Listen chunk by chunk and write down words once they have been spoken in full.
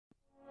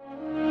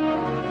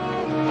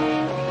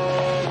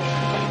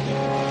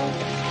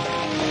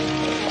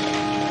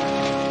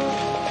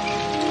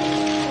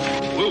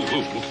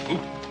ooh, ooh.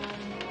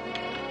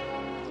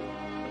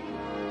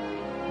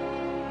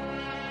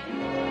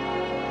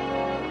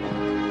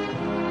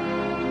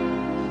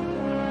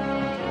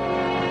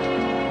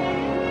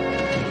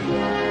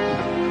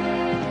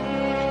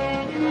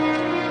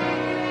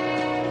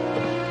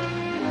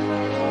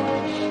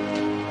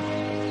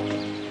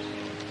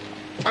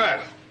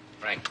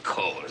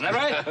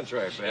 That's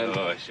right, Ben.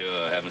 Oh,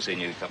 sure. Haven't seen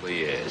you in a couple of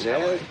years.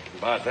 Yeah,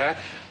 about that.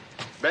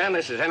 Ben,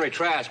 this is Henry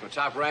Trask, my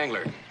top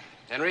wrangler.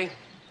 Henry,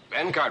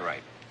 Ben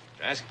Cartwright.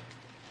 Trask?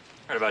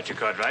 Heard about you,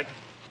 Cartwright.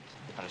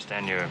 I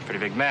understand you're a pretty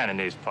big man in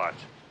these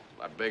parts.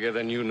 A lot bigger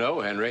than you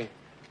know, Henry.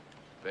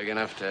 Big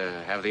enough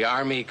to have the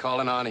army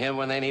calling on him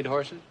when they need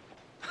horses?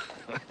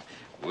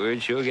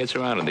 Word sure gets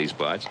around in these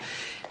parts.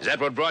 Is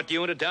that what brought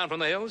you into town from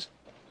the hills?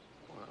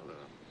 Well,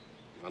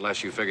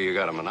 unless you figure you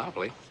got a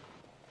monopoly.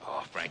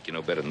 Oh, Frank, you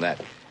know better than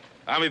that.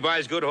 Army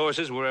buys good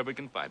horses wherever it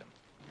can find them.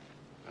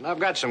 And I've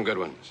got some good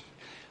ones.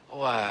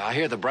 Oh, I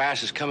hear the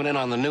brass is coming in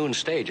on the noon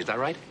stage. Is that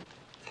right?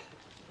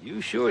 You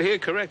sure hear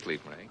correctly,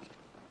 Frank.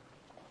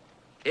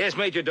 Yes,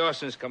 Major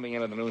Dawson's coming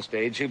in on the noon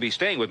stage. He'll be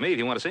staying with me if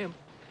you want to see him.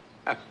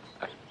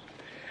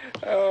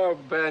 Oh,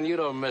 Ben, you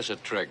don't miss a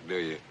trick, do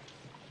you?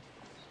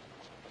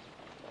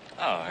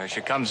 Oh, here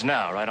she comes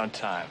now, right on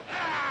time.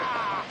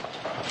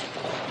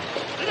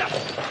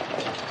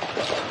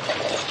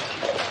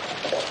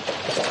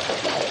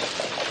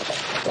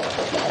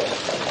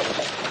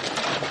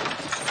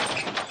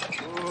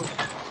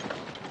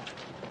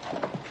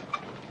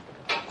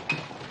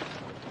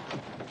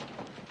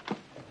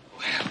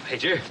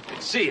 Major, good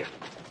to see you.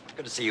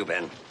 Good to see you,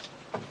 Ben.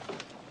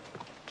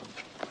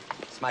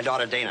 It's my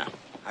daughter, Dana.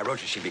 I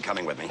wrote you she'd be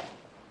coming with me.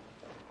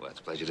 Well, it's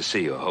a pleasure to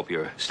see you. I hope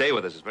your stay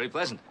with us is very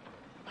pleasant.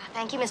 Well,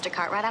 thank you, Mr.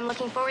 Cartwright. I'm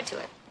looking forward to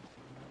it.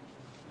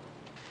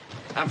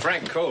 I'm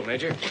Frank Cole,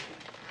 Major.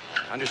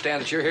 I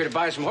understand that you're here to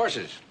buy some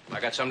horses. I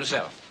got some to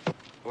sell.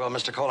 Well,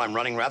 Mr. Cole, I'm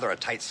running rather a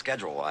tight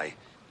schedule. I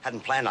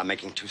hadn't planned on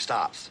making 2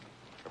 stops.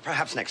 Or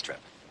perhaps next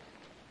trip.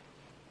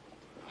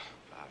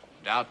 I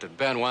doubt that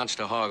Ben wants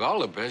to hog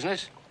all the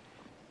business.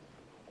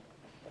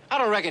 I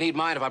don't reckon he'd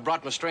mind if I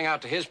brought my string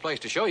out to his place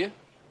to show you.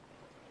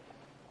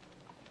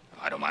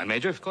 I don't mind,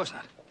 Major. Of course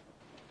not.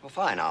 Well,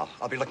 fine. I'll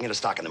be looking at a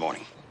stock in the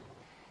morning.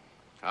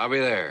 I'll be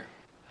there.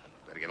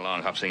 Better get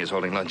along. Hopsing is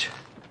holding lunch.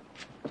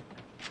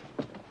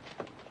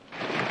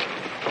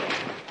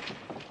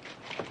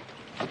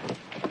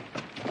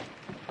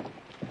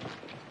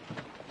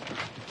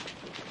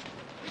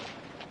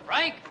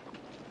 Frank?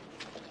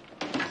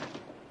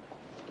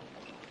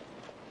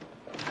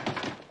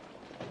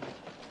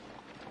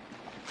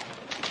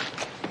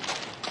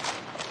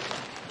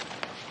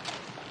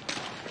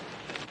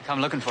 I'm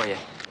looking for you.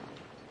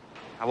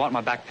 I want my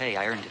back pay.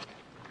 I earned it.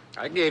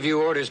 I gave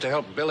you orders to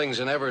help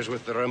Billings and Evers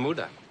with the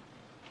remuda.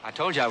 I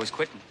told you I was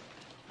quitting.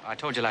 I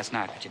told you last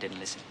night, but you didn't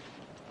listen.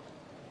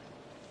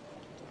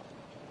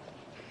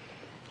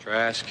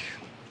 Trask,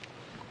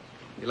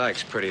 he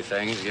likes pretty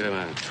things. Give him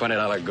a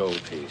 $20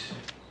 gold piece.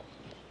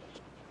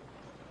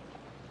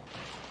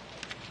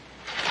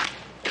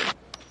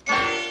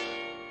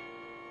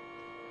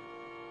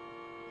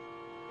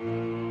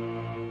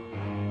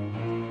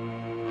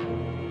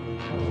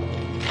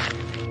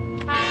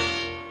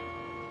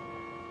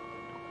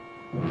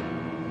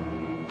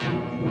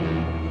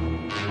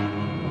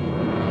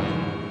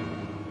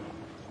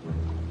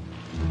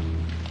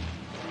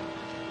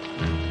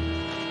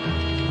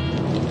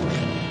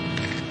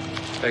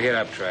 Pick it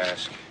up,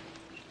 Trask.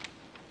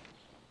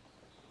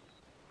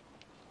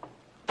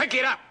 Pick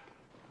it up!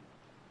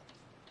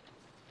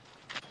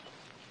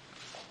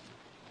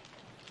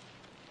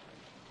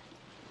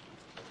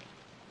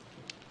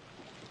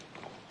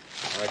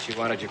 All right, you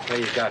wanted your pay,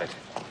 you got it.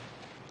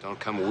 Don't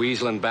come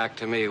weaseling back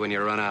to me when you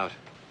run out.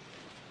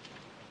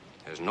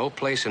 There's no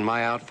place in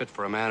my outfit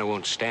for a man who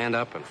won't stand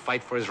up and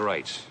fight for his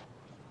rights.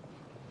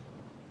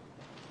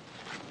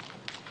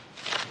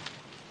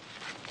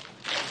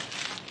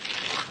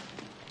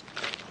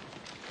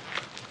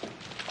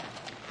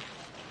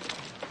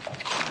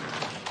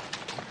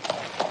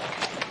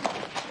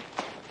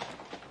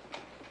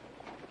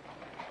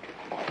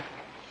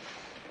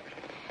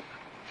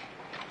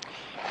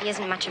 He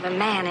isn't much of a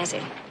man, is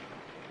he?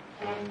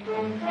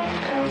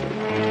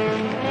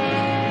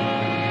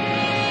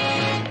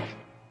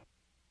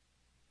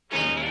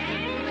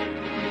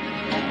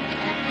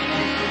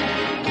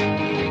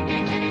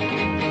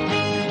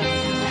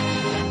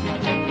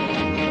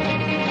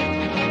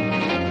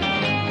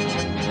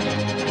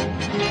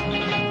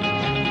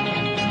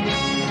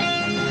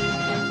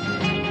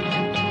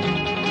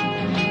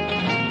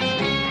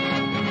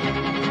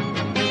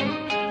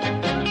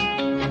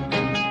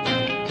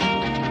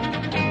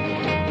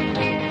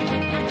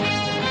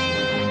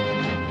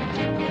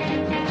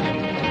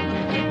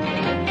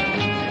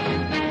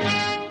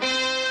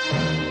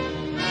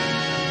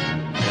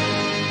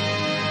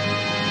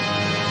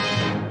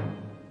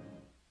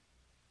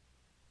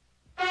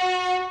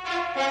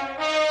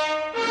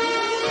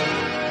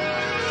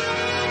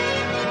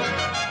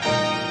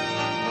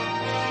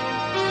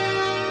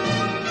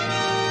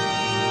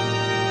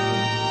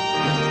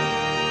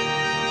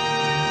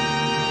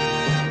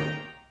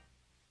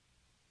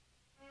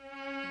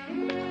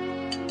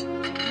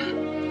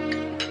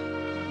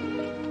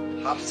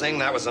 Hop Sing,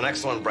 that was an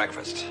excellent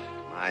breakfast.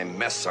 My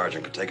mess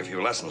sergeant could take a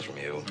few lessons from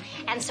you.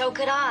 And so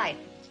could I.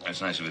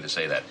 That's nice of you to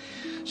say that.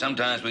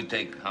 Sometimes we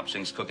take Hop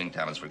Sing's cooking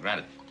talents for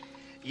granted.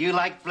 You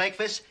like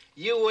breakfast?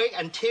 You wait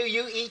until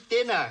you eat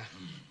dinner.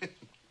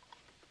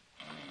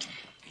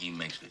 He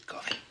makes good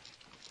coffee.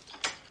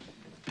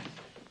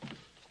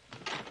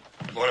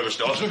 Morning, Miss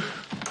Dawson.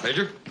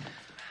 Major?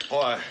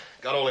 Oh, I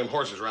got all them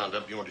horses round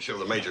up. You want to show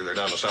the major they're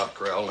down the South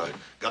Corral, and I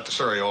got the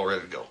surrey all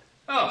ready to go.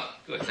 Oh,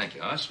 good. Thank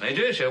you, Hoss.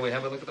 Major, shall we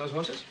have a look at those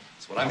horses?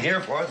 That's what I'm here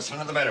for. The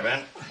sooner the better,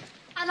 Ben.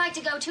 I'd like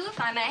to go, too, if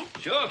I may.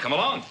 Sure, come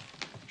along.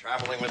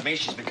 Traveling with me,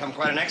 she's become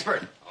quite an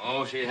expert.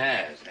 Oh, she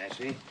has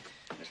she?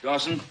 Miss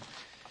Dawson,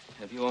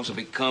 have you also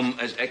become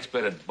as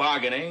expert at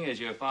bargaining as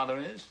your father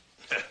is?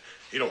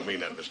 He don't mean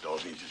that, Miss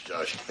Dawson. He's just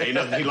Josh. Ain't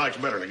nothing he likes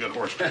better than a good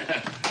horse trade.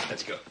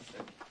 Let's go.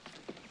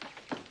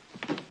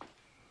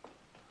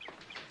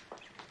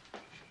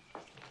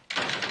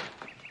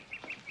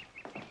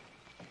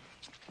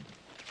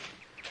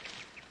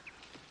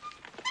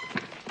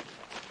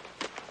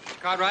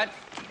 Cartwright?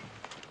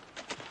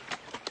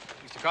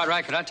 Mr.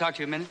 Cartwright, could I talk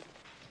to you a minute?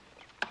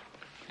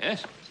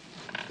 Yes?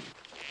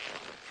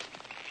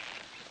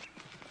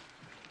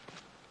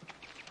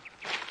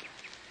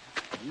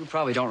 You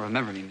probably don't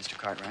remember me, Mr.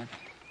 Cartwright.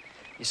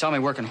 You saw me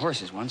working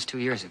horses once, 2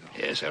 years ago.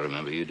 Yes, I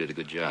remember. You did a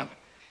good job.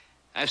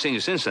 I've seen you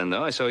since then,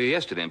 though. I saw you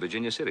yesterday in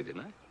Virginia City,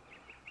 didn't I?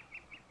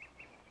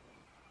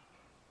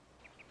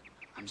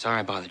 I'm sorry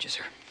I bothered you,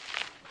 sir.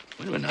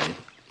 Wait a minute now. You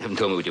haven't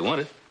told me what you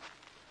wanted.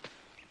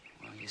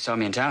 Well, you saw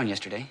me in town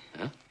yesterday.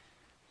 Huh?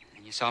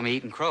 And you saw me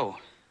eating crow.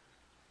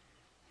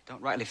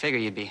 Don't rightly figure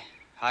you'd be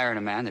hiring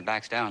a man that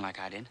backs down like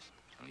I did.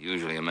 Well,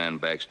 usually a man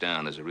backs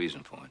down. There's a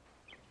reason for it.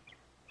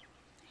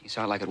 You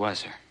saw it like it was,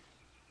 sir.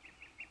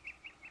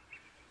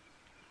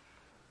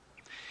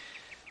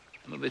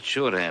 I'm a bit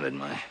short-handed.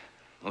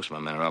 Most of my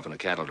men are off on a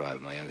cattle drive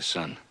with my youngest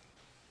son.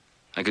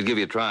 I could give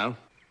you a trial.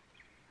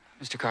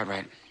 Mr.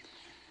 Cartwright,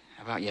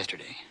 how about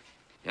yesterday?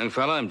 Young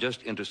fella, I'm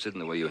just interested in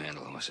the way you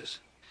handle horses.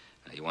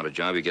 Now, you want a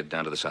job, you get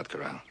down to the South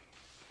Corral.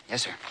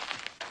 Yes, sir.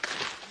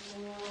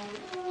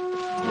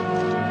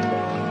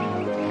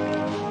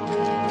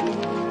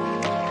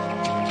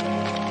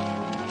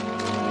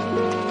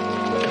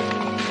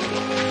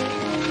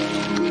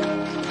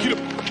 Get up.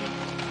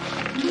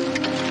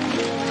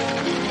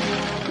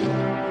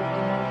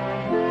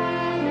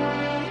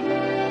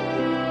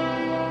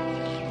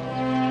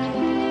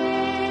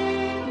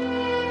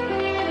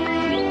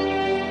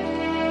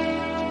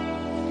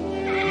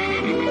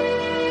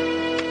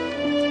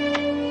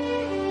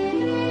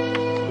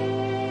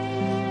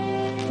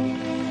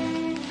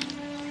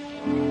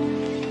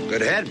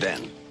 Good head,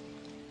 Ben.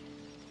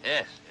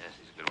 Yes,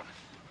 he's a good one.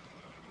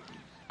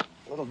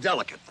 A little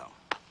delicate, though.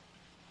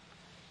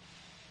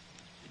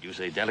 Did you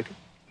say delicate?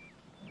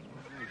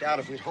 I doubt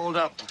if we'd hold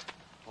up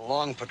a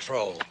long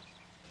patrol.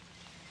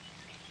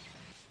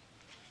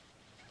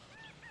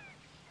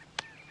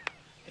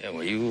 Yeah,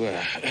 well, you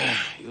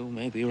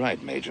may be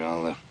right, Major.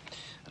 I'll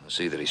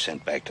see that he's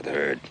sent back to the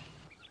herd.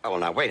 Oh, well,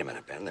 now, wait a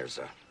minute, Ben. There's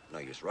no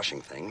use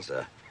rushing things.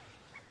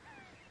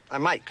 I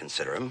might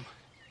consider him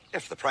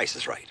if the price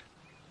is right.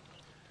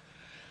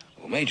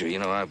 Well, Major, you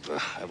know,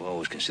 I've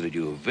always considered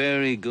you a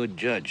very good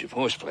judge of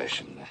horseflesh,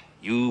 and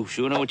you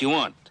sure know what you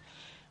want.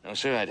 No,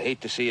 sir, I'd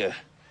hate to see a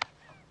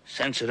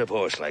sensitive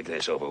horse like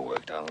this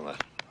overworked.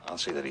 I'll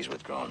see that he's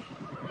withdrawn.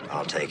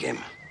 I'll take him.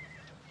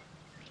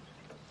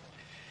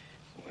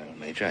 Well,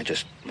 Major, I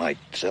just might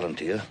sell him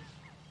to you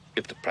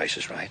if the price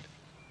is right.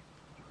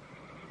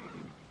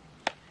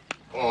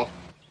 Oh.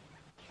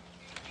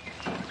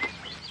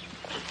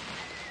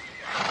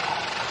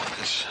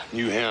 This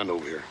new hand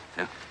over here.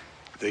 Yeah?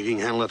 Think he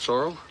can handle that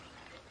sorrel?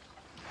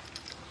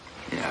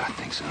 Yeah, I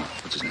think so.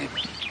 What's his name?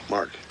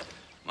 Mark.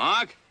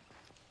 Mark?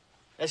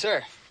 Yes,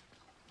 sir.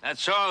 That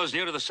sorrel's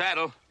new to the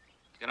saddle.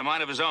 He's got a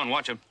mind of his own.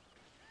 Watch him.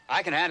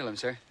 I can handle him,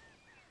 sir.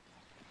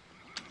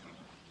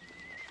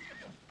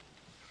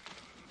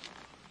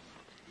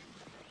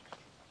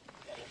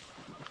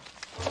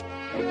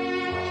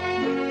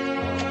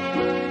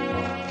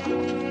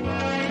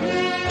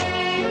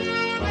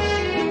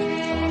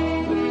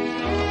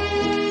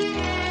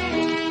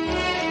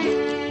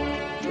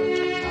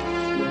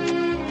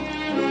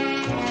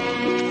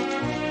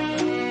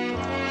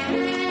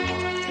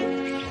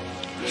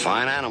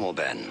 Fine animal,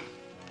 Ben.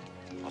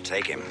 I'll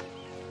take him.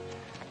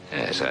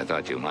 Yes, I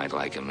thought you might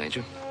like him,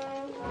 Major.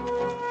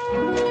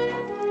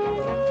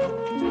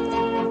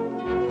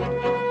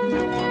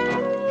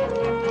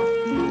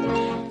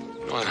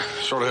 Well, I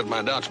sort of had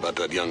my doubts about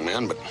that young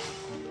man, but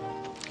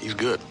he's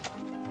good.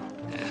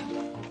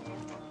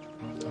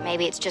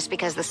 Maybe it's just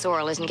because the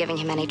sorrel isn't giving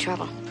him any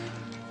trouble.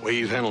 The way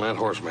he's handling that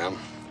horse, man,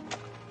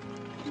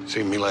 seemed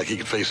to me like he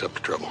could face up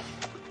to trouble.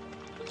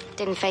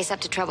 Didn't face up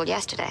to trouble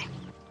yesterday.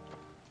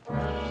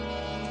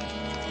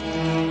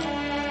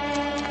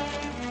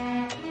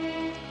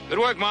 Good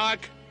work,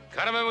 Mark.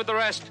 Cut him in with the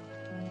rest.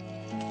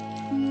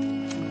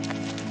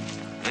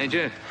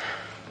 Major,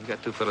 we've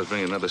got two fellas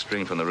bringing another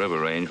string from the river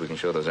range. We can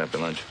show those after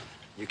lunch.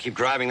 You keep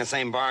driving the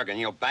same bargain,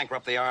 you'll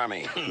bankrupt the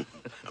Army.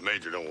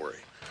 Major, don't worry.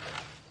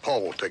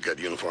 Paul won't take that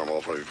uniform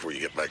off on you before you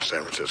get back to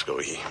San Francisco.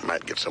 He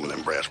might get some of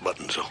them brass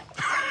buttons, so.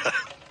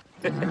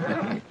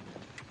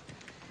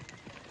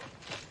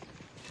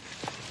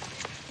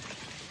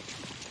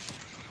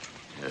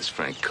 That's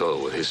Frank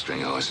Cole with his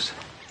string horses.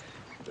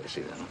 Better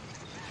see that one.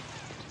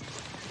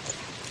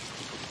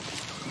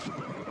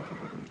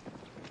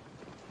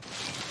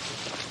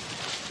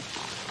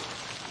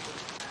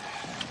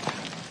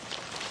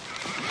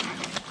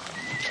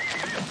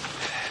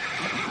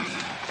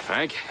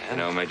 Frank, you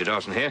know Major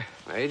Dawson here?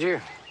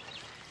 Major,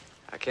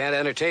 I can't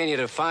entertain you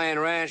to a fine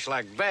ranch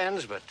like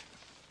Ben's, but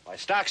my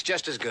stock's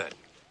just as good.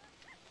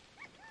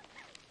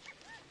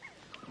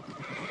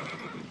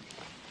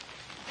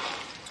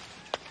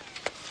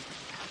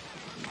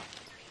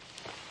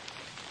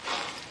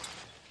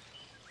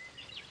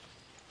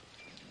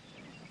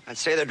 I'd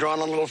say they're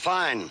drawing a little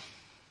fine.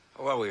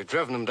 Well, we've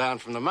driven them down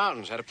from the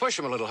mountains. Had to push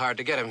them a little hard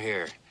to get them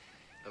here.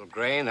 Little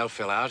grain, they'll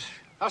fill out.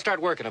 I'll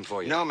start working them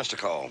for you. No, Mr.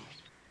 Cole.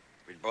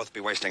 We'd both be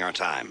wasting our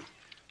time.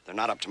 They're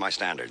not up to my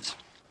standards.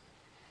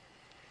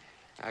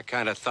 I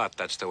kind of thought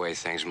that's the way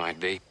things might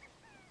be.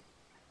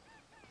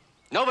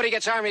 Nobody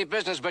gets Army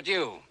business but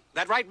you.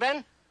 That right,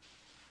 Ben?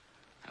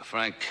 Now,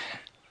 Frank,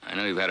 I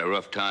know you've had a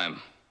rough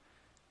time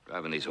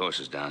driving these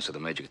horses down so the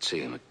Major could see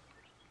them.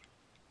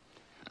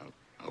 I'll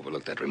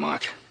overlook that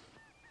remark.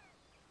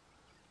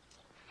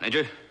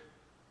 Major,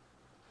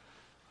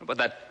 what about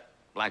that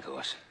black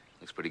horse?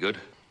 Looks pretty good.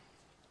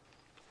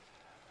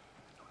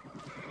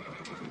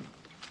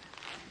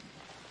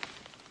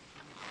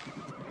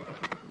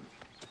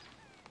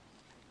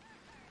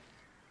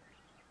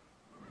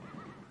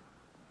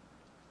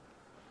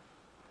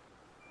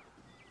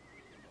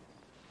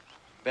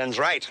 Ben's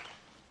right.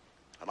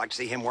 I'd like to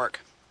see him work.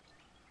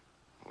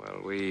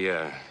 Well, we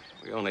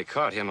only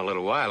caught him a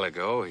little while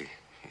ago. He's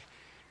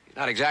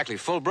not exactly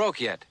full broke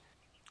yet.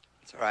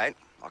 It's all right.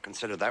 I'll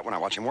consider that when I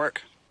watch him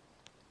work.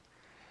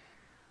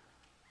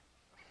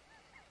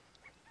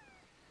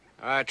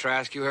 All right,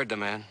 Trask, you heard the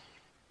man.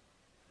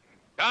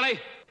 Connie,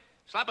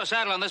 slap a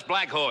saddle on this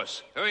black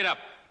horse. Hurry it up.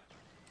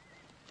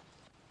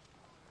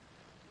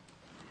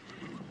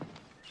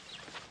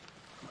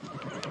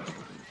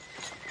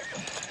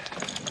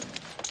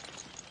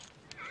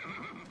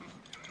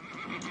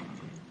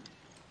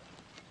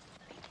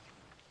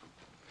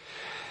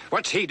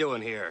 What's he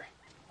doing here?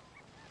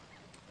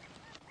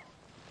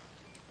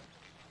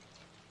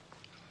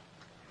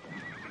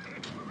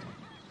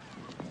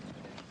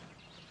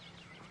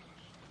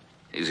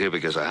 He's here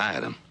because I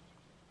hired him.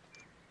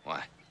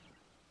 Why?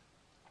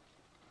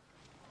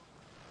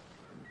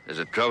 Does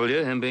it trouble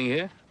you, him being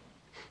here?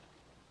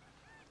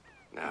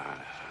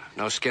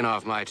 No skin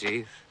off my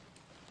teeth.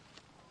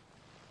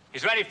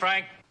 He's ready,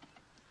 Frank.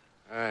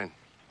 All right.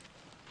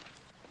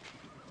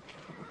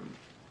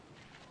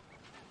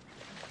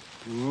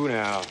 Ooh,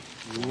 now.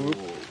 Whoop.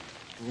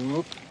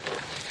 Whoop.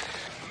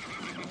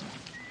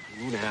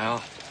 Ooh,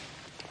 now.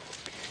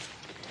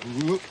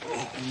 Whoop.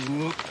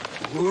 Whoop.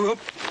 Whoop.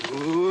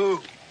 Ooh.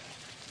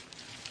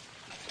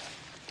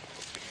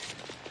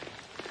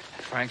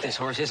 Frank, this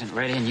horse isn't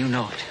ready, and you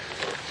know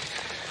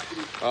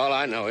it. All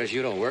I know is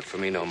you don't work for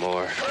me no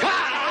more.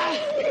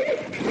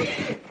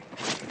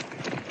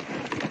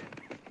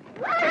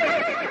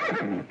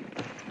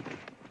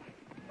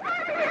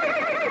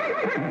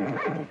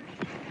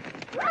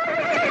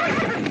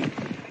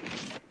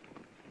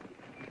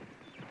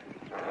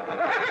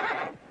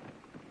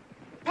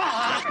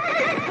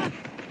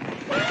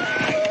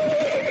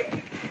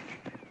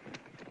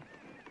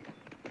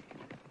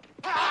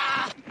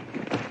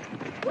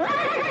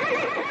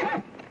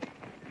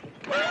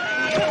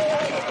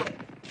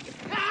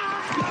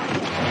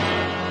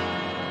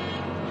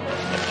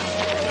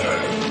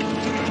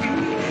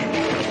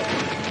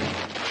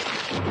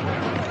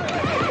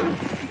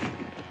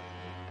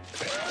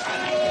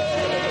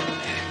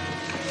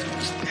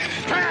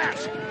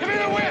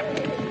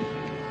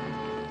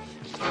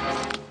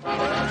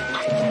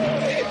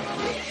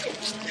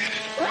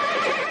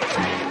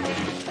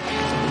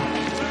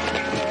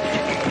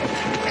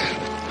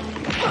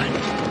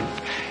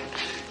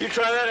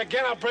 Try that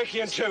again, I'll break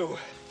you in two. All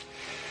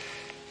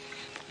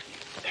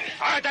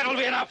right, that'll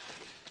be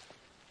enough.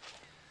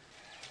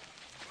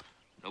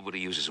 Nobody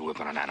uses a whip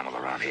on an animal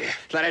around here.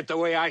 That ain't the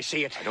way I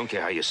see it. I don't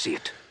care how you see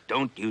it.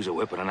 Don't use a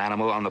whip on an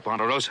animal on the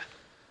Ponderosa.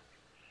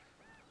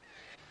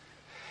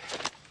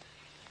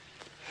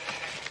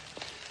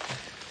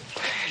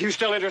 You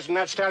still interested in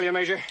that stallion,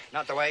 Major?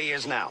 Not the way he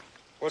is now.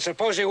 Well,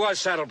 suppose he was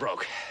saddle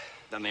broke.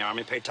 Then the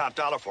Army paid top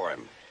dollar for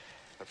him.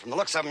 But from the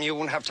looks of him, you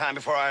won't have time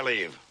before I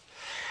leave.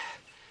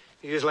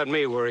 You just let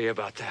me worry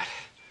about that.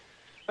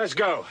 Let's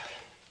go.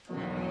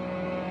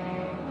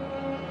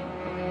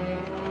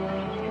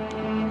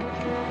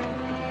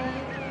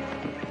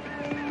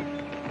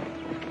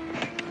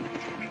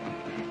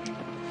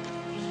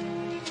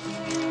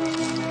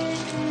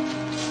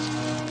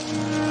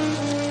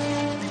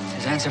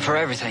 His answer for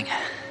everything.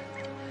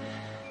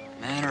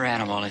 Man or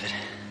animal, if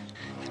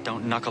it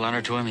don't knuckle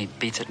under to him, he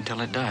beats it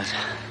until it does.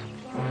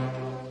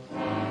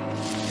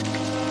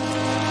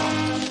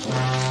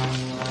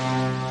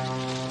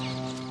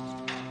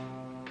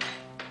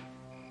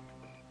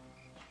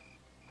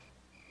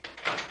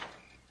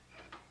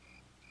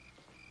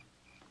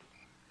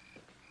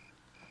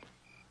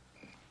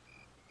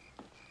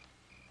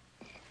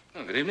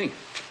 Oh, good evening.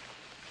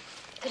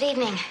 Good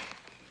evening.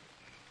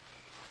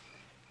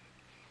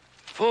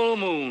 Full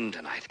moon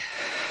tonight.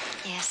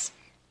 Yes.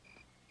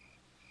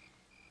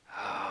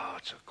 Oh,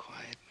 it's so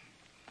quiet.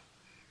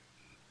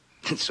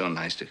 It's so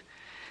nice to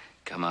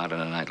come out on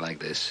a night like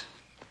this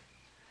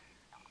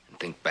and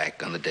think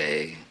back on the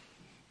day.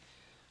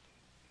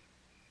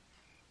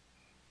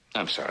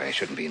 I'm sorry, I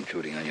shouldn't be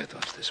intruding on your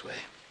thoughts this way.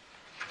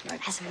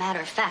 As a matter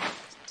of fact,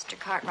 Mr.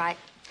 Cartwright,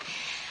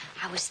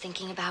 I was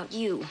thinking about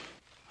you.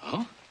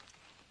 Oh?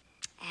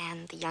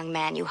 And the young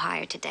man you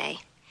hired today.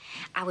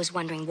 I was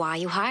wondering why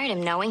you hired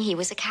him, knowing he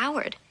was a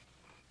coward.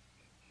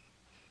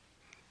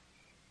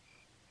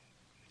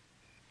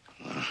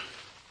 Well,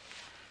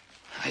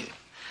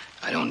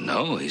 I don't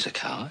know he's a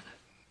coward.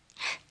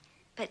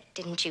 But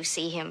didn't you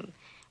see him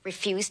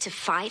refuse to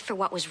fight for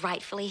what was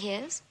rightfully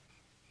his?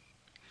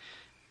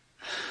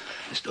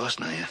 Miss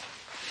Dawson, I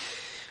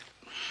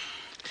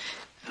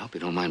hope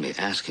you don't mind me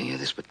asking you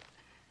this, but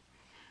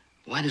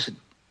why does it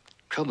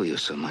trouble you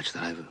so much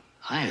that I've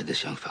hired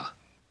this young fellow?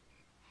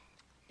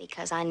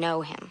 Because I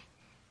know him.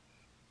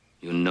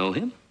 You know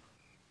him?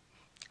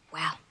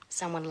 Well,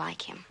 someone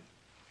like him.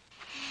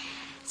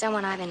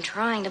 Someone I've been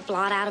trying to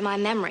blot out of my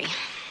memory.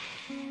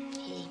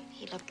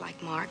 He looked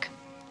like Mark.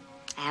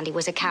 And he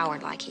was a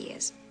coward like he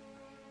is.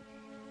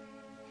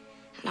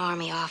 An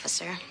army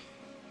officer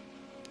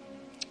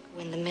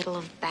who, in the middle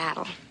of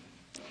battle,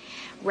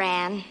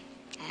 ran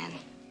and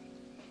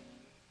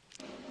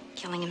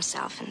killing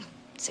himself and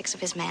 6 of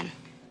his men.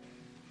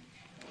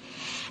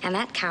 And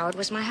that coward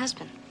was my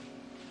husband.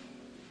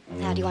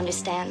 Now, do you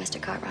understand,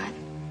 Mr. Cartwright?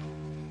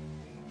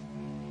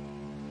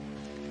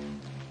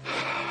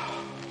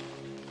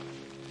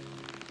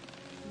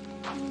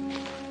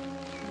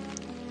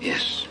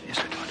 Yes,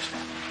 I do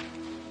understand.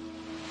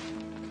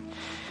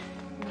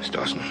 Miss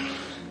Dawson,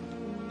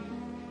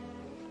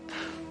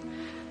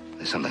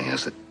 there's something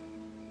else that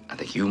I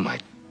think you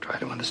might try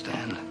to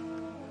understand.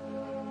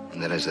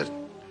 And that is that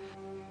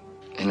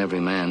in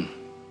every man,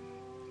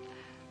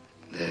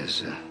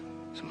 there's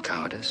some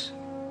cowardice.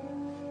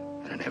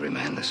 And in every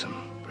man, there's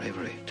some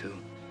bravery, too.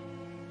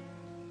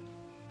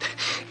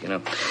 You know,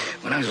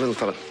 when I was a little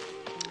fellow,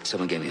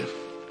 someone gave me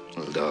a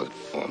little dog,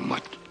 or a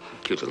mutt,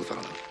 a cute little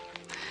fellow.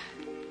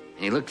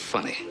 And he looked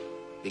funny,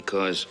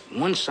 because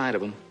one side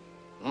of him,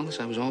 along the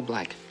side was all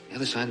black. The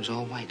other side was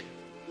all white.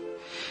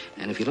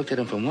 And if you looked at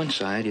him from one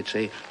side, you'd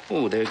say,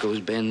 oh, there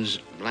goes Ben's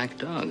black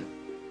dog.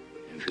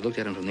 And if you looked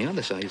at him from the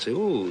other side, you'd say,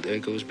 oh, there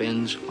goes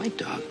Ben's white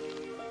dog.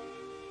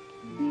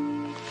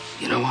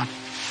 You know what?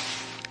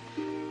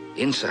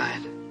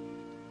 Inside,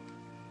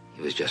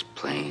 he was just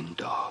plain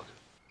dog.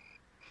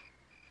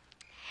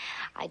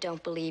 I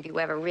don't believe you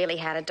ever really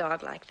had a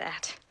dog like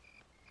that.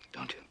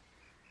 Don't you?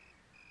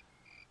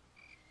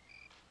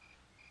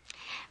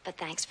 But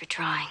thanks for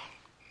trying.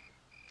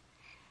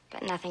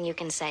 But nothing you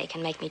can say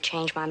can make me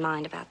change my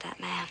mind about that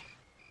man.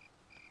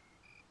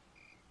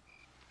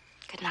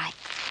 Good night.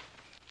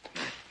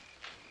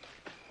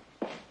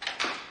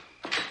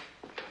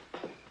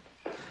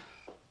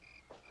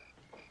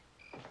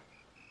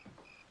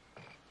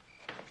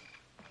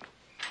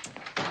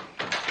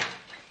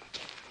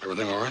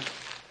 Everything all right?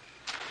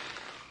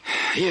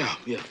 Yeah.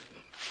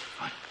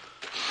 I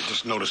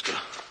just noticed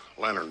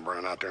a lantern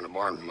burning out there in the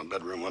barn from my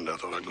bedroom window. I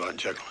thought I'd go out and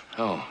check on it.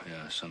 Oh,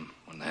 yeah,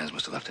 one of the hands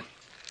must have left it.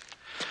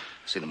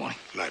 See you in the morning.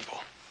 Good night,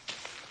 Paul.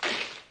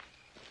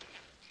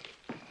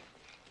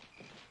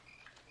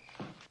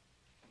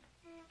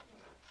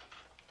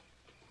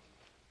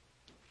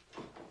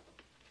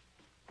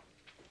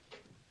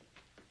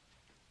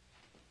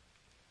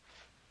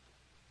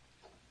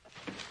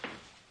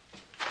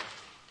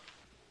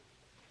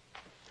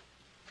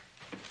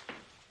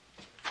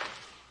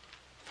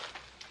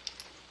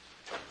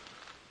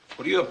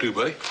 What are you up to,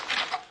 buddy?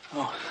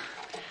 Oh,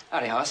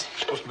 howdy, Hoss.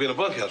 Supposed to be in a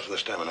bunkhouse for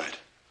this time of night.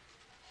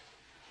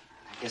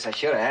 I guess I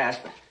should have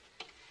asked, but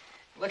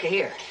look at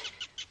here.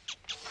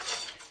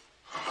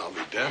 I'll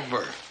be damn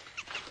burned.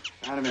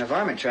 Found him in a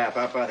varmint trap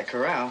out by the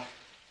corral.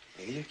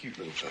 Yeah, you're a cute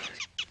little sucker.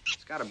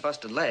 It's got a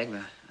busted leg,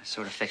 but I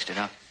sort of fixed it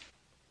up.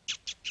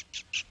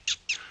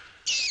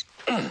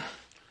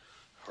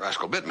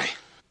 Rascal bit me.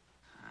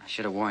 I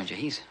should have warned you.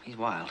 He's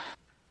wild.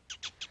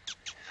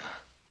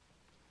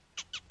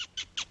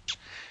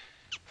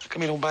 How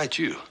come he don't bite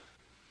you?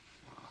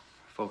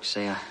 Folks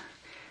say I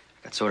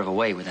got sort of a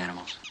way with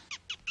animals.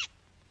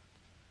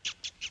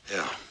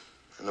 Yeah,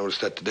 I noticed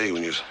that today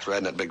when you was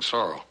riding that big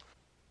sorrel.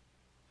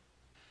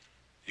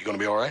 You gonna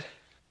be all right?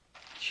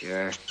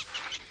 Sure.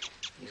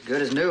 He's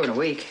good as new in a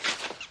week.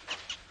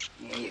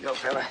 Here you go,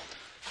 fella.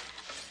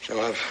 You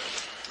know, I've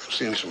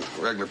seen some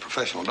regular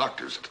professional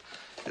doctors that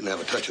didn't have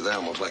a touch of the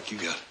animals like you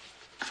got.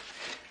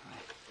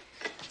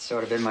 It's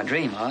sort of been my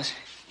dream, Hoss.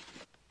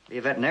 Be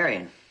a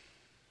veterinarian.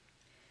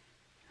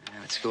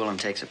 At school,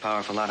 takes a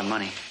powerful lot of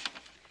money.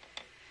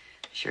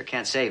 Sure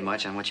can't save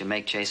much on what you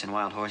make chasing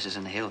wild horses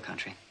in the hill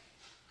country.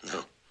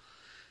 No.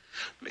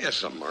 Let me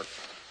ask you something, Mark.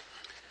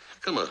 How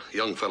come a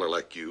young fella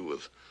like you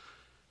with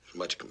as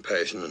much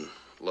compassion and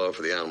love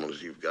for the animals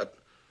as you've got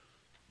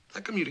How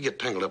come you to get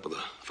tangled up with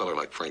a fella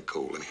like Frank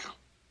Cole, anyhow?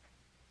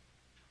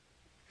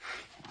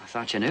 I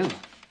thought you knew.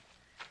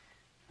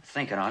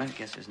 Thinking on it,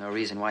 guess there's no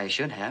reason why you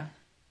should have.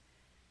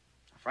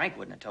 Frank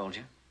wouldn't have told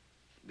you.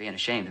 Being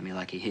ashamed of me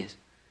like he is.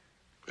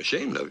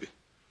 Ashamed of you?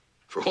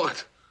 For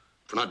what?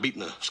 For not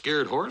beating a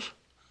scared horse?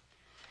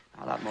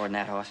 A lot more than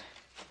that, Hoss.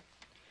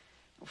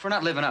 For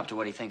not living up to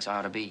what he thinks I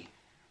ought to be.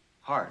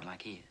 Hard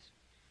like he is.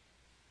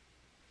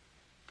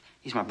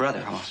 He's my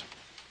brother, Hoss.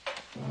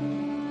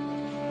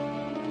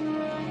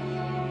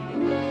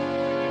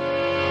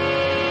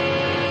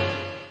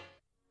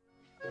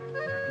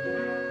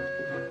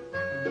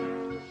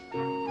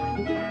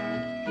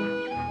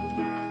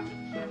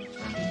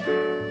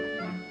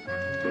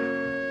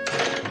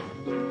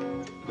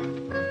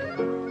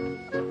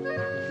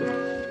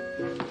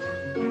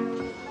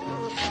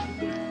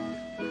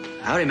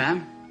 Howdy,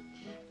 ma'am.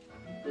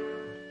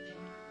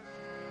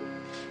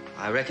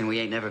 I reckon we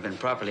ain't never been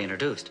properly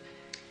introduced.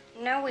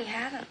 No, we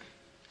haven't.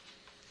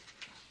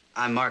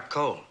 I'm Mark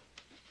Cole.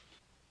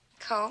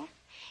 Cole?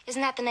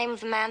 Isn't that the name of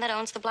the man that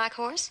owns the Black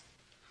Horse?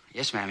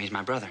 Yes, ma'am, he's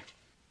my brother.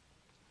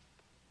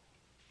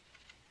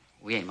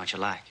 We ain't much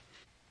alike.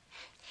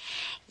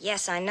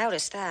 Yes, I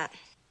noticed that.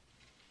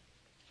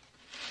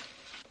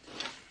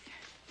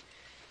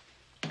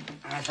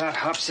 I thought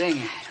Hop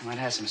Sing might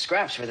have some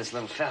scraps for this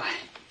little fella.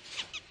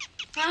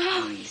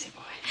 Oh, Easy,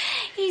 boy.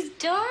 he's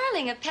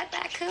darling, a pet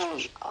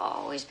raccoon.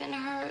 Always been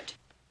hurt.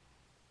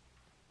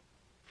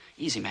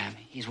 Easy, ma'am.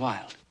 He's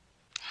wild.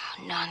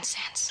 Oh,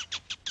 nonsense.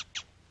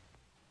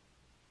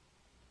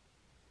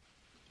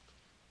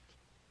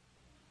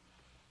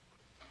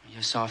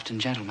 You're soft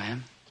and gentle,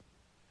 ma'am.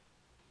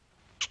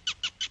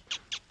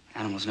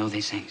 Animals know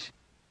these things.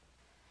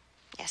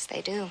 Yes,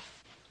 they do.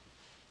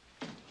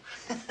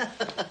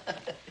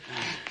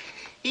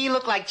 He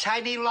look like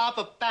Chinese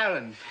robber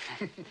baron.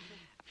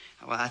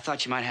 Well, I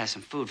thought you might have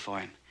some food for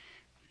him.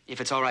 If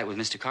it's all right with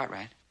Mr.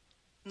 Cartwright.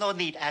 No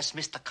need ask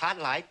Mr.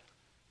 Cartwright.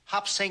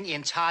 Hop Sing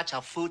in charge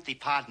of food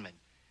department.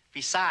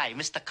 Besides,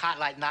 Mr.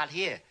 Cartwright not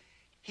here.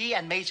 He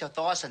and Major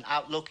Dawson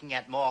out looking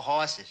at more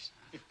horses.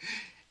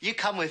 You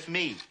come with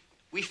me.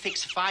 We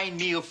fix fine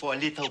meal for a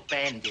little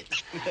bandit.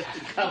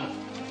 Come.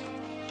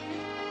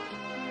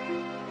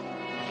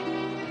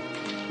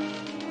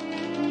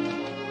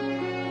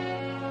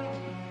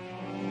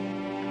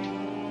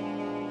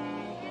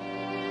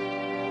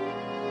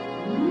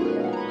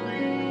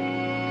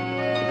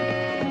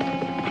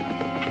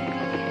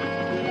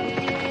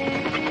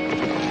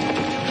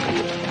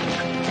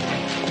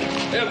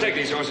 Take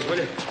these horses, will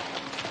you?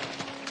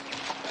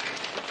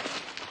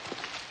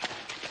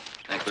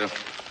 Thank you.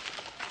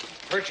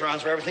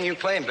 Percherons for everything you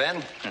claim,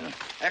 Ben.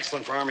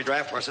 Excellent for Army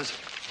draft horses.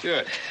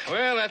 Good.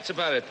 Well, that's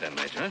about it then,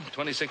 Major.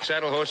 26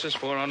 saddle horses,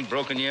 4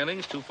 unbroken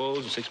yearlings, 2 foals,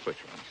 and 6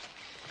 Percherons.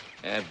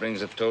 That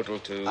brings the total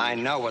to... I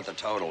know what the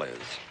total is.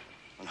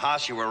 And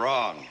Haas, you were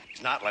wrong.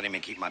 He's not letting me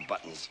keep my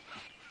buttons.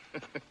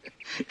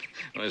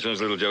 Well, as soon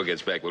as little Joe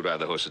gets back, we'll drive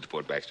the horses to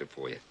Port Baxter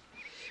for you.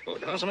 Oh,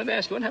 Dawson, let me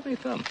ask you, what happened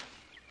to your thumb?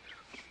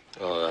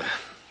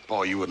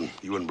 Boy, you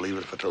wouldn't believe it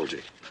if I told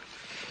you.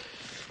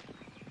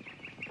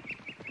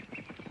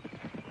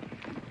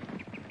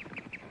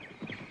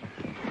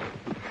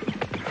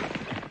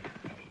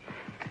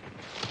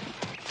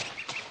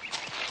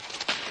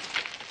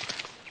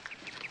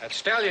 That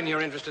stallion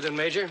you're interested in,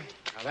 Major,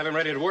 I'll have him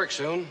ready to work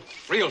soon.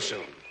 Real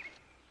soon.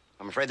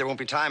 I'm afraid there won't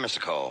be time, Mr.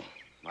 Cole.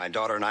 My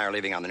daughter and I are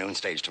leaving on the noon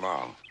stage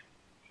tomorrow.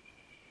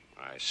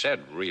 I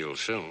said real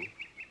soon.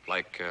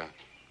 Like,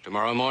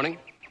 tomorrow morning?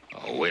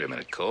 Oh, wait a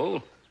minute,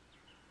 Cole.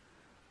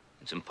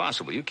 It's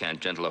impossible. You can't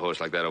gentle a horse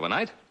like that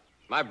overnight.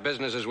 My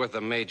business is with the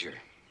Major.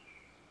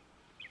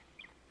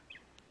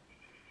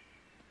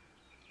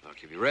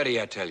 Look, if you're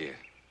ready, I tell you.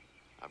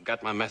 I've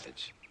got my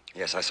methods.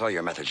 Yes, I saw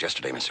your methods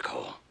yesterday, Mr.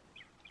 Cole.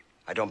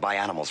 I don't buy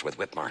animals with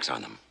whip marks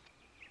on them.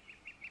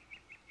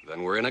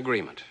 Then we're in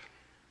agreement.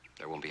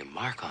 There won't be a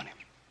mark on him.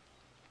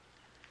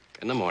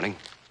 In the morning.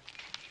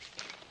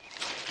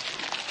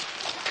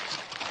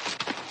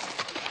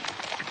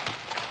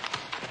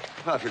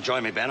 Well, if you'll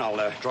join me, Ben,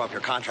 I'll draw up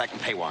your contract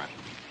and pay warrant.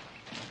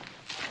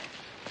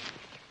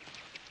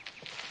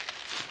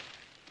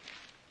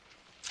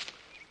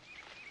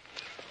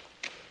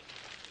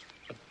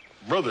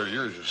 Brother of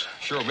yours has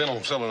sure been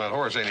on selling that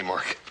horse, ain't he,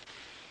 Mark?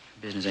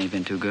 Business ain't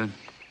been too good.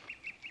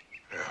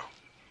 Yeah.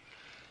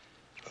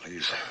 Well,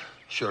 he's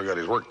sure got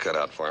his work cut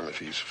out for him if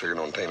he's figuring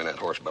on taming that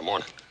horse by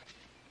morning.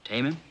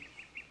 Tame him?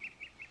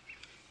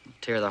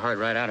 Tear the heart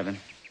right out of him.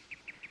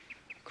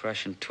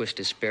 Crush and twist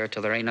his spirit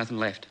till there ain't nothing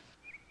left.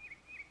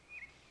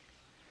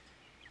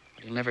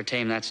 But he'll never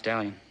tame that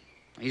stallion.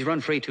 He's run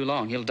free too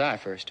long. He'll die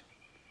first.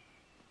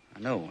 I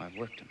know. I've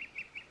worked him.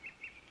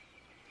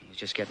 He's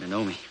just getting to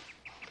know me.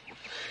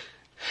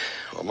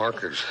 Well,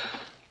 Mark, there's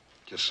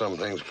just some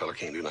things a fella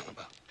can't do nothing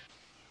about.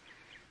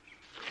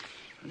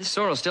 This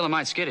sorrel's still a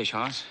mite skittish,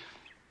 Hoss.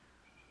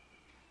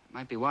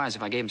 Might be wise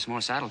if I gave him some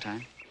more saddle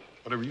time.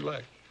 Whatever you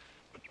like.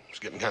 But it's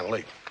getting kind of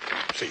late.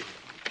 See you.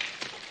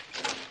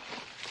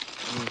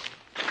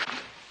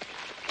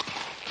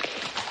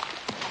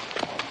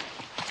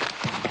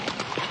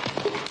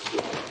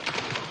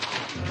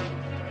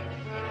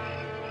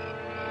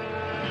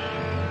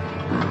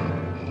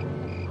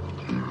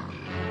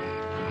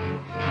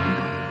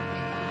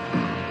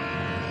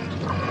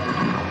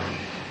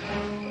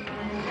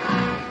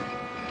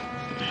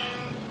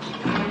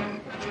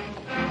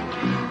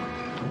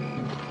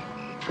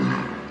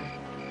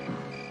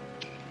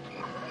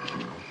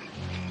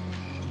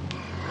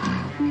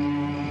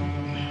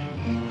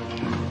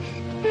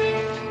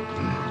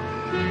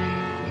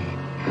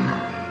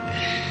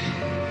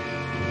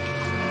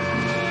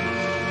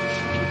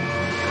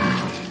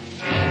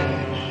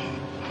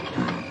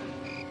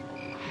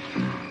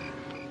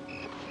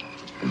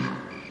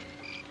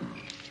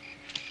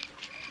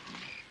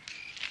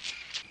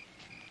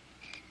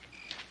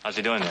 How's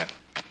he doing there?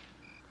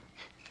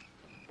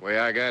 The way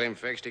I got him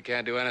fixed, he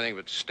can't do anything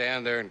but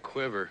stand there and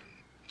quiver.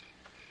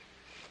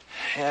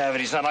 Yeah, but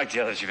he's not like the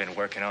others you've been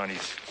working on.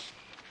 He's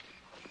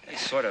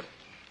sort of,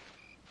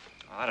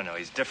 I don't know,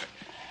 he's different.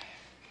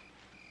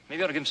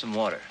 Maybe I ought to give him some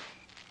water.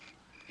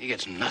 He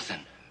gets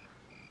nothing.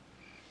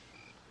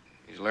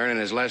 He's learning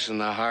his lesson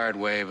the hard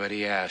way, but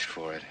he asked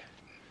for it.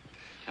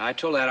 I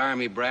told that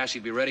army brass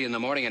he'd be ready in the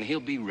morning, and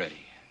he'll be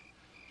ready.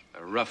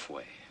 The rough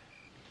way.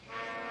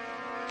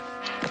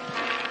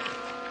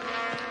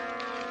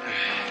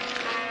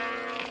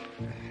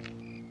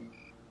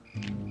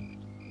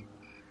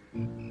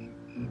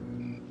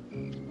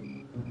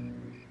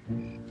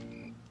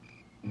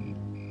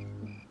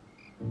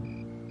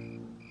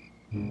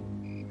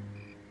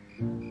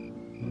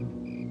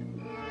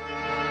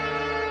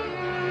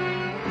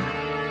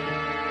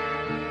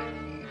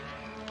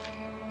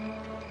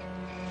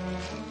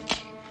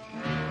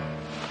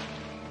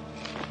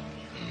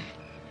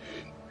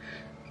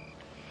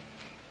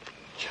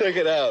 Check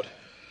it out.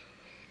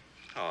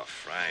 Oh,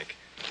 Frank.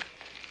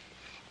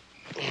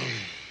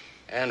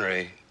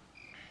 Henry.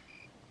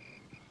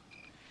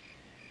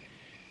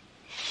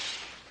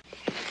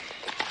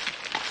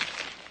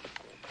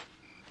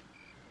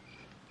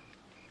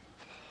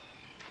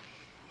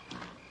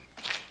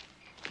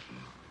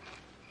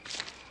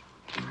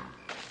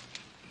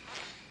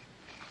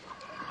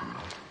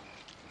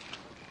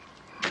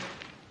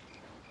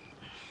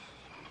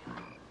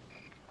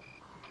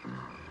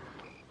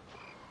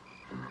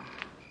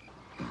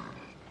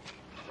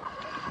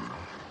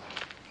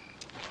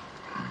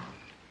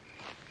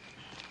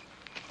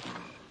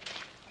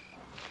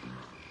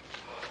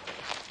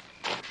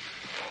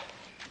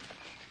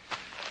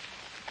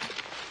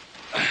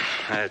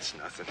 That's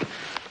nothing.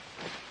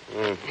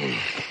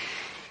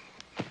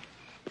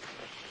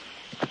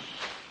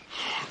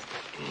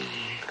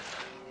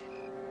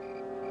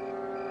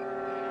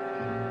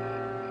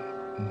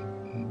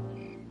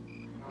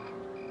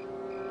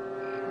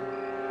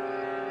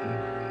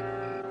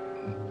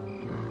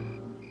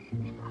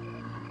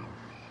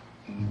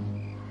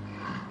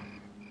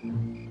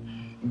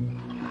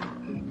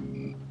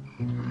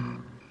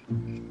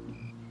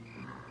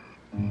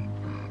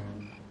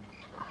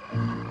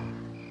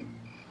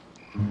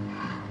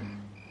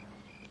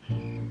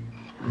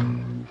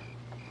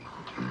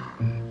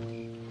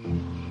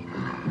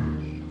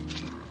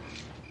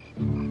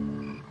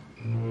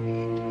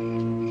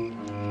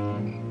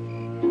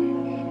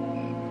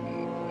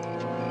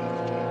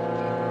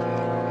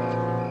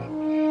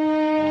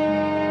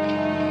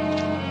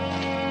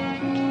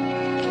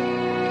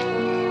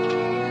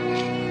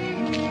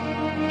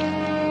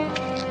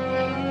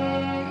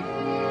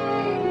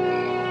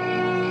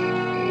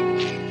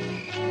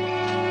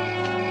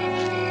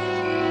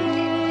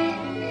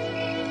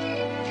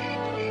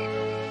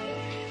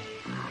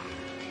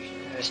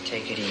 Just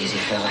take it easy,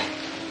 fella.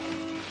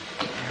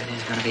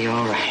 Everything's gonna be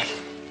all right.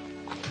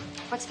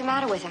 What's the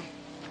matter with him?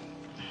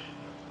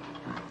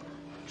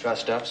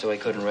 Trussed up so he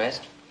couldn't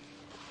rest.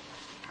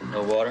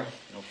 No water,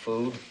 no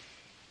food.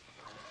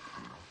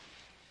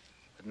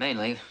 But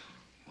mainly,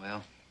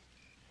 well,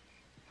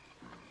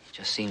 he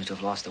just seems to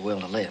have lost the will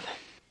to live.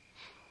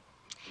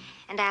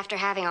 And after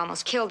having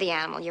almost killed the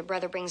animal, your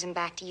brother brings him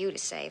back to you to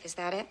save. Is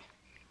that it?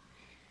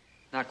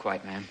 Not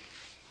quite, ma'am.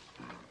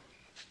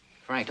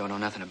 Frank don't know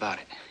nothing about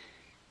it.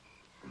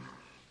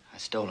 I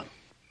stole him.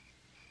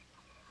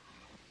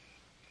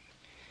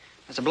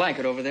 There's a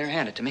blanket over there.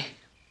 Hand it to me.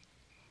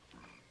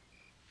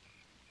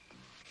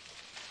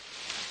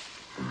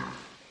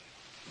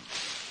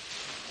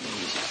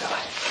 Easy, fella.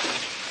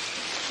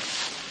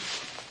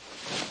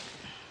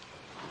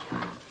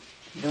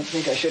 You don't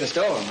think I should have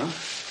stolen him, huh?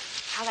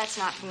 Well, that's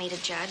not for me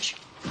to judge.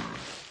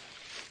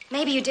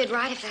 Maybe you did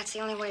right if that's the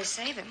only way to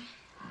save him.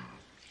 I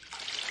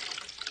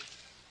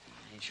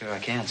ain't sure I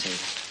can save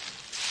him.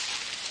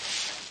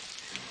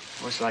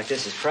 A horse like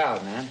this is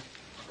proud, man.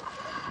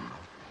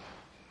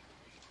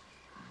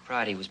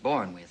 Pride he was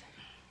born with.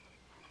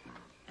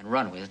 And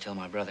run with till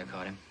my brother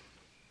caught him.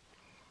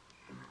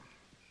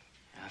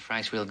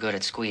 Frank's real good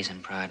at squeezing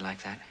pride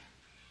like that.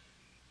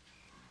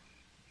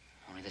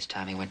 Only this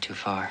time he went too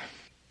far.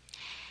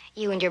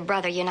 You and your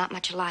brother, you're not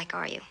much alike,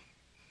 are you?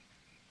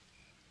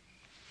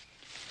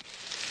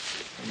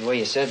 The way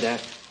you said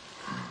that,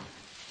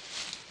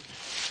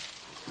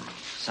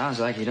 sounds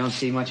like you don't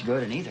see much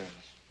good in either of us.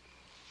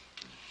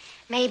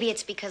 Maybe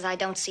it's because I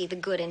don't see the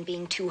good in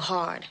being too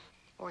hard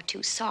or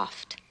too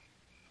soft.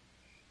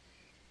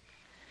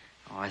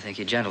 Oh, I think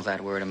you gentled that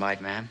word a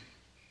mite, ma'am.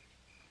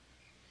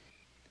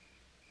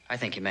 I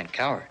think you meant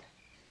coward.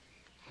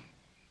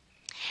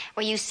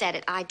 Well, you said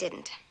it. I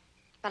didn't.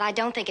 But I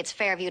don't think it's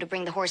fair of you to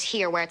bring the horse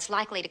here where it's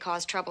likely to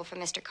cause trouble for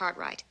Mr.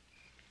 Cartwright.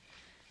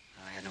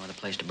 I had no other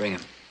place to bring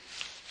him.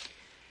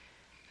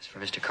 As for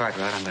Mr.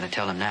 Cartwright, I'm going to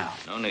tell him now.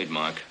 No need,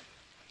 Mark.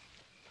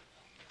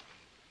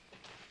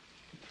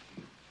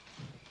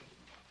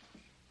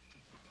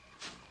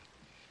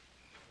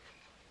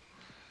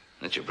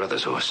 That's your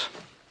brother's horse.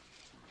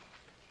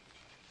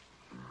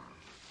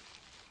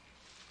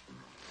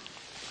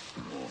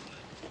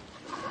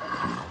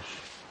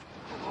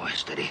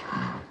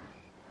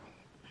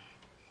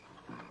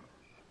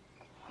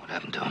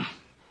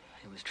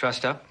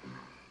 trussed up.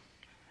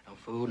 No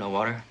food, no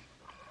water.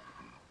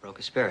 Broke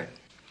his spirit.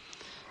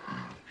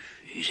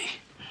 Easy.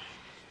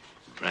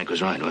 Frank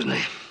was right, wasn't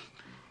he?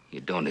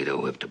 You don't need a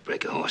whip to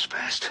break a horse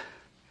fast.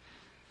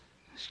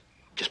 It's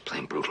just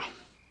plain brutal.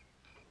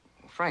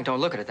 Well, Frank, don't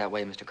look at it that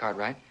way, Mr.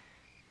 Cartwright.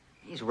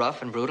 He's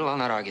rough and brutal, I'll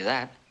not argue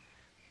that.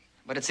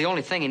 But it's the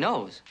only thing he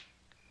knows.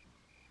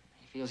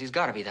 He feels he's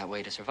got to be that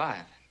way to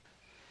survive.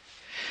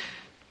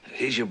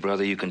 He's your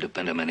brother. You can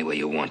depend on him any way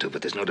you want to,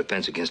 but there's no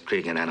defense against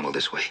treating an animal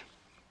this way.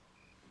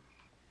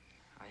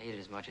 I hate it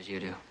as much as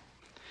you do.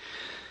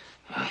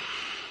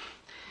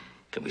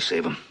 Can we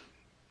save him?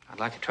 I'd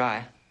like to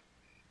try.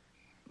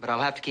 But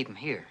I'll have to keep him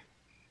here,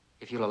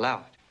 if you'll allow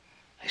it.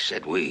 I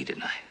said we,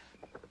 didn't I?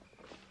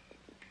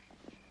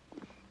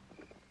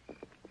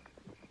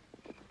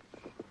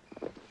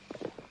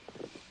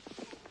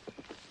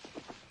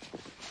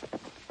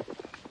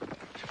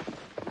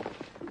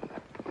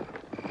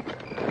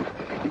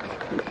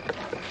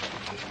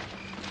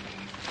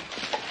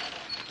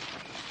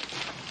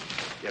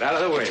 Get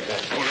out of the way, Ben.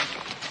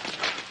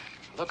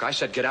 Look, I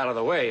said get out of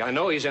the way. I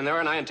know he's in there,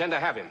 and I intend to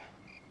have him.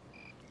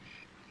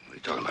 What are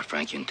you talking about,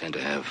 Frank? You intend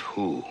to have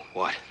who?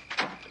 What?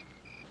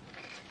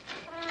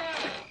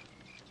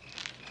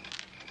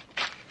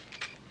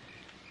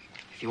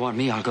 If you want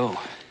me, I'll go.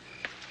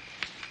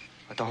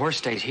 But the horse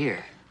stays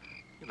here.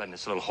 You letting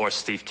this little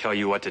horse thief tell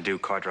you what to do,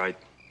 Cartwright?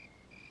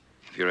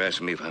 If you're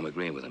asking me if I'm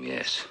agreeing with him,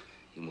 yes.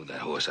 You move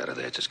that horse out of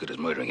there, it's as good as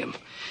murdering him.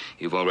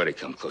 You've already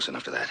come close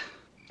enough to that.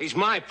 He's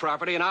my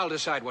property, and I'll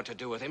decide what to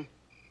do with him.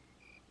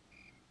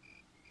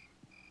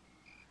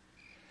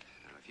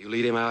 Now, if you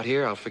lead him out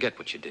here, I'll forget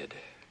what you did.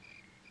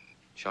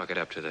 Chalk it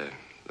up to the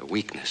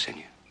weakness in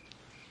you.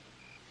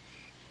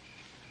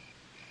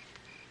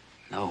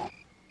 No.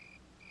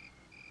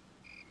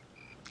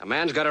 A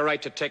man's got a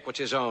right to take what's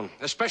his own,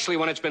 especially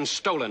when it's been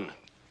stolen.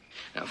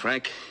 Now,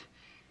 Frank,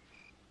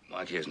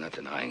 Mark here's not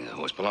denying the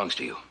horse belongs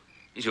to you.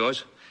 He's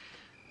yours.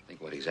 I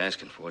think what he's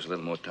asking for is a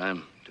little more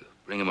time to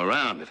bring him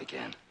around if he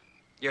can.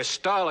 You're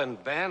stalling,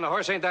 Ben. The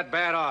horse ain't that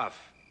bad off.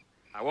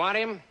 I want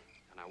him,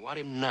 and I want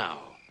him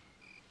now.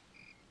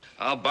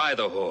 I'll buy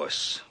the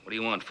horse. What do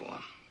you want for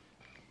him?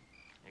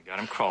 You got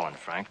him crawling,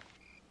 Frank.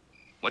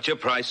 What's your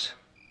price?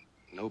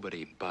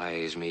 Nobody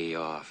buys me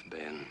off,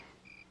 Ben.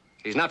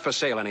 He's not for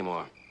sale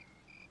anymore.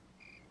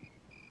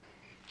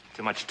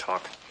 Too much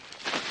talk.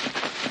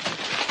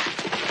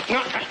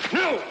 No!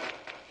 No!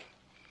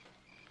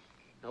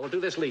 Now, we'll do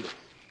this legal.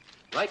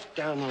 Right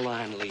down the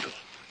line legal.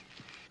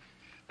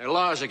 There are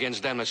laws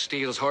against them that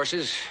steals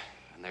horses,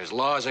 and there's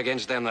laws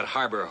against them that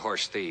harbor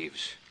horse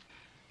thieves.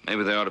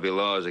 Maybe there ought to be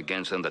laws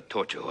against them that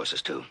torture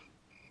horses, too.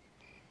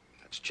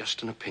 That's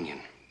just an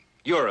opinion.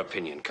 Your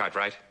opinion,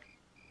 Cartwright.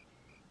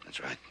 That's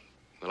right.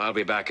 Well, I'll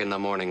be back in the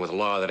morning with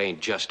law that ain't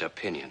just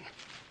opinion.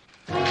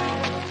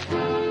 I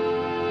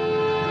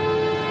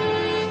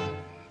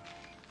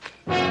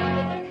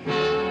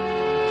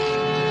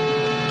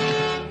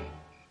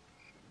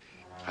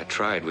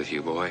tried with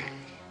you, boy.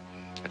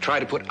 I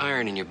tried to put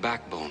iron in your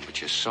backbone, but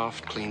you're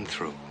soft clean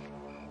through.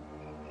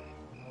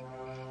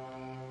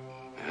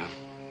 Well,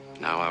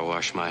 now I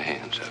wash my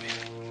hands of you.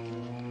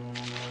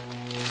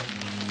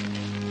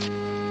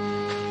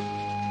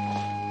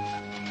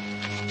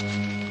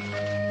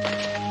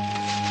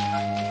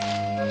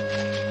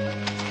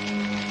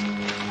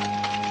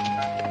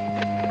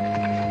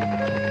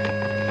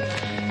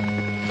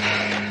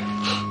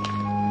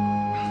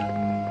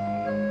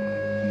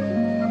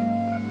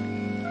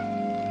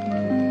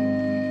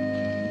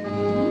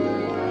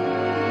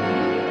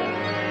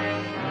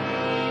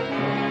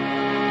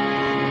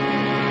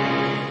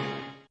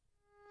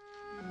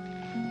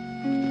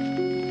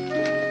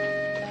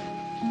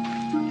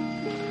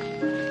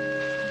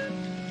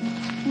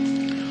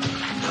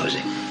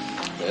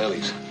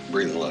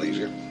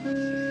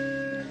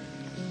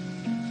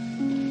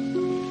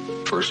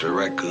 First a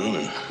raccoon,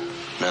 and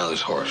now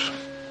this horse.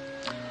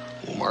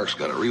 Well, Mark's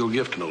got a real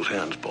gift in those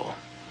hands, Paul.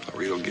 A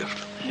real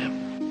gift. Yeah.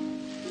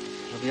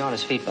 He'll be on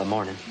his feet by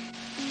morning.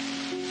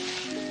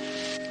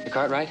 Mr.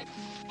 Cartwright,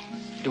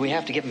 do we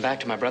have to give him back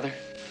to my brother?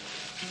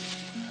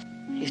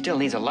 He still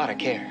needs a lot of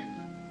care.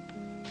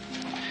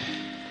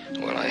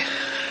 Well, I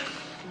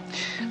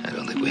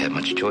don't think we have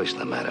much choice in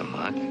the matter,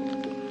 Mark.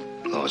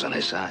 Law's on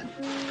his side.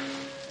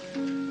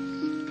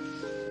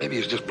 Maybe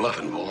he's just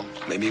bluffing, Paul.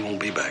 Maybe he won't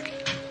be back.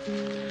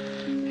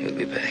 He'll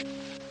be back.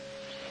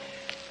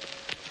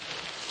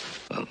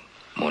 Well,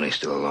 morning's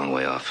still a long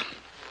way off.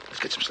 Let's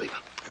get some sleep.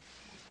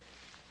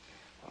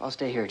 I'll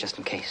stay here just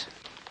in case.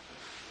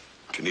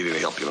 If you need any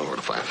help, you know where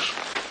to find us.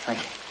 Thank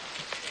you.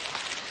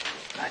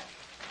 Right.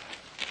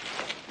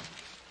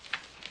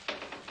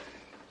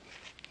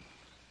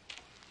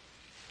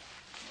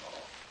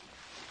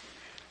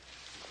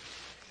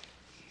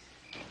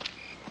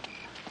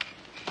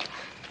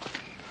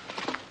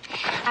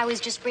 I was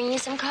just bringing you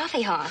some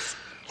coffee, Hoss.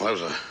 Well,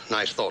 that was a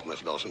nice thought,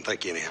 Miss Dawson.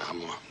 Thank you anyhow. I'm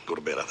going to go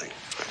to bed, I think.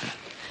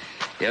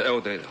 Yeah,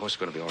 oh, the horse is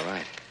going to be all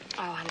right.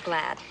 Oh, I'm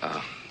glad.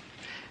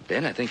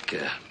 Ben, I think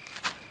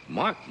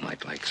Mark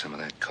might like some of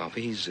that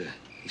coffee. He's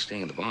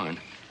staying in the barn.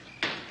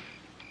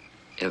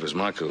 It was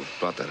Mark who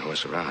brought that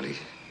horse around.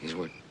 He's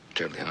worked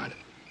terribly hard.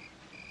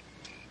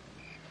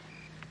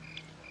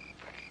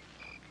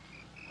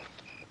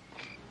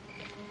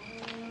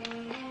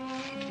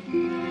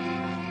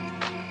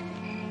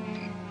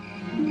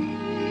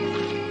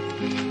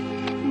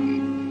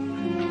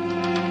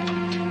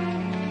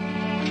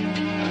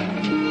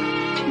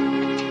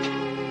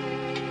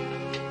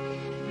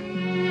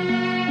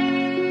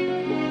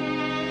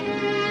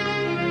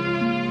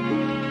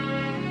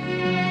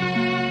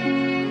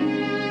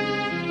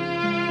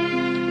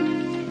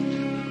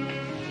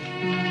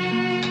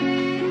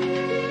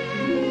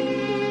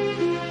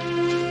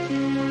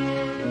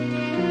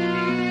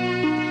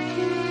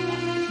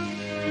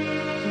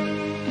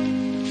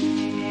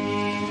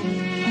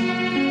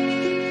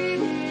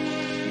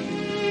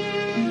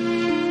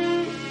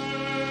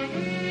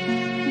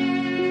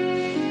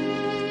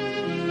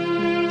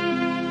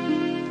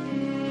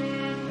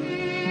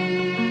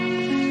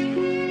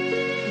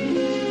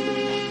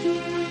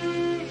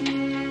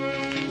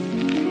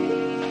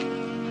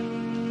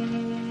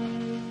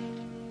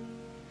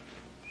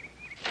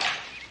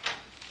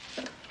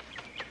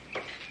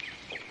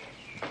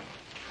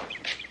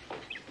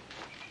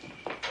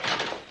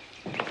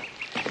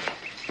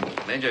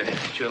 Major, I'd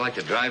sure like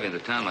to drive into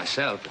town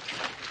myself.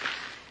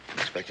 I'm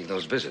expecting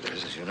those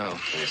visitors, as you know.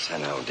 Yes, I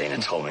know. Dana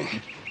told me.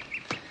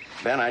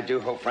 Ben, I do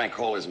hope Frank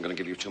Cole isn't going to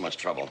give you too much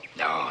trouble.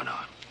 No, it'll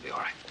be all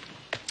right.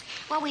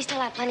 Well, we still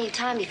have plenty of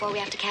time before we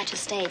have to catch a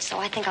stage, so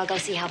I think I'll go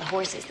see how the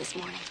horse is this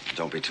morning.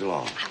 Don't be too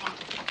long. I won't.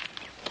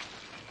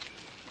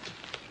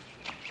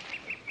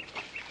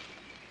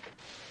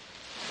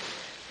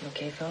 You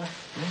okay, fella?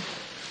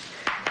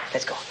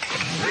 Let's go.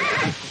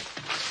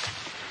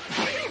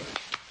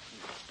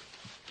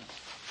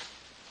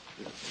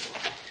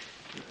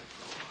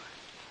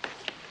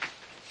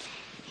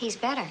 He's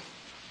better,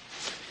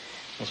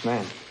 Yes,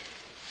 ma'am.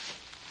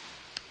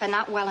 but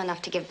not well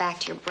enough to give back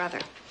to your brother.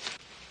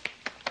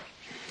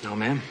 No,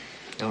 ma'am.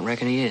 Don't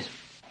reckon he is.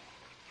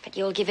 But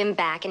you'll give him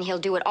back, and he'll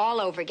do it all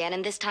over again,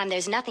 and this time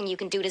there's nothing you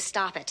can do to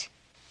stop it.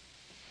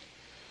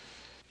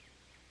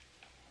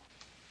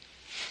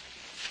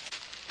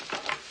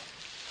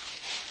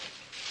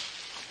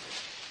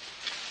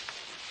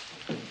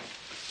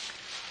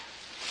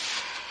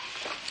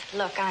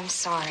 Look, I'm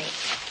sorry.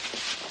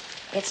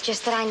 It's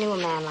just that I knew a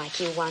man like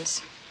you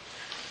once.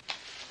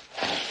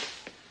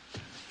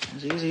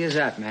 As easy as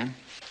that, ma'am.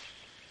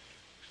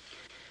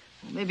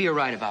 Well, maybe you're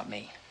right about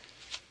me.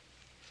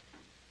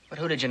 But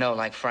who did you know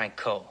like Frank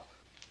Cole?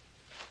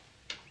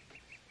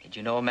 Did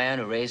you know a man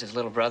who raised his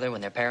little brother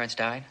when their parents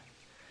died?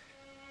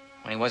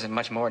 When he wasn't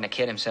much more than a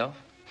kid himself?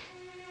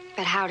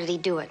 But how did he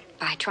do it?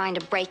 By trying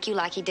to break you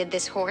like he did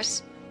this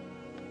horse?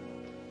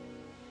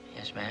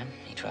 Yes, ma'am,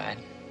 he tried.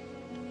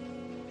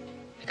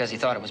 Because he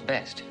thought it was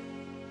best.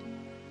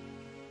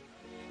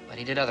 But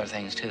he did other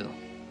things, too.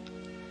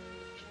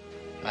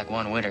 Like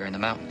one winter in the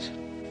mountains.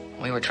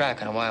 We were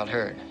tracking a wild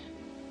herd.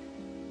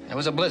 There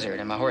was a blizzard,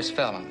 and my horse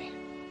fell on me.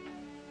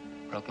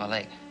 Broke my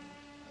leg.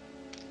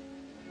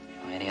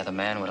 Any other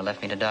man would have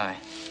left me to die.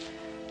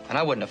 And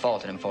I wouldn't have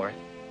faulted him for it.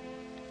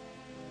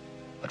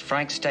 But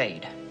Frank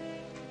stayed.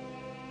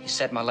 He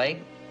set my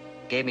leg,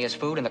 gave me his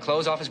food and the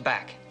clothes off his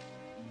back.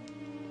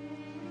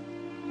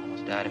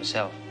 Almost died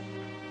himself.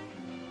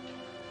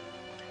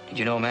 Did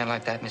you know a man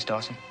like that, Miss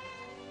Dawson?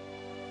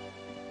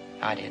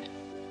 I did.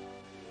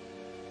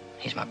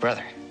 He's my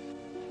brother.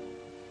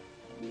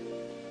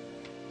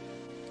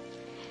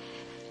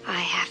 I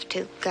have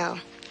to go.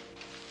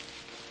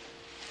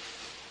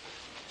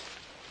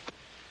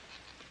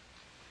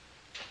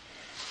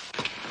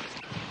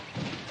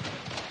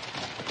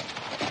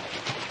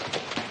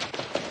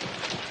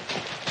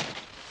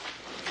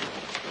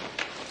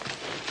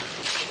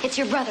 It's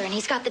your brother, and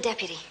he's got the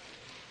deputy.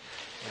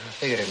 I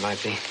figured it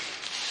might be.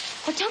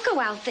 Well, don't go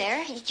out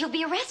there. You'll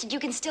be arrested. You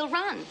can still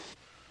run.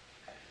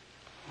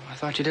 I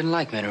thought you didn't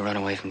like men who run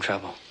away from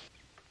trouble.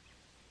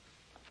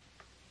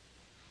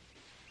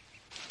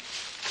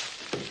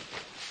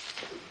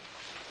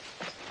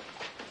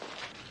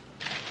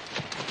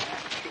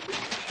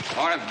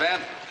 Morning,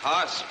 Ben.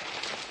 Hoss.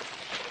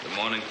 Good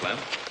morning, Clem.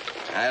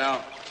 I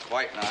don't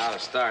quite know how to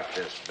start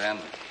this, Ben.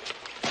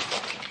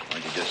 Why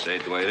don't you just say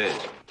it the way it is?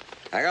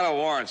 I got a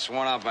warrant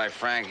sworn out by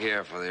Frank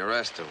here for the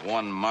arrest of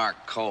one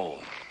Mark Cole,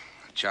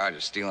 a charge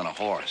of stealing a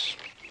horse.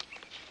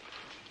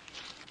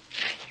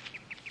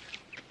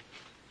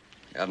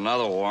 Got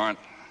another warrant.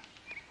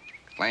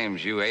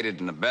 Claims you aided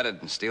and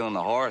abetted in stealing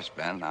the horse,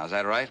 Ben. Now, is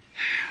that right?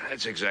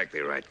 That's exactly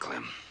right,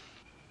 Clem.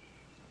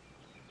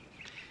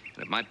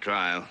 And at my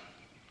trial,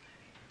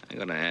 I'm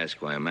going to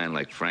ask why a man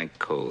like Frank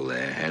Cole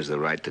there has the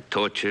right to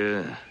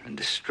torture and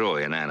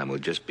destroy an animal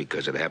just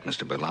because it happens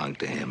to belong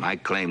to him. I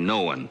claim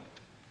no one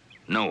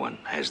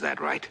has that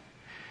right.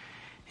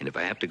 And if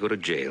I have to go to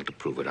jail to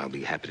prove it, I'll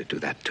be happy to do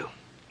that, too.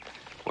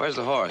 Where's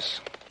the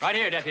horse? Right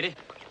here, Deputy.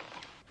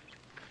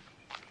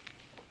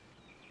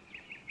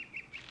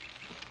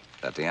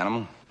 That the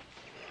animal?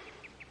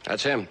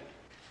 That's him.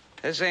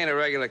 This ain't a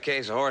regular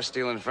case of horse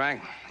stealing,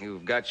 Frank.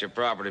 You've got your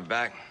property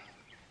back.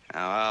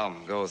 Now, I'll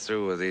go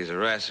through with these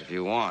arrests if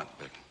you want,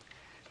 but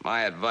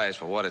my advice,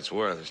 for what it's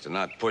worth, is to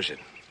not push it.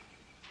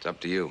 It's up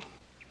to you.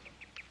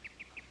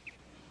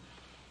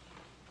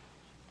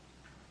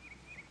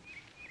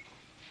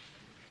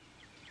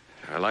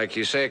 Like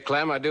you say,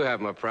 Clem, I do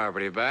have my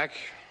property back.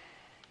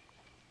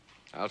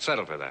 I'll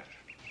settle for that.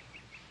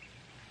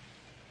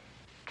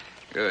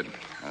 Good.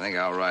 I think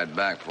I'll ride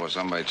back before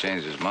somebody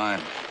changes his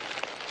mind.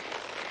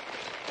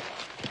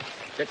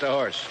 Get the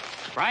horse.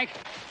 Frank?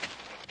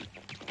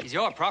 He's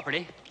your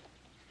property.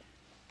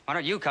 Why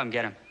don't you come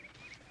get him?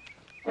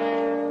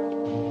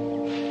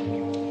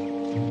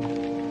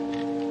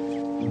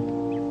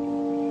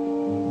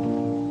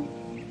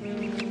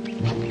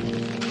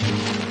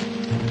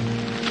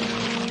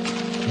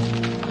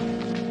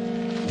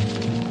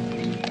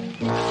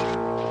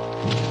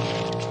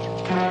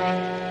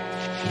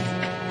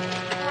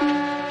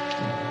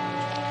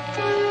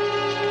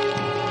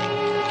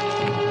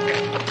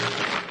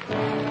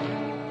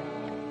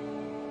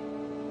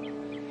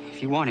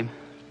 If you want him,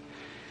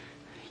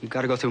 you've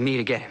got to go through me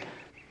to get him.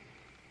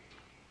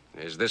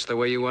 Is this the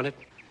way you want it?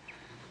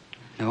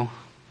 No.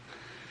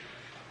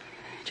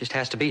 It just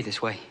has to be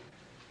this way.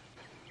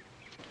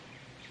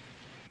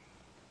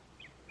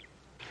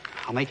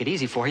 I'll make it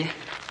easy for you.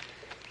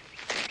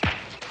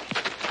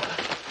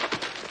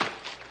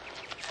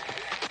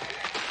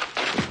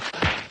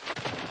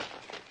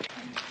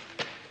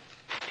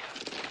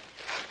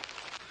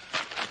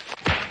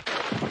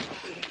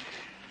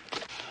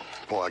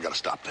 Boy, I gotta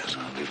stop this.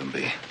 No, leave him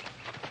be.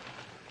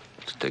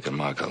 It's taken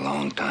Mark a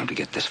long time to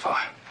get this far.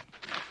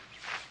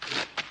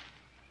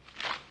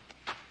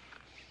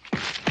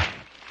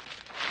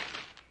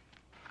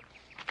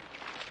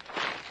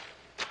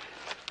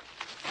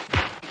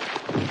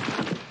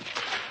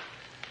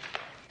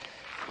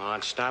 Come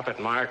on, stop it,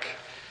 Mark.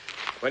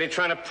 What are you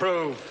trying to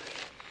prove?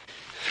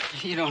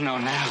 You don't know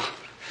now.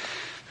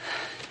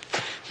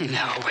 You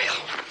never will.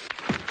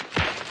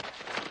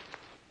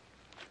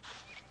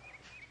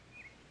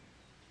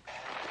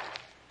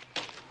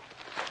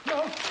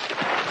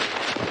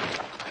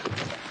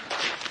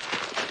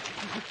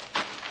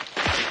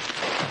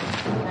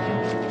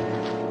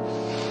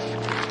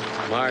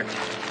 Mark,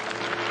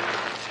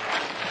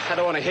 I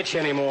don't want to hit you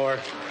anymore.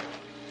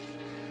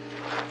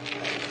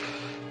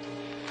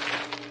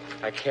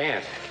 I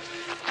can't.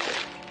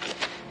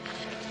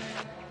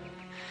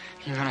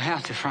 You're gonna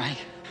have to, Frank.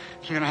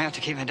 You're gonna have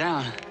to keep it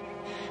down.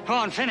 Go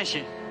on, finish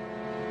it.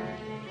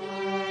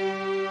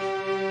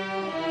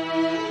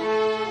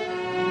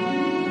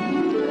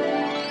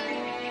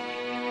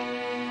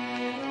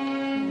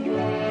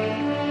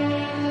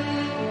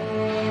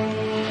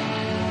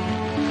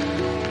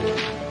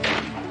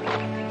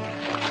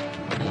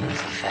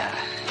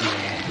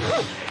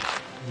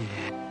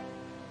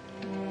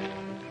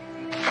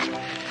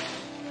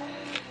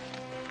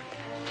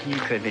 You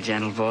could be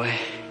gentle, boy.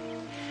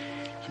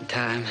 In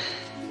time.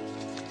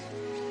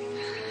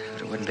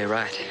 But it wouldn't be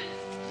right.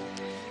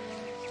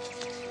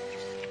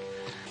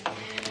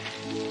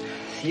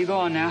 You go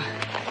on now.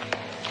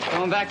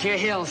 Going back to your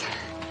hills.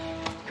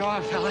 Go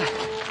on, fella.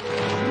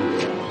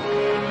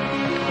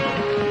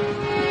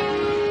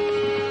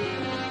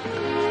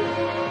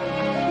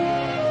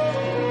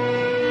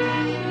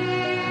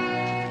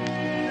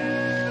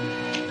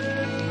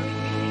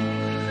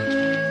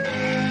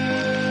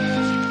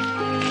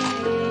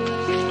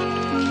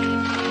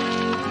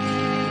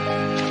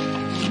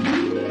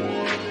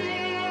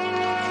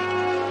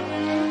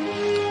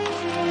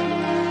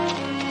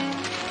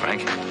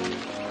 Frank,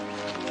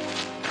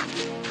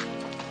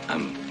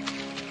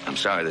 I'm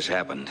sorry this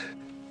happened.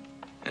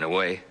 In a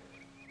way.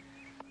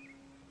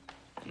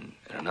 In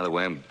another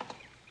way, I'm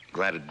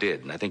glad it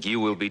did. And I think you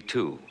will be,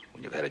 too,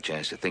 when you've had a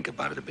chance to think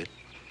about it a bit.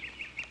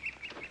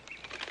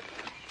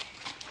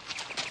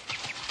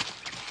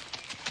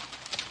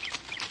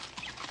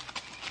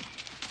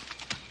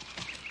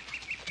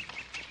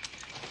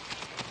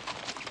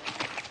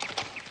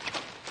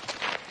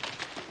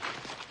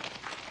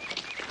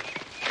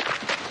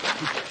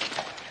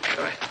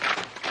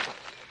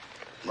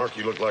 Mark,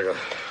 you look like a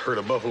herd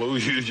of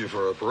buffaloes used you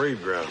for a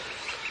parade ground.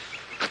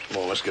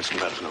 Come on, let's get some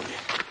medicine on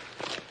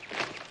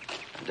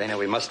you. Dana,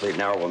 we must leave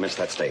now or we'll miss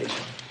that stage.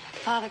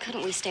 Father,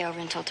 couldn't we stay over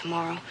until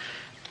tomorrow?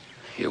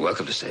 You're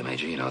welcome to stay,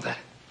 Major. You know that.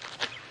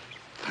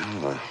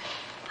 Well,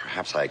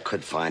 perhaps I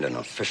could find an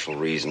official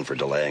reason for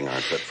delaying our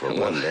trip for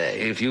one day.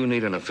 If you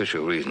need an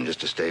official reason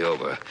just to stay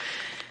over,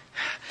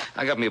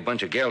 I got me a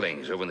bunch of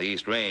geldings over in the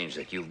East Range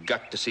that you've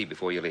got to see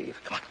before you leave.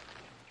 Come on.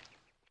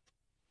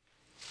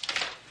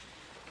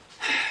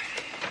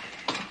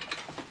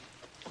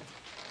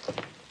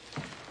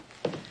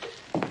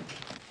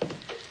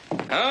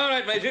 All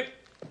right, Major.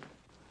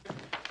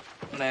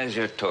 There's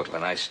your total,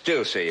 and I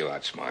still say you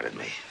outsmarted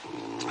me.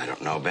 I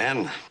don't know,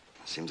 Ben.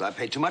 Seems I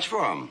paid too much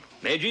for them.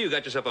 Major, you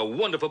got yourself a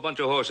wonderful bunch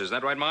of horses.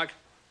 Isn't that right, Mark?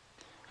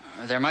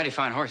 They're mighty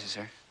fine horses,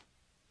 sir.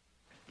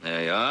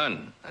 There you are,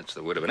 and that's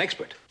the word of an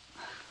expert.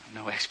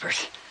 No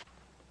expert.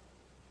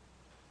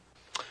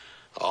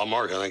 Oh,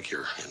 Mark, I think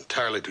you're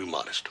entirely too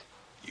modest.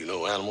 You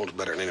know animals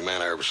better than any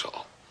man I ever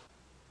saw.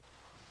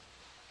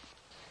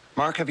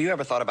 Mark, have you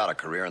ever thought about a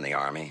career in the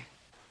Army?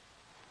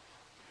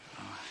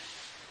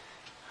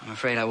 I'm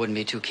afraid I wouldn't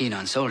be too keen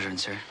on soldiering,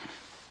 sir.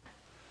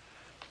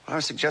 I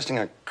was suggesting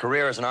a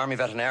career as an Army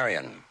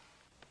veterinarian.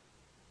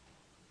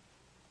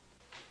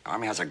 The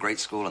Army has a great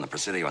school in the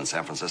Presidio in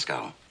San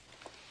Francisco.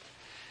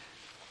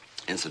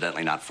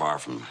 Incidentally, not far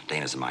from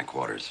Dana's and my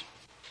quarters.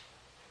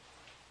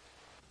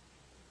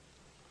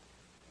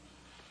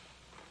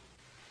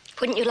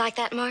 Wouldn't you like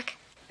that, Mark?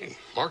 Hey,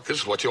 Mark, this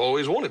is what you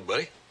always wanted,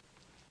 buddy.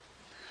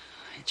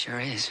 It sure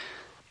is.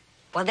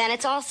 Well, then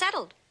it's all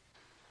settled.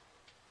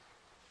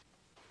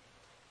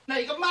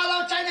 你個馬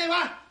騮仔你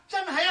話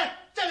真係啊，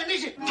真係呢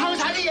次偷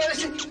晒啲嘢你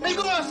食，你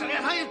估我成日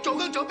喺度做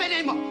工做俾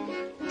你忙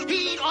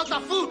 ？Eat all the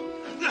food.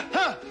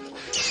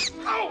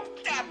 Oh,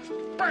 that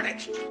burn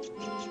it!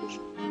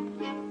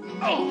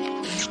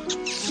 Oh,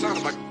 son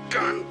of a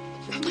gun!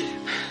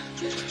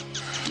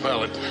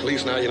 Well, at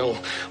least now you know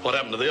what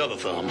happened to the other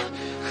thumb.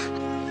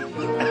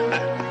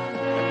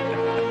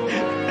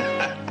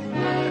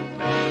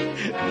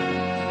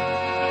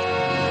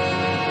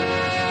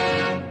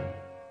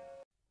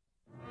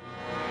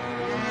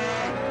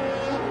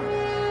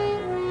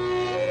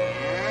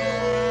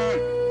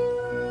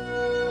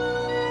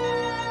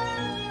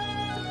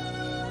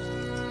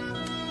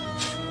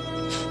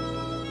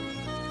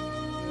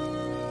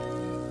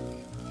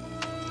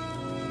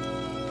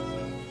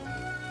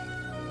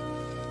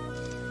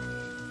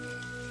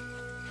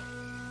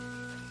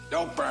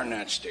 Don't burn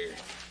that steer.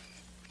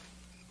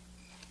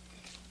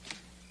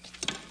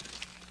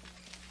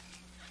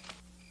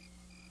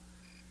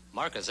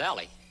 Marcus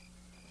Alley.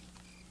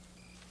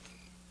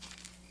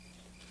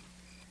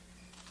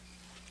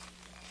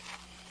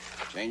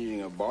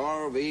 Changing a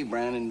bar V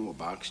brand into a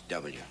box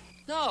W.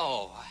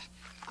 No,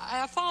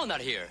 I found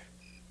that here.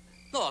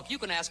 Look, you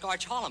can ask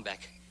Arch Hollenbeck.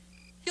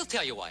 He'll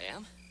tell you who I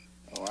am.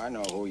 Oh, I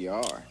know who you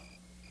are.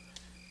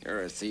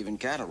 You're a thieving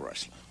cattle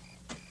rustler.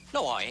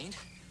 No, I ain't.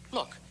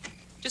 Look,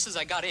 just as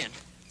I got in,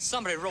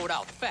 somebody rode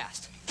out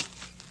fast.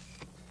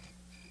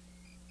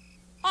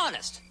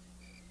 Honest.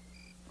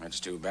 That's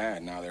too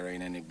bad. Now there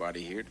ain't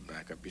anybody here to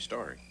back up your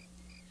story.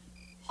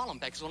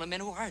 Hollenbeck's one of the men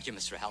who hired you,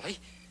 Mr. Alley.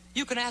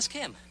 You can ask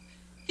him.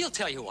 He'll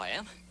tell you who I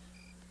am.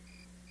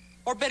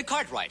 Or Ben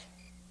Cartwright.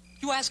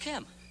 You ask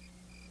him.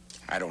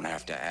 I don't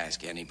have to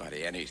ask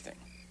anybody anything.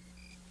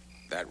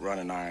 That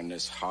running iron,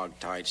 this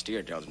hog-tied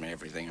steer tells me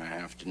everything I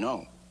have to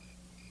know.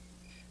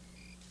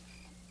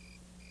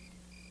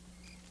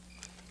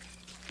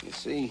 You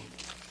see,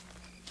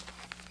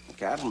 the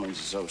Cattlemen's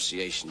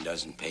Association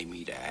doesn't pay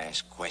me to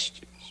ask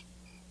questions.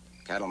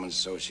 The Cattlemen's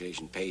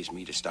Association pays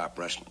me to stop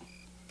rustling.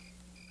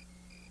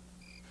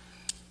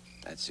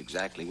 That's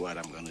exactly what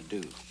I'm gonna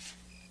do.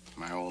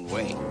 My own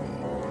way.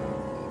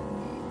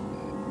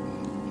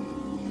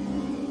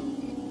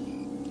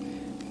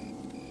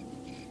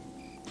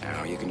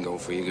 Now you can go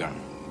for your gun.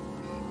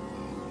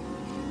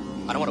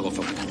 I don't want to go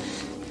for my gun.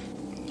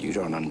 You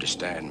don't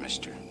understand,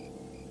 mister.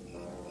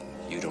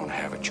 You don't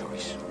have a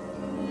choice.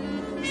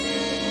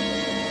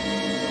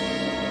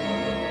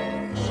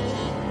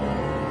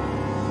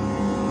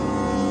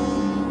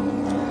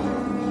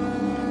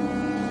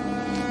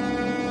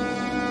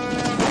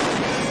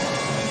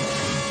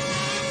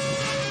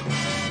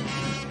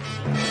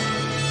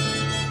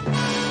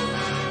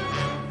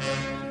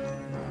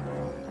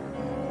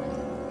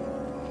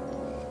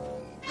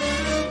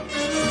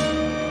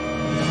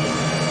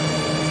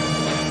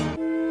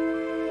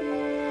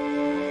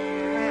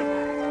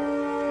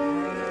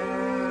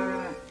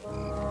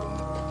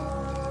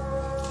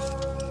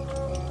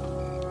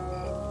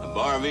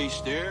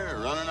 Steer, a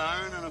running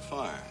iron, and a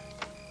fire.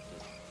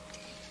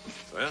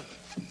 Well,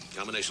 a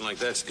combination like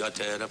that's got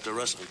to add up to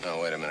rustling. No,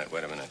 wait a minute.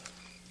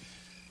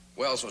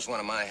 Wells was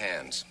one of my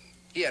hands.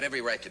 He had every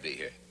right to be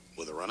here.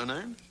 With a running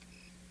iron?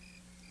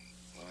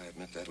 Well, I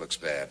admit that looks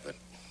bad, but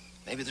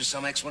maybe there's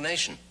some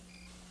explanation.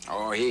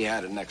 Oh, he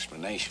had an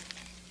explanation.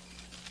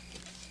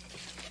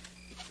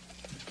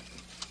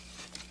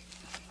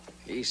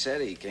 He said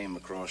he came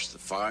across the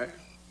fire,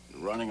 the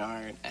running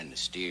iron, and the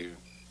steer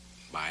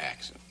by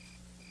accident.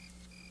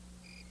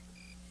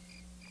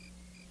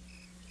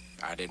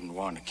 I didn't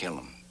want to kill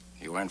him.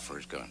 He went for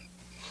his gun.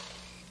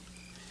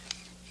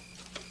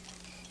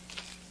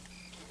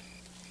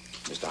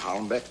 Mr.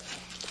 Hollenbeck,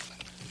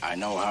 I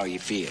know how you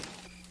feel.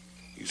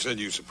 You said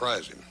you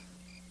surprised him.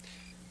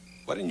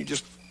 Why didn't you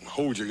just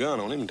hold your gun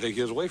on him and take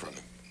his away from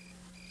him?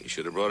 You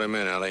should have brought him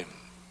in, Allie.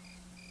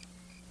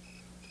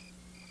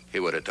 He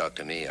would have talked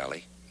to me,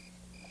 Allie.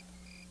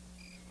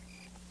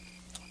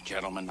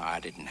 Gentlemen, I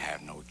didn't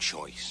have no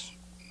choice.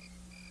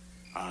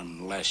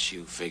 Unless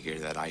you figure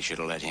that I should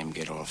have let him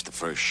get off the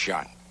first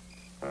shot.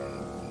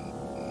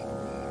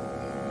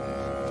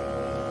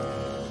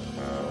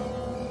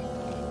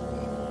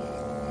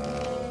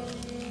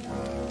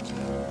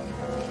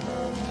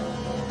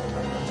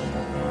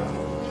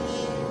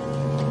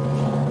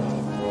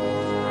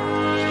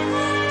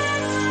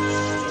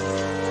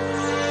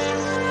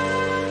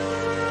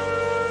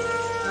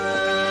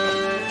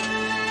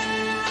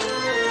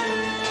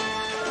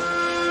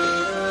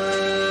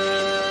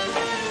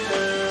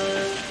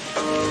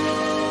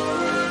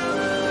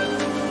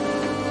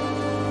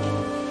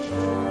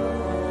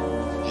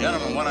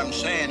 I'm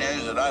saying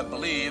is that I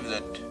believe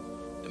that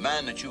the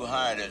man that you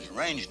hired as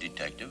range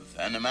detective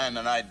and the man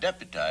that I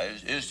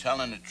deputized is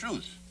telling the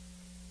truth.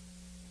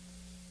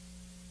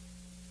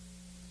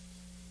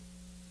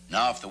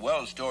 Now, if the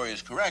Wells story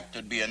is correct,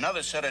 there'd be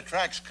another set of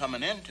tracks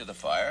coming into the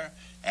fire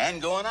and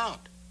going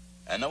out.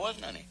 And there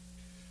wasn't any.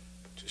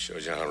 Just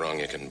shows you how wrong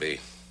you can be.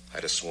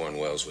 I'd have sworn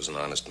Wells was an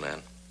honest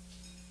man.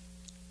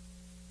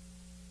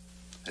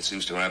 That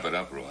seems to wrap it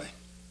up, Roy.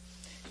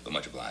 But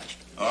much obliged.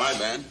 All right,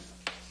 Ben.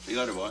 See you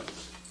later, boy.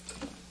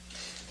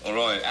 Well,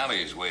 Roy,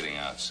 Allie is waiting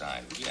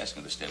outside. Would you ask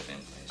him to step in,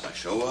 please? I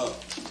sure will.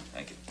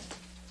 Thank you.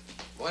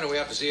 Why do we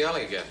have to see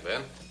Ellie again,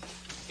 Ben?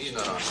 He's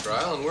not on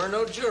trial, and we're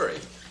no jury.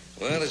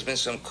 Well, there's been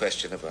some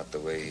question about the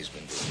way he's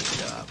been doing his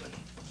job, and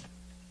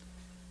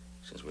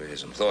since we're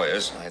his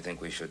employers, I think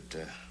we should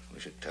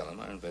tell him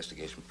our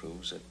investigation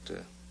proves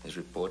that his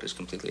report is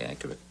completely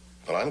accurate.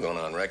 Well, I'm going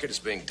on record as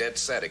being dead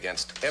set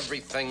against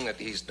everything that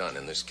he's done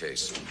in this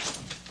case.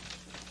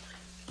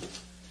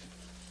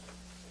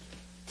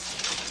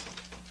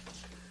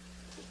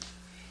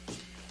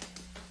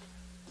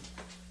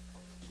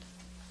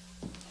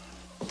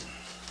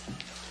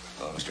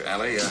 Oh, Mr.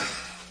 Alley,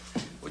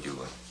 would you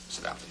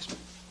sit down, please?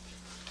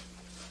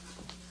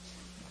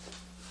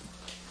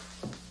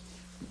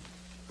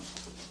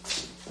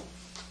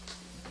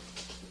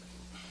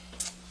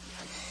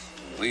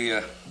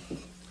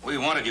 We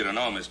wanted you to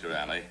know, Mr.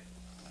 Alley,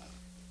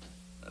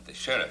 that the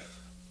sheriff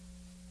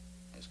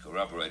has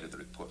corroborated the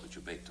report that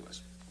you made to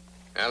us.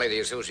 Allie, the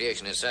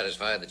association is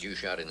satisfied that you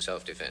shot in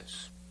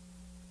self-defense.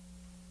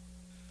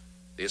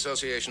 The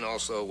association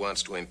also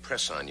wants to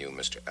impress on you,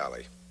 Mr.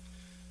 Alley,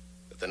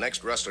 that the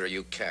next rustler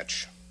you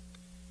catch,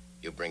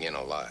 you bring in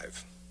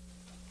alive.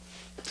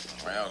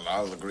 Well,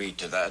 I'll agree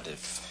to that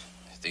if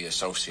the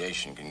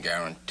association can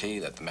guarantee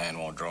that the man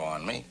won't draw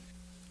on me.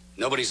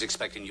 Nobody's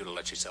expecting you to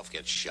let yourself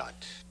get shot.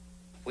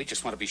 We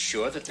just want to be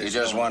sure that You there's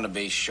just want to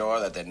be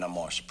sure that there are no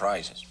more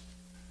surprises.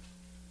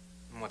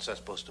 What's that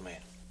supposed to mean?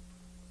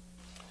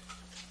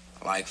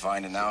 Like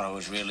finding out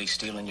who's really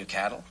stealing your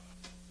cattle?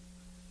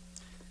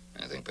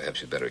 I think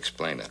perhaps you'd better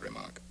explain that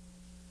remark.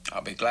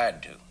 I'll be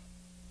glad to.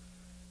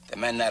 The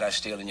men that are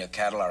stealing your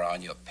cattle are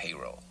on your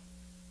payroll.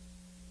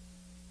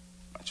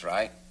 That's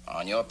right.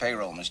 On your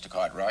payroll, Mr.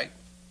 Cartwright,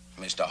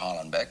 Mr.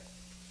 Hollenbeck,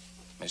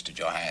 Mr.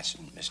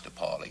 Johansson, Mr.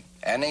 Pauly.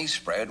 Any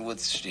spread with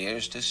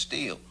steers to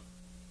steal.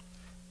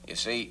 You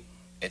see,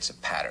 it's a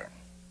pattern.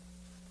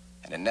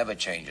 And it never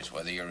changes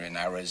whether you're in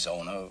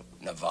Arizona,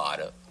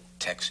 Nevada,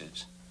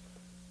 Texas.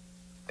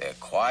 They're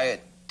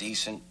quiet,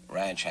 decent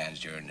ranch hands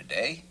during the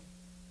day,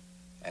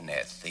 and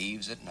they're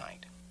thieves at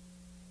night.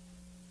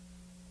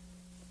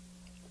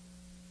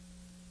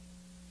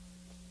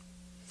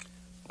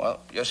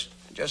 Well, just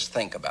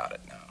think about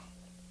it now.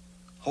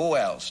 Who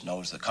else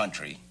knows the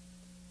country,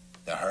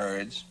 the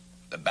herds,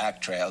 the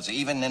back trails,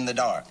 even in the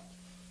dark,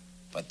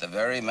 but the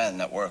very men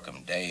that work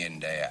them day in,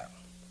 day out?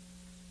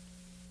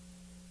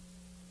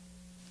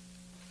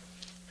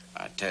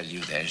 I tell you,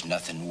 there's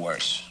nothing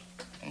worse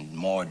and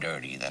more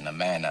dirty than a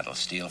man that'll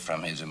steal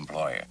from his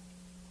employer.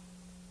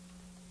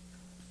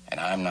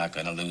 And I'm not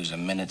going to lose a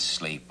minute's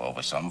sleep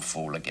over some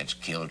fool that gets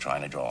killed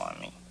trying to draw on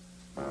me.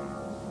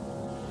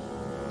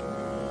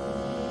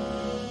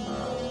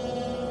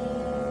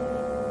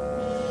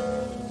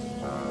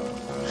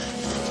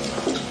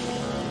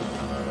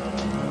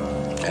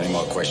 Any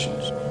more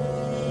questions?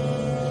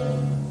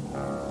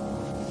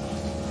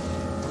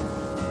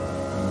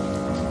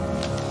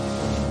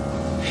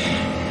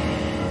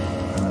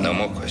 No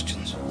more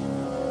questions.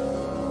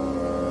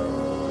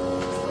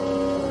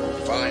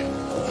 Fine.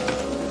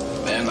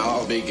 Then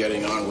I'll be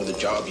getting on with the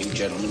job you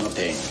gentlemen are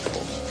paying me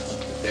for.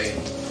 Good day.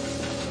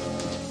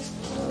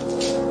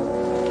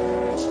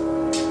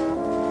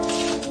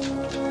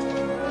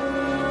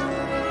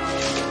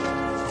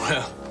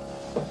 Well,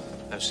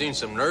 I've seen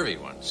some nervy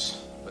ones,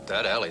 but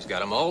that alley's got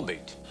them all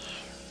beat.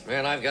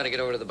 Well, I've got to get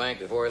over to the bank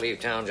before I leave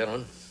town,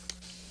 gentlemen.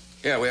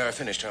 Yeah, we are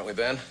finished, aren't we,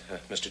 Ben?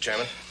 Mr.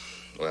 Chairman?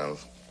 Well,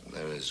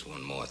 there is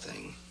one more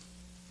thing.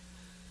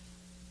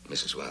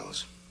 Mrs.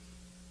 Wells.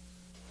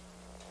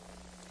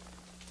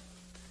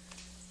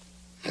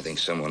 I think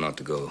someone ought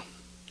to go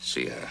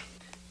see her.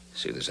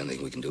 See if there's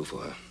anything we can do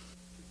for her.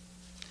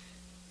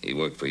 He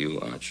worked for you,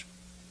 Arch.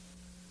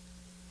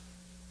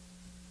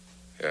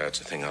 Yeah,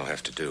 it's a thing I'll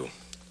have to do.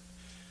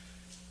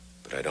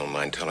 But I don't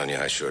mind telling you,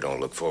 I sure don't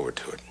look forward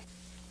to it.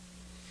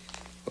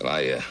 Well,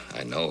 I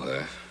know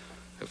her.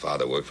 Her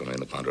father worked for me in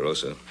the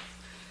Ponderosa.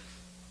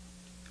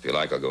 If you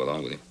like, I'll go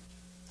along with you.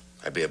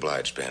 I'd be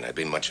obliged, Ben. I'd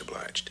be much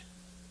obliged.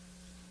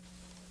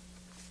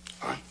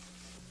 Fine.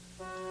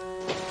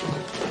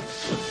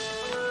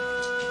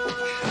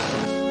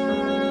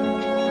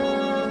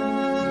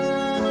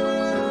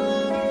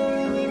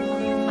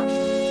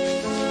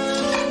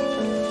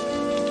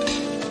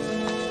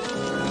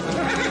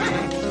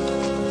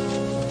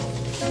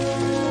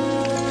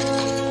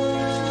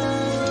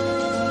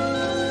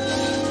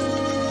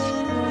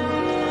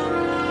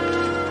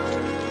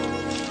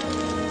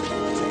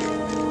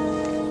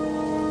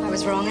 I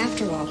was wrong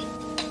after all.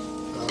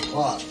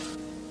 What?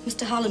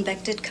 Mr.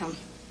 Hollenbeck did come.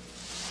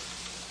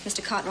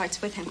 Mr.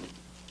 Cartwright's with him.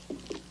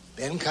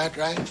 Ben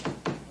Cartwright?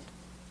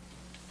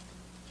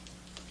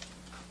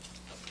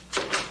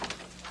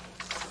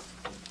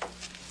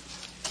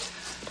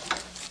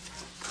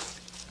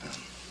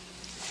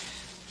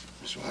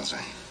 Miss Wells,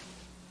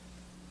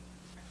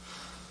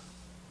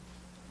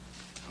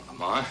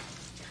 Lamar.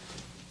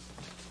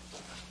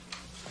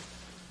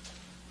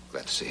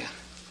 Glad to see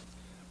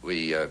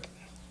you.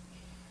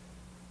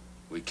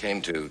 We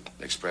came to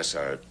express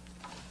our,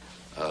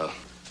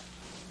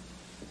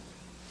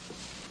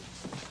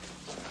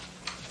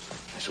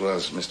 As well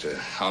as Mr.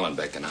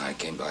 Hollenbeck and I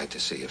came by to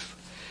see if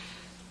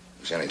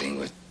there was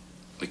anything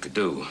we could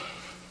do.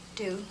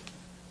 Do?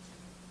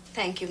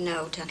 Thank you,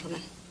 no,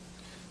 gentlemen.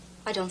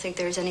 I don't think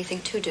there is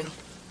anything to do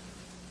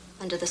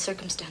under the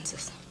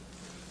circumstances.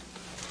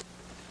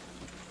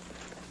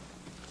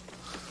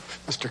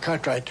 Mr.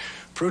 Cartwright,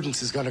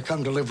 Prudence is going to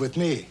come to live with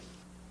me.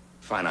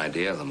 Fine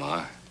idea,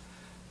 Lamar.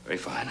 Very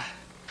fine.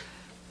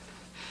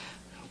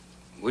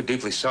 We're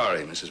deeply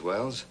sorry, Mrs.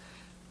 Wells.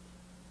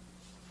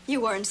 You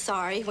weren't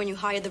sorry when you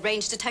hired the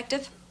range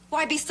detective.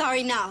 Why be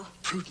sorry now?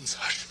 Prudence,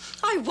 hush.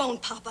 I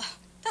won't, Papa.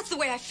 That's the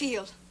way I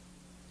feel.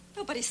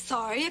 Nobody's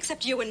sorry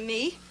except you and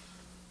me.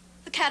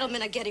 The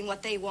cattlemen are getting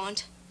what they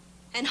want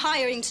and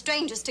hiring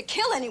strangers to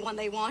kill anyone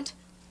they want.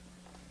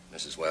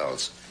 Mrs.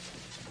 Wells.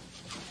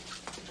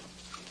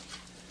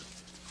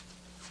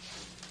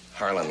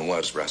 Harlan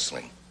was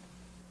wrestling.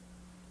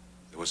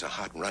 There was a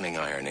hot running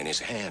iron in his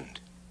hand.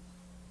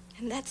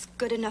 And that's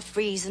good enough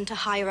reason to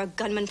hire a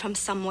gunman from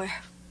somewhere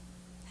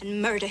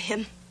and murder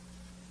him.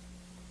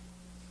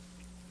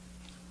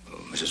 Oh,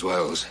 Mrs.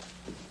 Wells.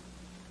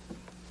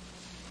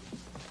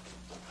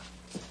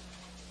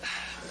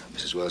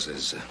 Mrs. Wells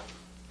says,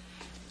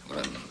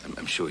 well,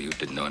 I'm sure you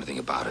didn't know anything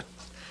about it.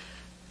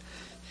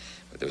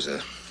 But there was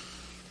a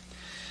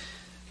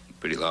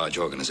pretty large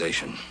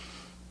organization.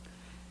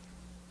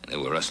 And they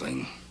were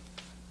rustling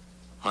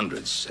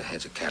hundreds of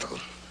heads of cattle.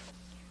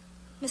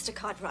 Mr.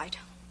 Cartwright,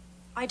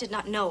 I did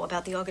not know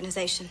about the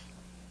organization,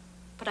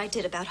 but I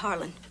did about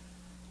Harlan.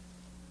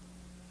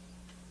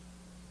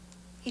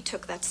 He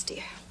took that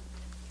steer.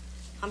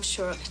 I'm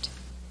sure of it.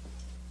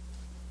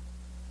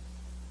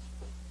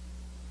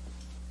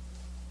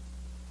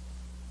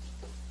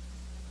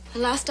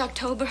 And last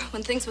October,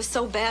 when things were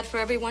so bad for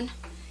everyone,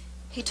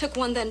 he took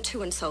one then,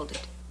 too, and sold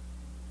it.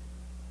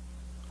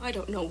 I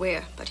don't know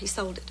where, but he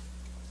sold it.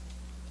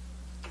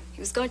 He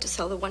was going to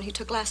sell the one he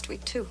took last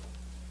week, too.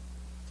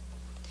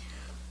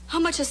 How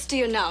much a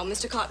steer now,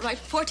 Mr. Cartwright?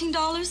 $14?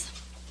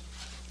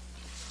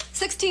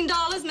 $16,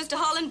 Mr.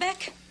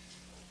 Hollenbeck?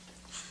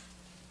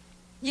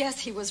 Yes,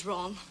 he was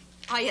wrong.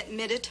 I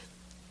admit it.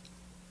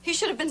 He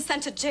should have been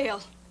sent to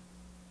jail.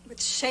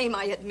 With shame,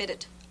 I admit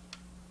it.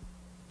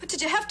 But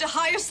did you have to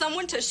hire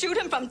someone to shoot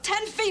him from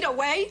 10 feet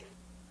away?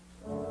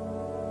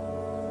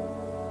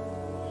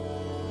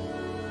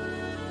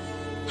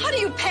 How do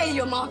you pay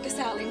your Marcus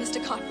Alley,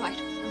 Mr. Cartwright?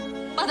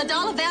 By the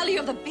dollar value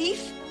of the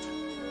beef?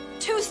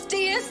 2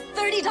 steers,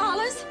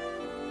 $30?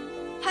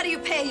 How do you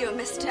pay your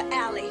Mr.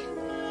 Alley?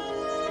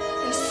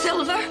 In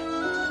silver?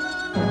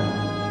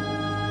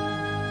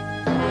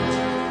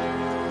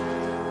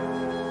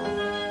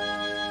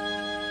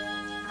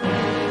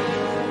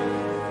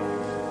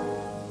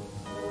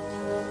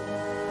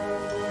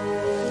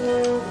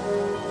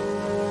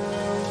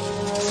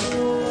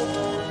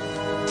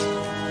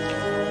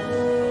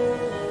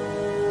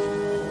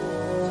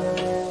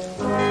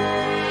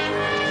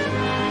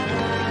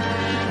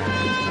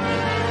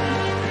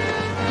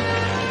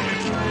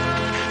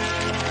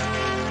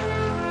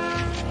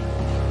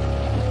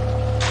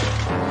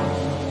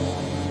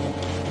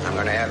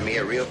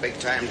 Big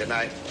time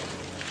tonight.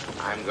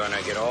 I'm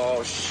gonna get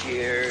all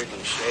sheared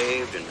and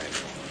shaved and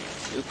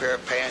a new pair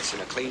of pants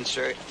and a clean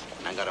shirt.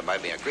 And I'm gonna buy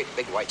me a great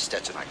big white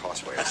Stetson like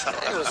Hoss wears.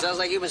 Hey, well, sounds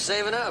like you've been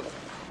saving up.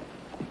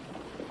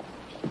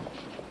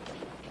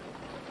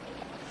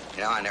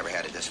 You know, I never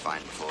had it this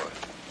fine before.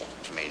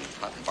 I mean,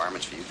 hunting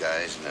varmints for you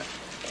guys, and the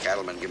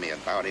cattlemen give me a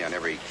bounty on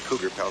every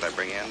cougar pelt I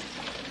bring in.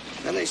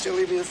 And then they still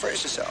leave me the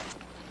furs to sell.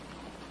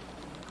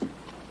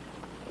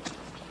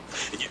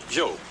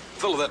 Joe,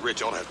 fellow that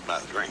rich ought to have to buy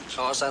the drinks.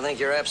 Hoss, I think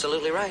you're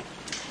absolutely right.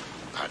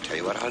 I'll tell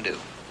you what I'll do.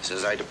 As soon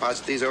as I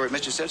deposit these over at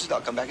Mr. Simpson's,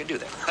 I'll come back and do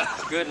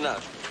that. Good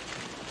enough.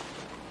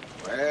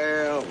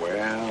 Well,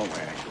 well,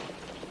 well.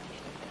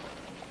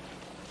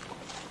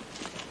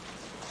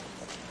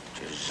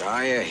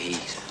 Josiah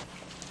Heath.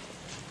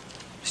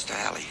 Mr.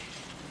 Alley.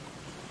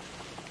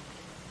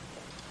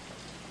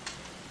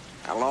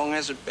 How long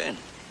has it been?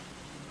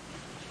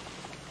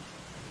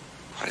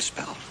 Quite a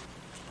spell.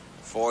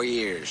 4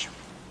 years.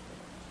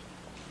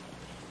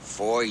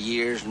 4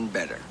 years and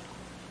better.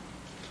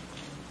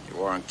 You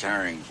weren't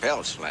carrying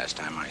pelts last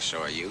time I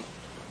saw you.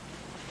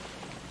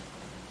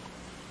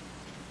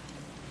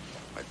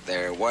 But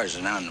there was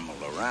an animal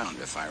around,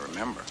 if I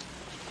remember.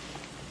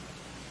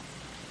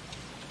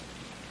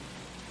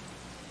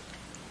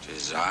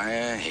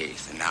 Josiah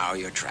Heath, and now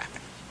you're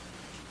trapping.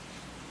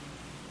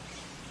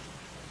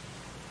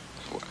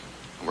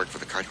 I work for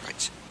the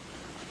Cartwrights.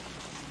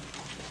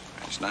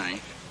 That's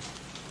nice.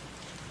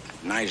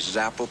 nice as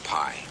apple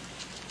pie.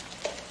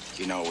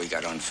 You know, we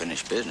got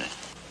unfinished business.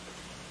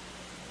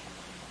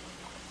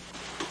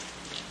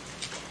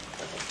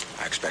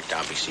 I expect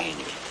I'll be seeing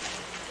you.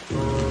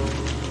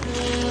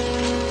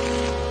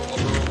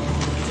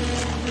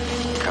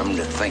 Come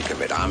to think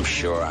of it, I'm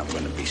sure I'm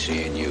going to be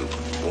seeing you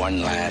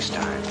one last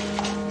time.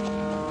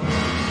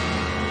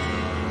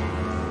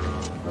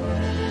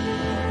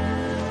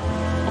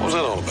 What was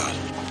that all about?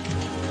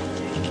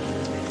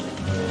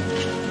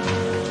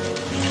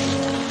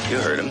 You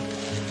heard him.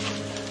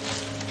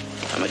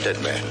 I'm a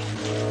dead man.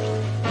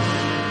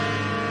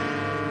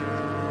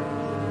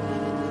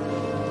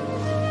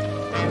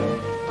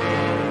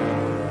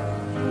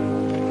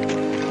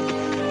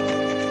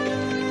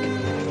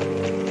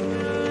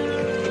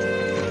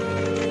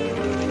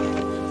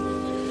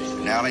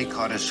 Allie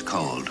caught us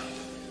cold.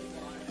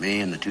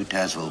 Me and the two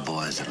Tazewell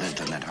boys that lived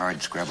in that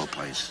hard scrabble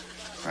place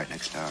right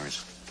next to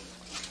ours.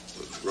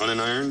 Running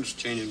irons,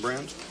 changing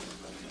brands?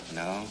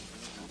 No.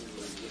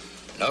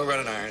 No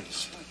running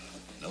irons.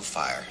 No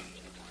fire.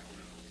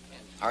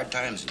 Hard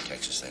times in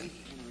Texas then.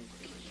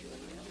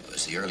 It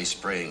was the early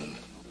spring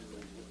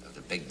of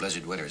the big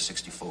blizzard winter of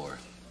 '64.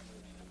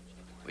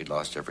 We'd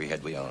lost every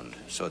head we owned.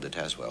 So had the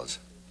Tazewells.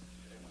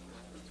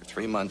 For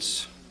 3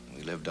 months,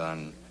 we lived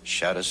on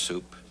shadow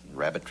soup,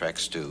 rabbit track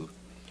stew.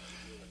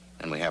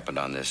 And we happened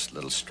on this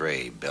little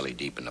stray belly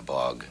deep in the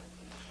bog.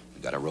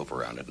 We got a rope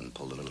around it and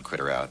pulled the little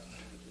critter out.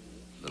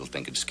 The little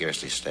thing could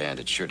scarcely stand.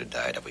 It sure to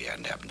died if we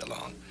hadn't happened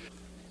along.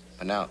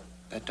 But now,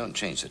 that don't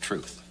change the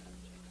truth.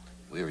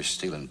 We were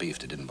stealing beef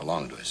that didn't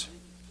belong to us.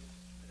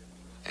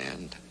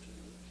 And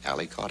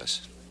Allie caught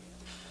us.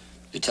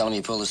 You tell him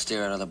you pulled the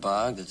steer out of the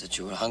bog, that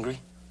you were hungry?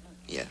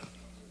 Yeah,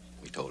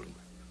 we told him.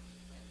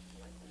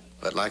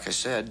 But like I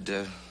said,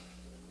 the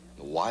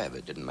why of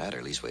it didn't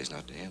matter, leastways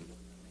not to him.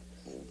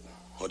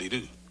 What'd he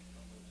do?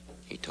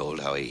 He told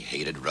how he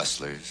hated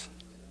rustlers,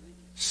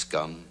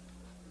 scum.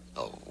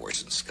 Oh,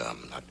 worse than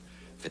scum, not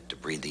fit to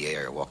breathe the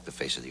air or walk the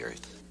face of the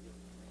earth.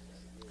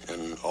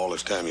 And all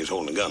this time he was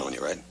holding a gun on you,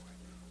 right?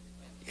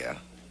 Yeah,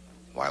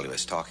 while he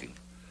was talking.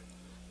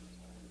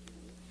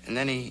 And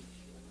then he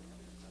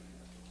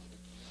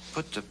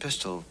put the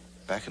pistol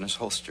back in his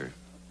holster.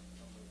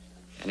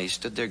 And he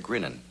stood there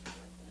grinning,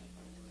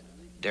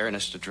 daring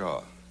us to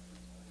draw.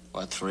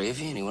 What, 3 of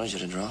you, and he wanted you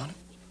to draw on him?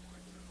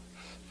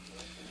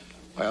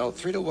 Well,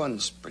 3 to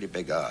 1's pretty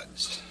big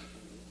odds.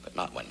 But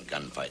not when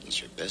gunfighting's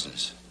your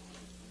business.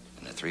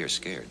 And the 3 are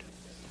scared.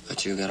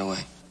 But you got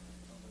away.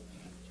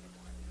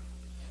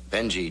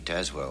 Benji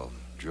Tazewell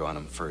drew on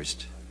him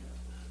first.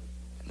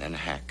 And then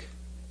Hack.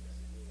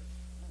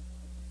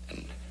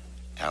 And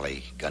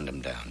Allie gunned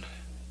him down.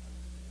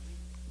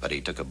 But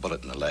he took a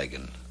bullet in the leg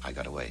and I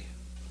got away.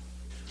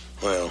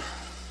 Well,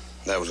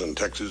 that was in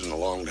Texas and a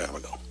long time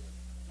ago.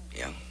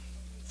 Yeah,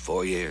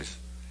 4 years.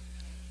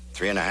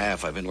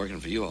 3.5 I've been working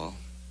for you all.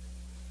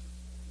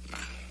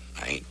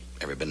 I ain't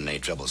ever been in any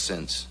trouble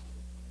since.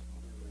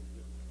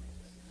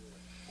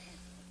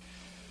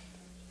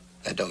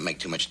 That don't make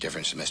too much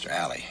difference to Mr.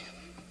 Alley.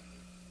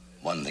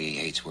 One thing he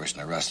hates worse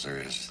than a rustler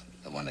is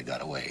the one that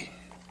got away.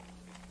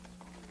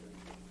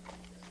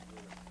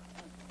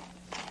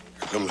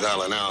 Here comes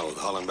Allie now with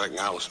Hollenbeck and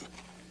Allison.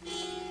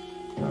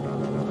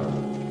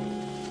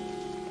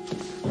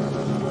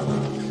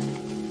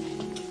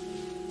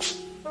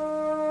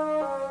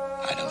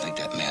 I don't think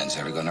that man's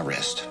ever gonna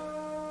rest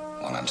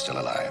while I'm still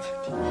alive.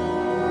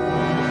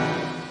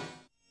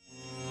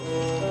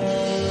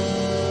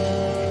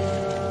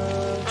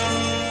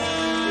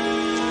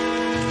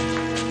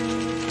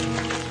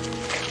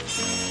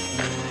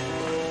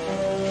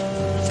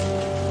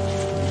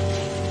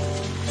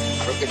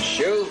 Crooked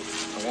shoe,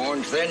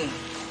 worn thin,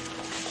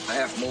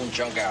 half-moon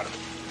chunk out of it.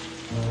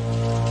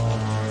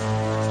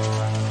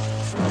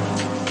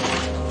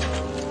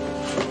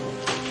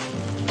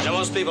 Now,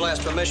 most people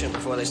ask permission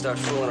before they start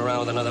fooling around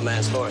with another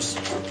man's horse.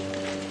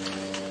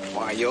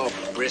 Why, you're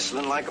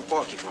bristling like a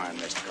porcupine,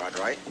 Mr.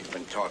 Cartwright. You've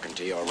been talking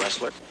to your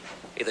wrestler.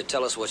 Either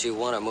tell us what you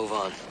want or move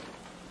on.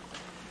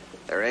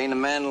 There ain't a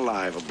man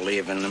alive who'll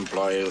believe an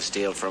employee will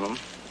steal from him.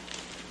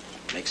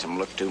 Makes him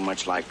look too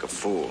much like a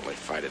fool. They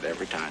fight it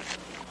every time.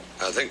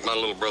 I think my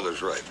little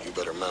brother's right. You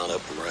better mount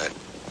up and ride.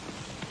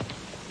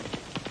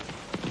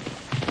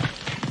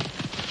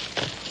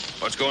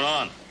 What's going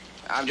on?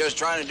 I'm just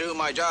trying to do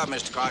my job,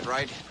 Mr.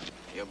 Cartwright.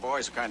 Your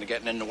boys are kind of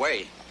getting in the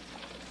way.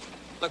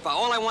 Look, Pa,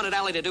 all I wanted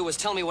Allie to do was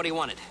tell me what he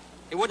wanted.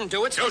 He wouldn't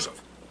do it.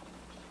 Joseph!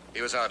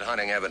 He was out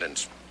hunting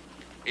evidence.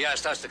 He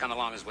asked us to come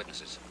along as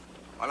witnesses.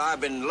 Well,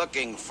 I've been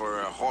looking for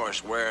a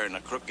horse wearing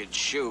a crooked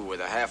shoe with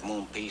a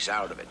half-moon piece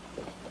out of it.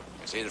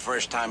 See, the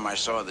first time I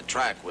saw the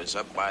track was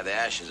up by the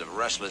ashes of a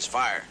rustler's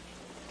fire,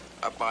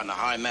 up on the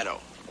high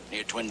meadow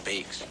near Twin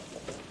Peaks.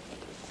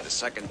 The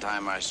second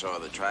time I saw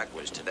the track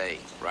was today,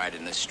 right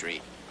in this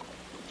street.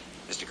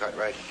 Mr.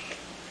 Cartwright,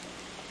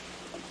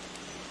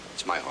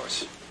 it's my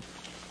horse.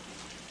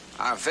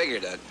 I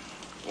figured that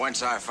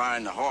once I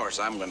find the horse,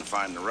 I'm going to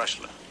find the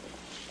rustler.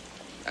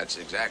 That's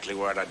exactly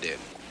what I did.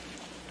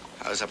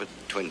 I was up at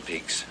Twin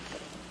Peaks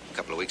a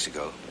couple of weeks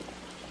ago.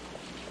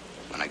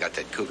 when I got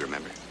that cougar,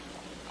 remember?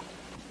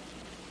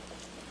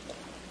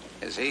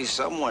 You see,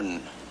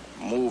 someone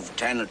moved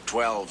 10 or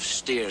 12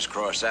 steers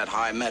across that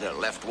high meadow,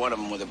 left one of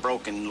them with a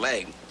broken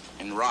leg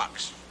in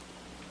rocks.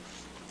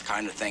 The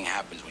kind of thing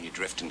happens when you're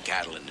drifting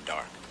cattle in the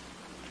dark.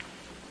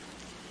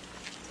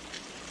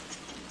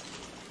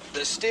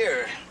 The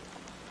steer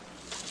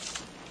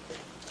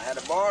had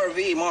a bar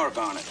V mark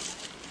on it.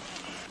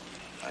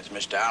 That's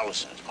Mr.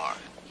 Allison's mark.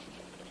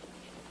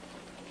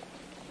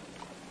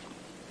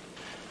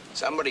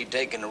 Somebody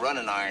taken a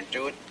running iron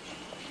to it,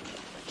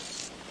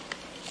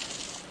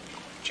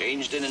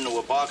 changed it into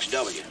a box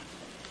W.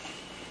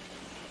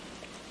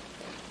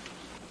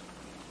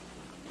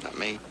 Not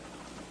me.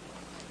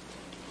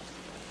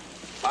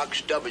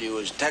 Box W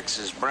is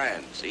Texas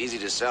brand. It's easy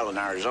to sell in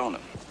Arizona.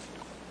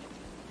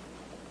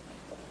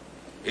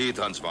 Heath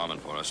hunts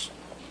varmint for us.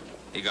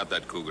 He got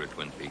that cougar at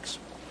Twin Peaks.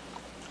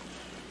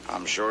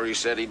 I'm sure he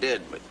said he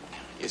did, but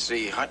you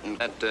see, hunting...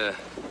 That,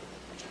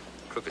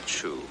 crooked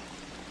shoe.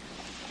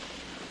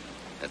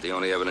 That the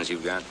only evidence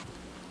you've got?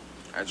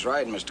 That's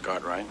right, Mr.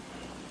 Cartwright.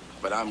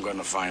 But I'm going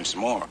to find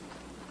some more.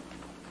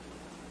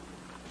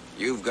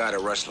 You've got a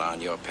rustler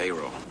on your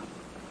payroll.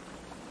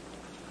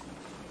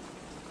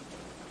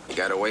 He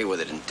got away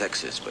with it in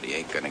Texas, but he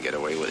ain't going to get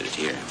away with it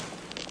here.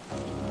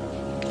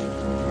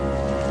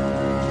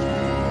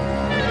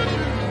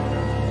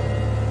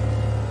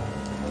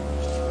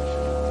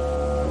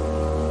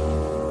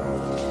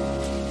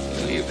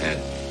 Well, you've had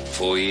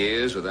 4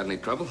 years without any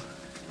trouble.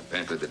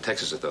 Apparently, the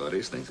Texas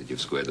authorities think that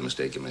you've squared the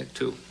mistake you made,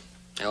 too.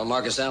 Yeah, well,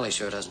 Marcus Alley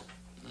sure doesn't.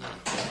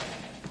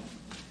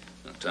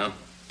 Now, Tom?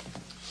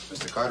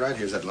 Mr. Cartwright,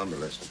 here's that lumber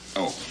list.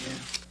 Oh,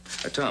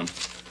 yeah. Tom,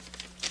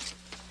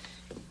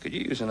 could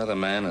you use another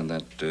man on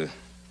that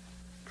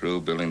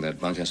crew building that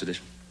bunkhouse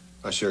addition?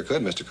 I sure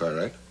could, Mr.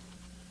 Cartwright.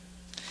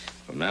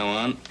 From now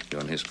on,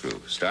 you're on his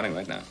crew, starting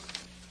right now.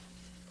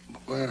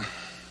 Well,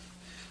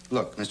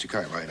 look, Mr.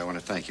 Cartwright, I want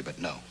to thank you, but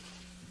no.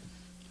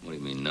 What do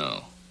you mean,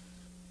 no?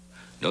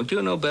 Don't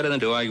you know better than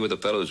to argue with the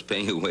fellow who's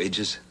paying you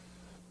wages?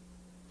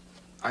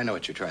 I know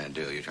what you're trying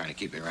to do. You're trying to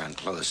keep me around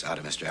close, out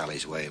of Mr.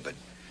 Alley's way, but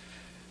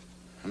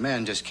a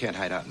man just can't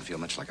hide out and feel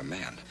much like a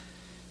man.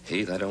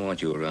 Heath, I don't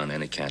want you around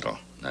any cattle,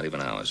 not even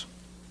ours.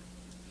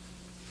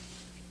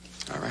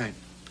 All right.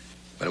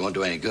 But it won't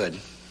do any good.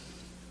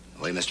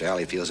 The way Mr.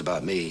 Alley feels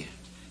about me,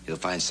 he'll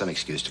find some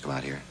excuse to come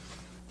out here.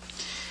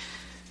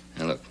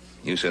 Now, look,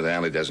 you said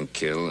Alley doesn't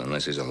kill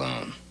unless he's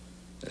alone.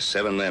 There's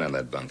 7 men on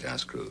that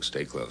bunkhouse crew.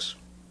 Stay close.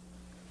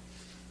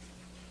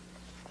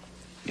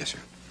 Yes, sir.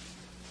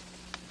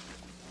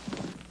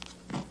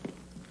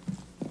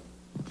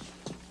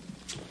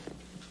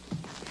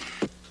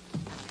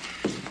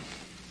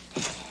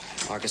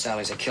 Marcus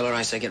Alley's a killer.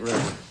 I say get rid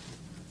of him.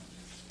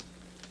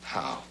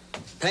 How?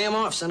 Pay him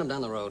off. Send him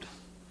down the road.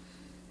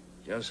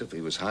 Joseph,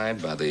 he was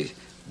hired by the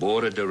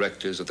board of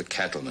directors of the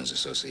Cattlemen's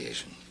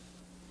Association.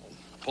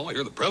 Paul,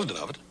 you're the president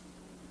of it.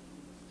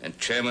 And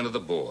chairman of the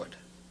board.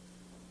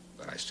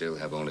 But I still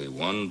have only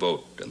 1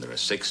 vote, and there are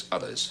 6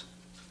 others.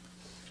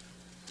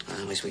 Well,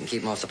 at least we can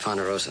keep him off the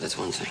Ponderosa. That's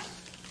one thing.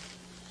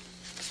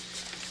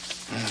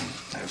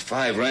 There are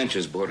 5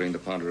 ranches bordering the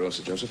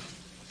Ponderosa, Joseph.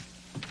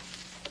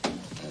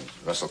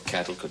 Rustled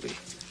cattle could be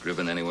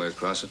driven anywhere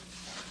across it,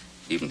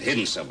 even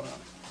hidden somewhere on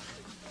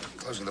it.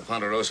 Closing the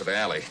Ponderosa to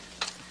Alley,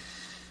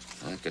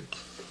 that could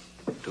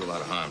do a lot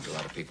of harm to a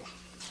lot of people.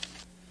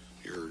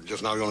 You're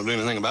just not going to do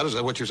anything about it? Is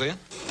that what you're saying?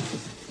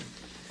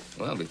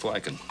 Well, before I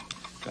can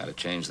try to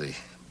change the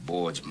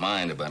board's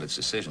mind about its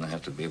decision, I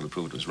have to be able to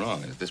prove it was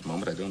wrong. And at this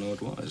moment, I don't know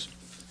it was.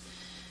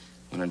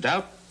 When in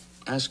doubt,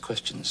 ask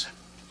questions.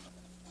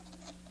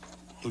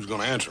 Who's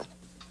going to answer them?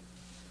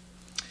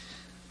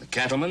 The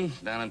cattlemen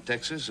down in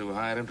Texas who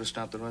hired him to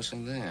stop the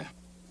rustling there.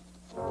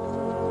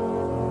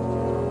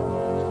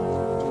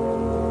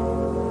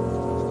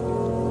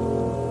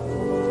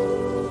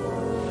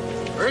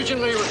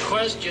 Urgently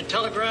request you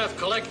telegraph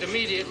collect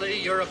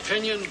immediately your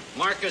opinion,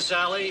 Marcus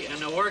Alley, and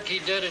the work he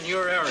did in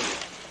your area.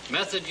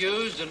 Method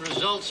used and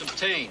results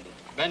obtained.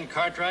 Ben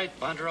Cartwright,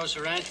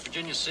 Ponderosa Ranch,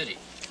 Virginia City.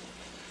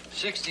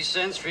 60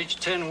 cents for each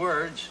 10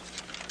 words.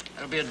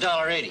 That'll be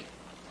 $1.80.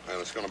 Well,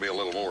 it's going to be a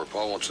little more.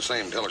 Paul wants the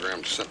same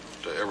telegram sent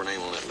to every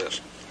name on that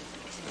list.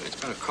 It's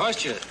going to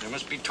cost you. There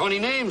must be 20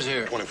 names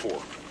here.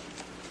 24.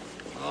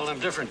 All them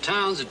different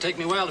towns. It'd take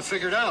me a while to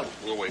figure it out.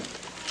 We'll wait.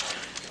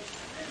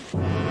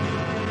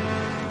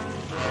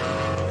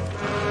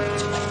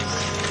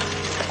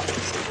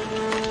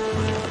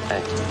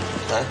 Hey.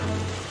 Huh?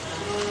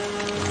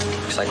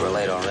 Looks like we're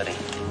late already.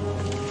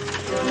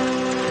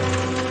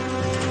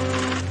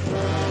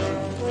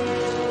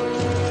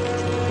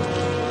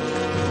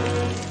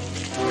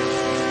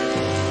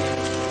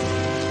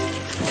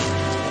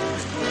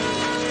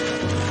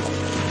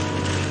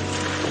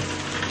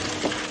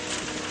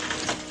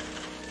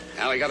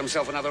 Alley got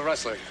himself another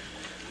rustler.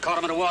 Caught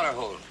him in a water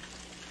hole.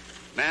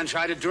 Man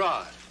tried to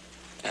draw.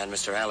 And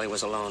Mr. Alley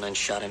was alone and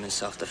shot him in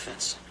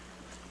self-defense.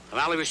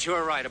 Well, Alley was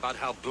sure right about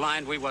how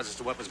blind we was as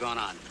to what was going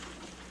on.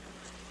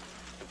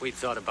 If we'd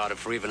thought about it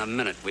for even a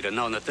minute, we'd have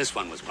known that this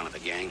one was one of the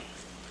gang.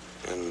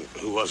 And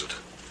who was it?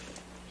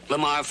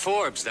 Lamar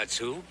Forbes, that's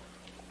who.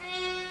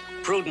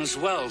 Prudence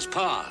Wells'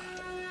 pa.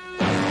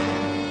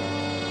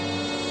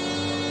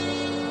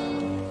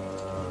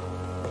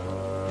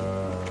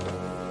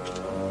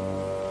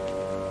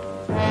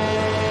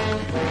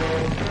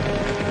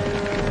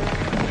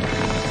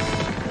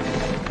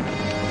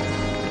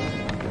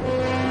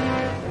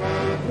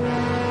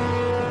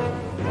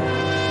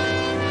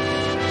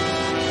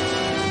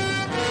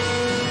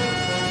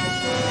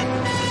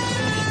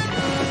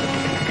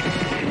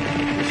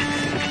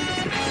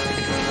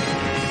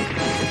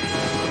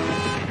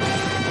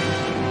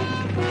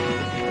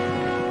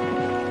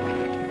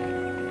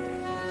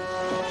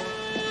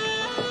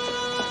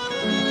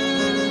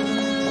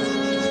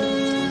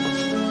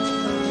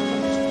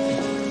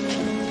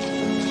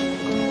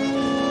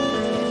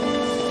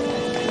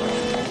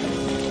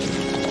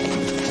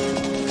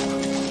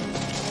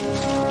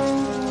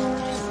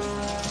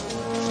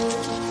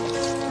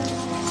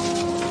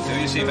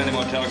 See if any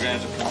more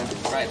telegrams have come.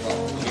 Right, Paul.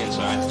 We'll be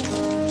inside.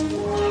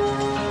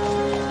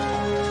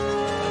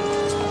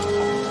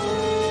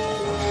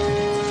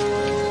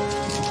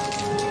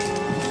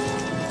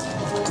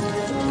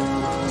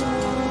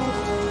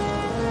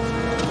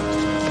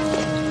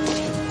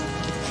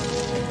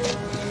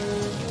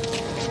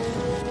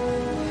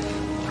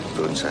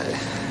 Prudence, I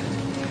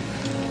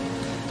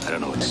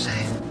don't know what to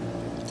say.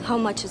 How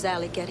much is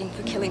Allie getting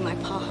for killing my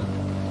pa?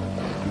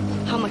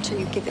 How much are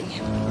you giving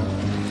him?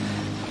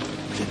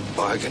 Didn't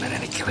bargain in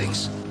any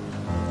killings.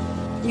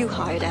 You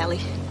hired Allie.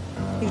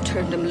 You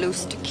turned him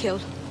loose to kill.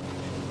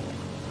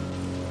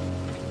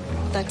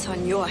 That's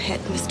on your head,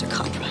 Mr.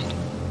 Cartwright.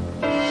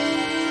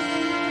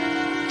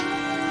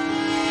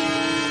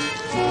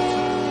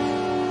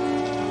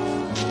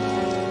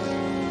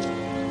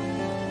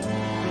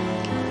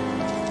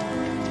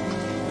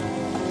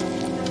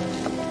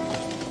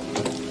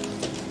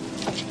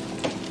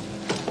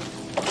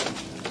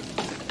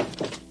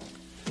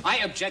 I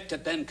object to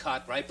Ben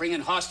Cartwright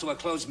bringing Hoss to a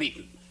closed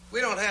meeting.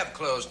 We don't have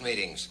closed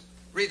meetings.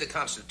 Read the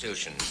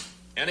Constitution.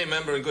 Any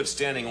member in good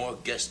standing or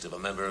guest of a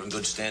member in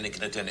good standing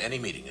can attend any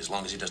meeting as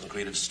long as he doesn't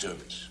create a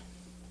disturbance.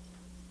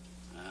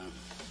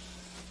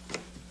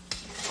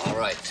 All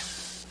right.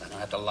 I don't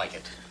have to like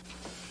it.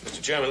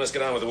 Mr. Chairman, let's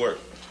get on with the work.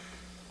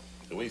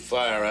 Do we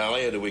fire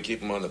Allie or do we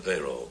keep him on the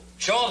payroll?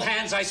 Show of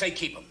hands, I say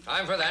keep him.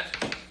 I'm for that.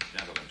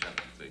 Gentlemen,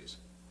 please.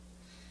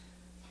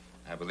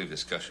 I believe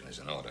discussion is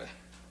in order.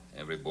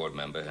 Every board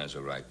member has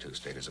a right to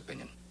state his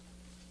opinion.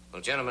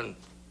 Well, gentlemen,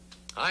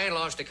 I ain't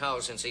lost a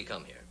cow since he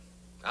come here.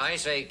 I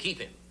say keep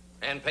him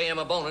and pay him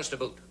a bonus to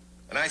boot.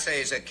 And I say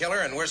he's a killer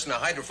and worse than a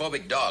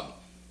hydrophobic dog.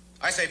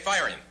 I say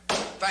fire him.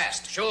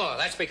 Fast. Sure,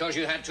 that's because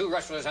you had 2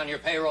 rustlers on your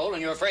payroll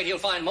and you're afraid he'll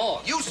find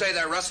more. You say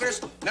they're rustlers.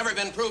 Never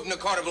been proved in a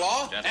court of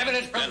law.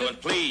 Gentlemen, gentlemen,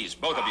 please,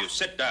 both of you,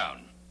 sit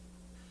down.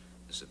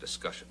 This is a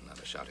discussion,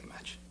 not a shouting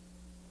match.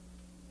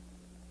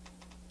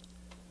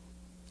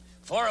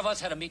 4 of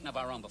us had a meeting of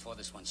our own before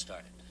this one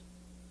started.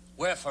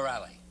 We're for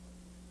Allie.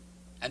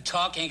 And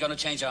talk ain't gonna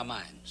change our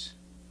minds.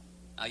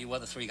 Now, you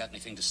other 3 got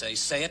anything to say?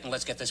 Say it and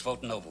let's get this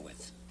voting over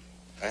with.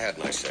 I had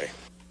my say.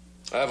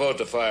 I vote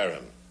to fire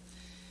him.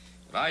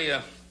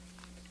 I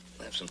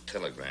have some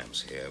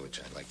telegrams here, which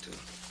I'd like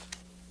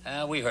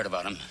to... We heard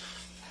about them.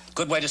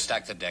 Good way to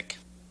stack the deck.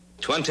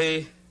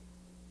 20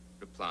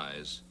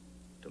 replies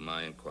to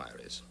my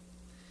inquiries.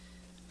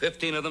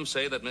 15 of them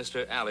say that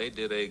Mr. Alley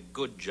did a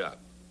good job.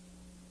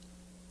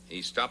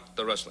 He stopped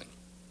the rustling.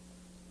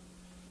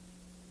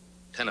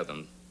 10 of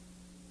them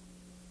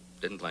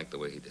didn't like the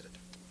way he did it.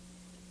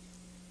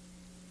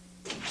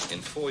 In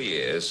 4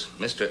 years,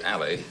 Mr.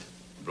 Alley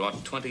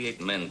brought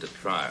 28 men to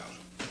trial.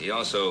 He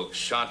also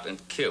shot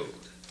and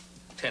killed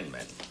 10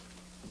 men.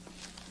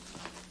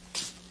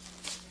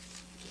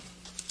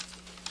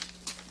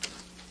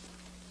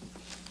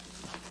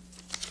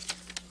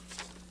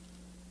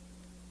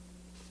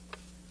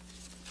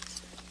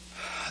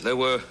 There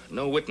were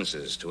no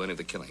witnesses to any of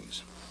the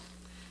killings.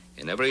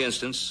 In every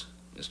instance,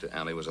 Mr.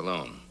 Alley was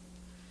alone.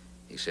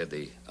 He said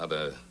the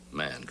other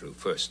man drew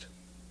first.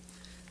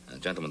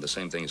 Gentlemen, the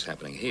same thing is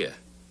happening here.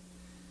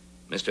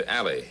 Mr.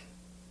 Alley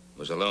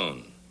was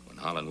alone when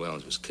Holland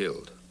Wells was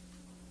killed.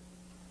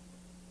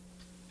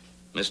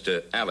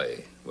 Mr.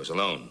 Alley was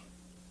alone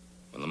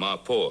when Lamar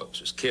Forbes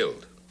was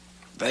killed.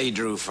 They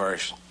drew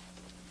first.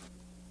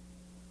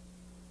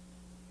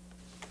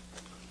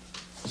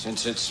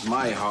 Since it's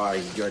my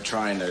hide you're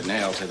trying to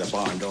nail to the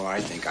barn door, I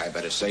think I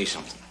better say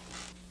something.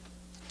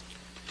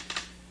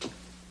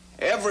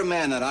 Every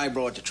man that I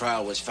brought to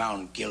trial was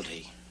found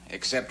guilty,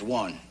 except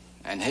one,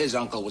 and his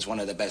uncle was one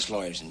of the best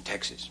lawyers in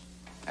Texas.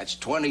 That's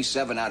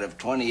 27 out of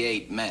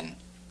 28 men.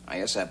 I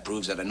guess that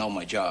proves that I know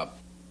my job.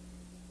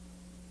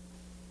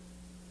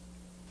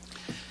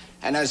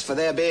 And as for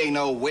there being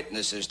no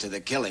witnesses to the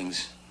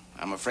killings,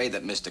 I'm afraid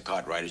that Mr.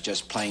 Cartwright is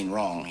just plain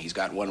wrong. He's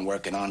got one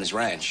working on his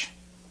ranch.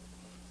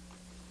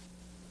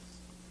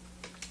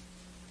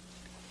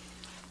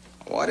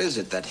 What is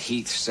it that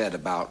Heath said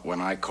about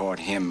when I caught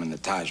him and the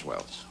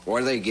Tazewells?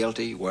 Were they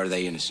guilty? Were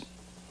they innocent?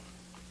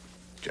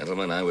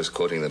 Gentlemen, I was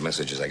quoting the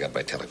messages I got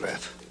by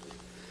telegraph.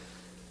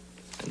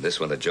 And this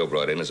one that Joe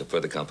brought in is a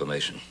further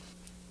confirmation.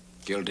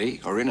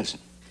 Guilty or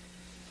innocent?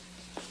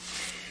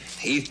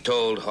 Heath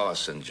told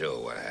Hoss and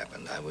Joe what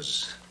happened.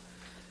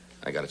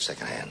 I got it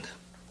secondhand.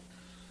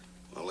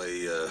 Well,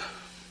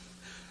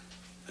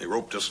 they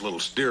roped us a little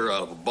steer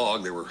out of a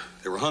bog.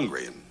 They were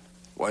hungry, and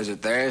Was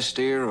it their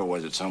steer or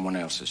was it someone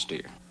else's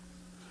steer?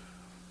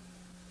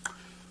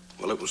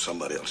 well, it was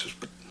somebody else's,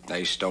 but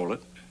They stole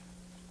it.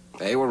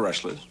 They were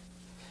rustlers.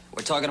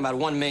 We're talking about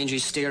one mangy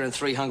steer and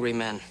 3 hungry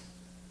men.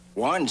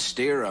 One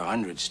steer,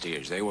 100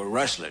 steers. They were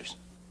rustlers.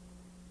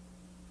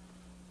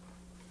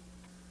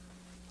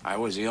 I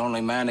was the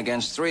only man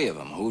against 3 of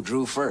them. Who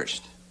drew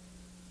first?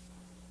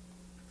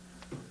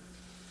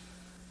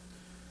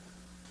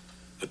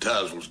 the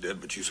Taz was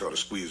dead, but you sort of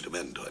squeezed him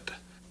into it.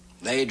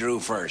 They drew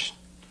first.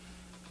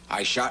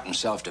 I shot in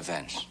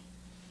self-defense.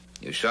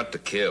 You shot to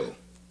kill.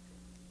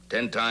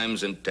 10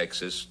 times in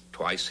Texas,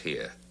 twice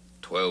here.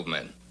 12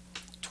 men.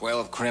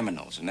 12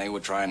 criminals, and they were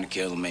trying to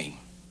kill me.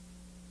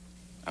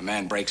 A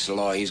man breaks the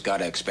law, he's got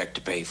to expect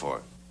to pay for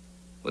it.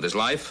 With his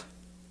life?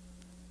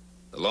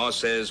 The law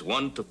says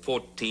 1 to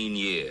 14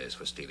 years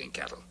for stealing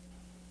cattle.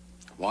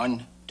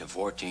 1 to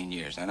 14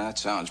 years. Now, that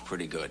sounds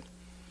pretty good.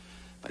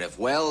 But if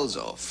Wells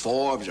or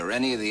Forbes or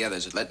any of the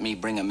others had let me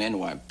bring him in,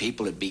 why,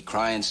 people would be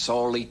crying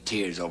salty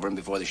tears over him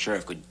before the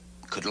sheriff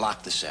could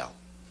lock the cell.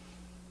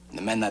 And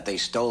the men that they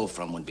stole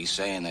from would be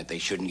saying that they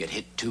shouldn't get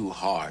hit too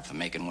hard for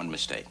making one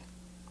mistake.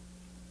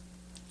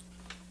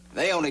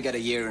 They only get a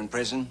year in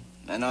prison,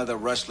 and other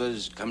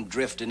rustlers come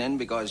drifting in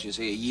because, you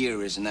see, a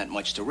year isn't that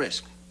much to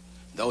risk.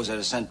 Those that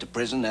are sent to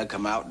prison, they'll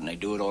come out and they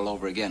do it all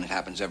over again. It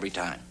happens every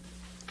time.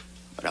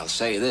 But I'll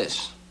say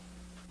this,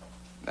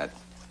 that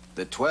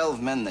the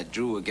 12 men that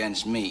drew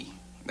against me,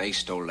 they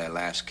stole their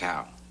last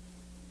cow.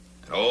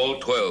 And all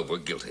 12 were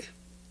guilty,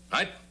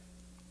 right?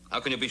 How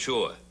can you be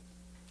sure?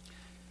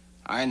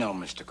 I know,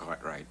 Mr.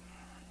 Cartwright.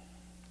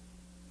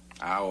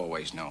 I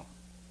always know.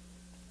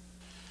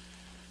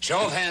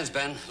 Show of hands,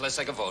 Ben. Let's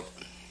take a vote.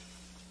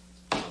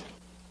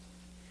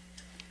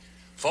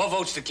 4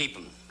 votes to keep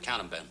him.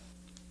 Count them,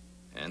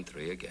 Ben. And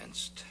 3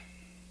 against.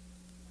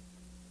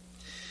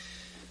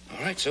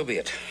 All right, so be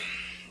it.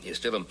 You're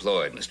still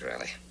employed, Mr.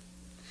 Alley.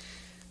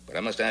 But I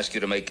must ask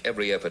you to make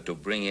every effort to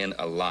bring in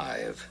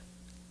alive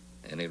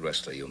any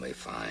rustler you may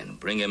find.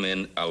 Bring him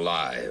in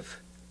alive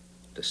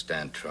to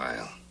stand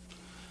trial.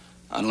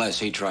 Unless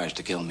he tries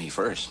to kill me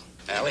first.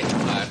 Alley,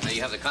 now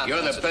you have the confidence.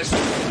 You're the best.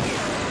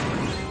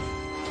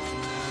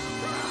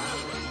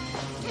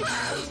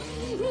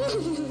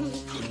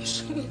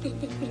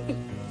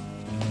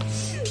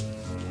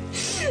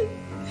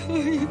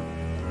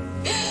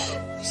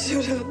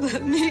 Should have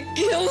let me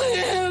kill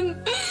him.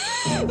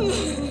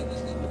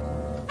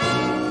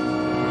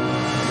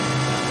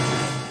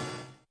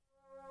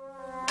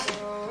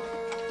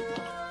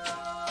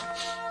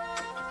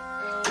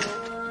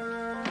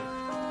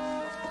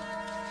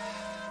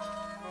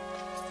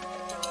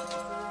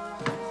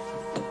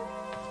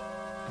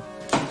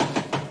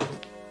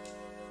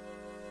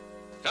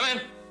 Come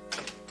in.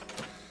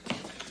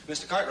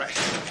 Mr. Cartwright,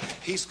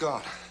 he's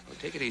gone. Well,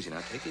 take it easy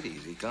now. Take it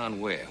easy. Gone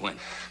where? When?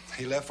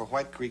 He left for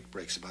White Creek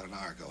Breaks about an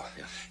hour ago.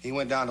 Yeah. He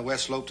went down the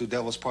west slope to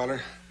Devil's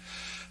Parlor.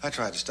 I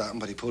tried to stop him,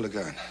 but he pulled a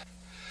gun.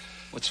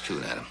 What's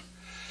shooting at him?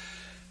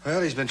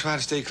 Well, he's been trying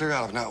to stay clear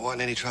out of not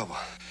wanting any trouble.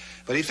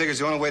 But he figures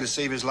the only way to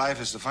save his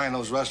life is to find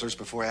those rustlers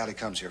before Allie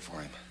comes here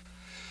for him.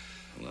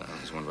 Well,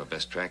 he's one of our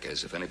best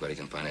trackers. If anybody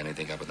can find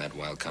anything up in that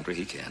wild country,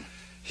 he can.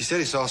 He said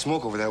he saw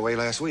smoke over that way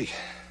last week.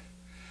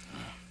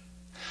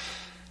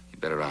 You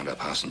better round up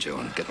House and Joe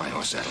and get my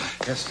horse saddle.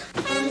 Yes.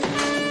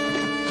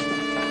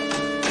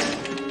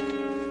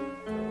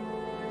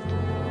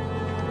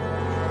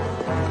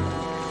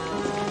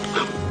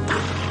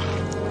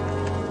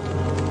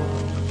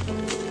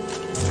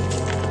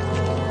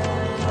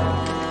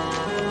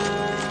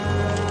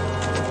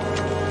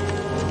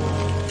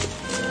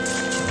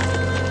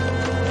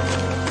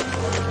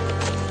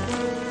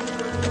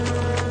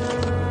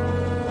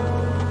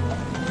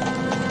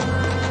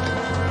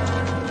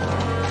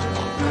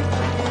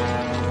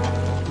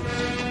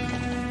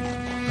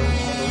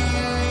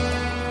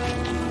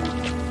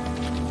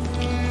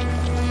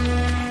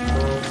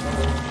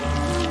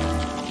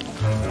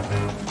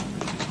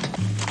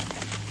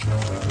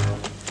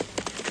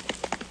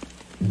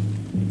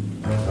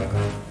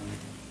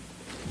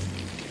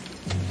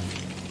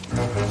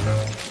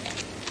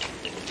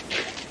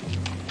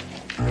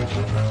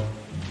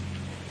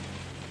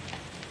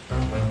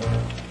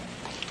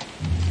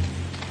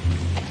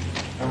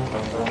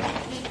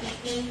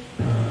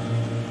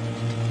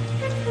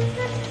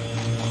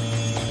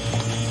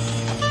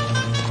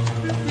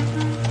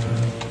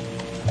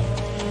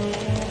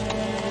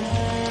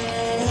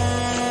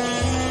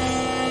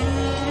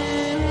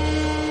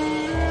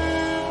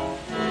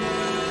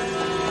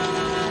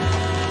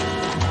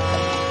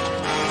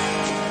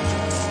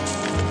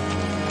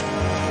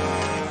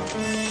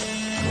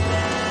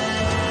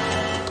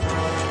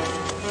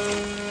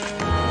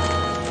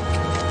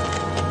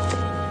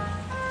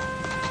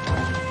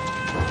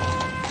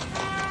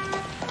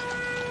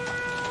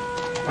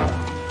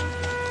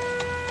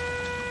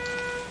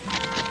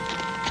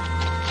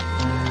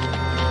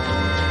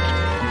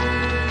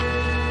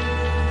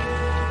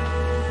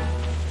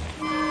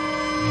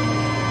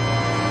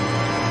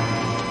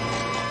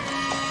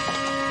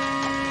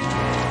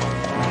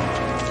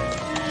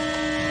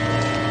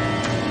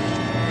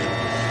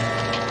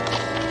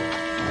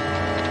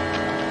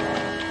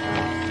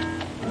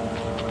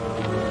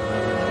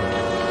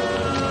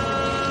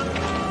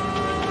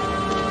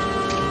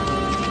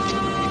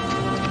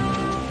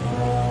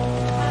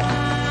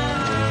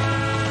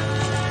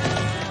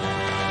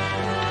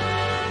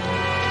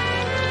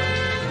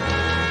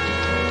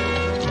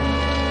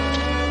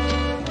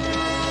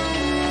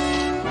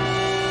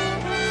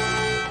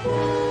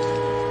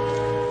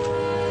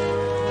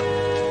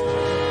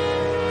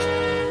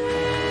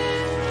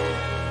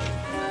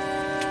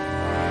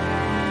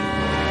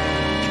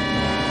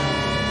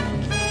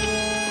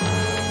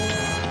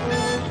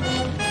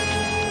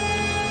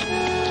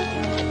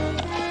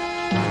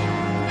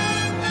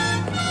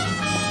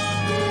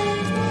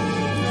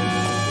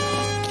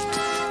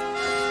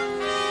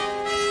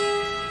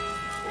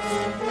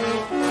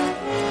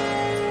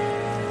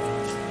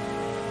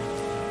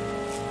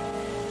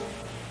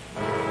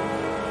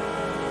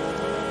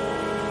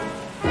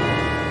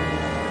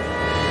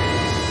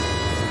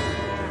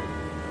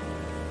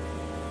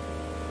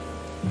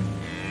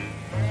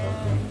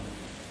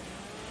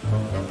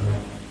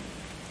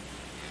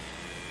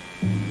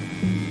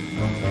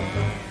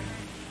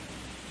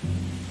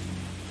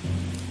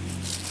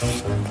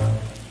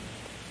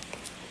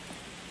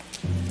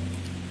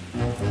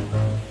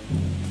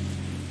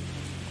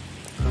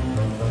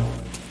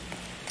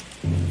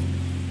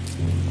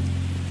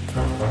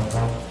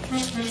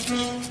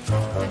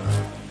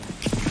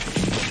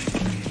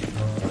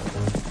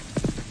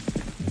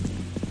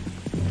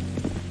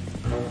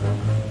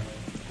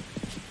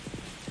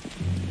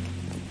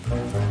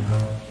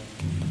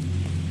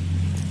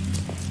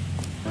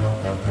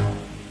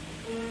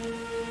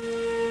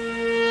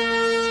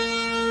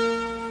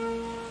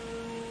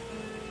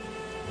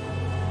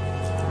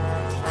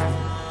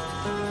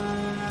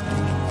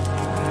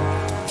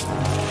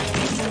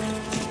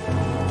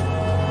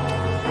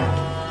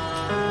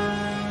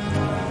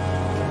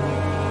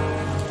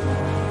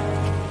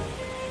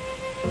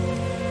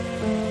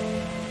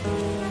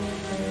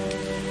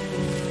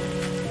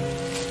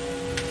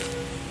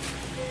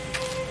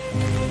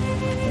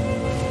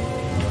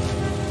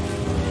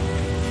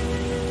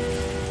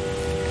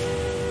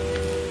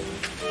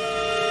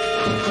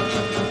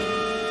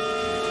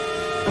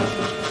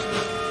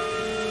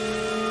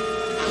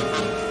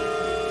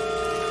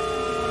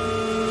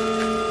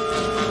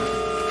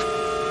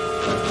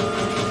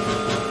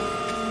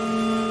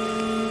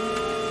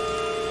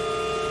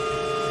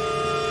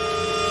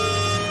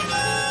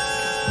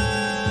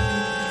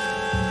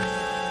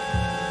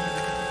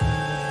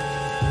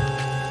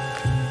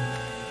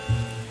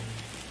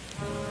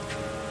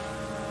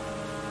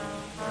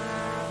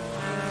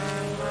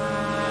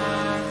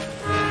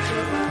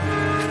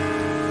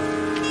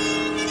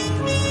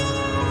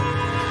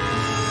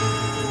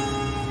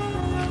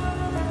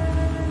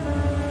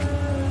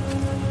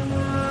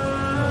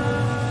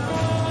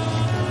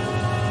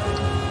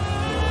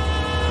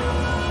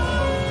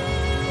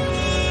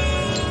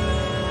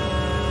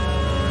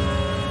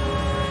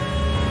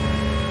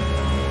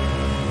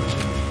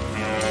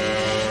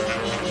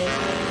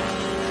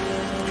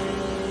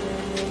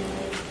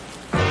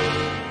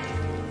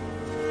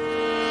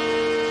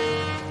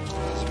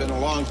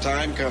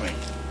 Time coming.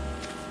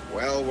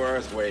 Well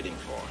worth waiting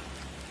for.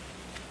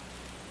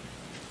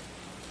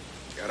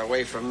 Got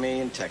away from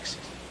me in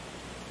Texas.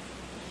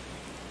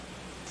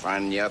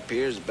 Finding you up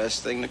here is the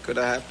best thing that could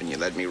have happened. You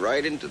led me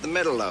right into the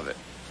middle of it,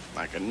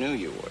 like I knew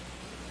you would.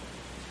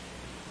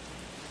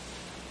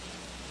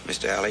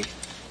 Mr. Alley,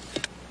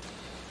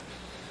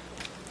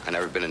 I've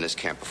never been in this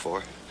camp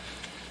before.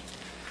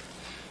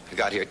 I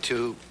got here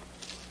 2,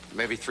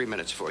 maybe 3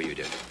 minutes before you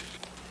did.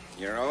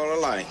 You're all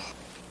alike.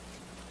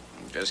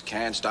 Just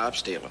can't stop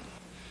stealing.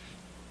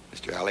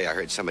 Mr. Alley, I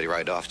heard somebody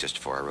ride off just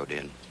before I rode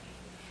in.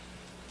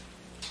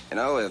 You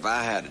know, if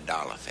I had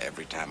 $1 for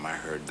every time I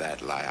heard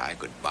that lie, I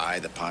could buy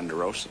the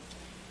Ponderosa.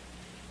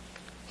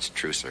 It's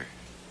true, sir.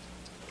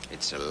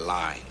 It's a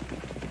lie.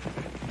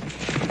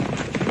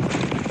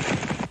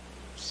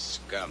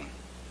 Scum.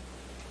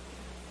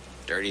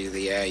 Dirty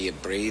the air you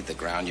breathe, the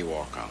ground you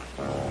walk on.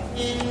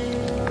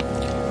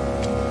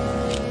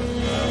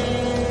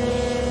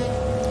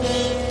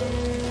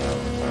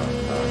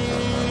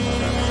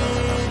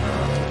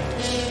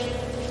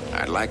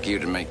 I'd like you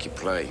to make you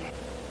play.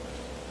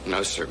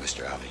 No, sir,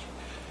 Mr. Alley.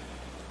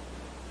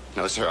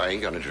 No, sir, I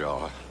ain't gonna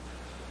draw.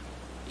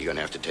 You're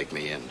gonna have to take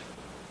me in.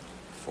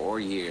 4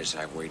 years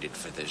I've waited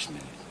for this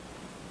minute.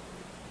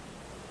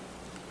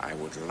 I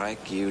would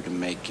like you to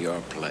make your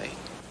play.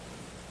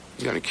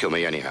 You're gonna kill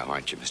me anyhow,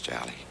 aren't you, Mr.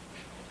 Alley?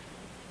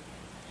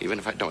 Even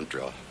if I don't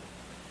draw.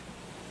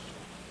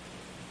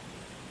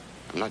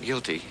 I'm not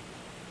guilty.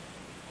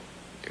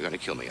 You're gonna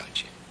kill me,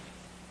 aren't you?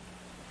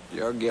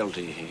 You're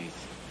guilty,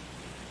 Heath.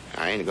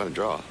 I ain't gonna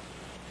draw.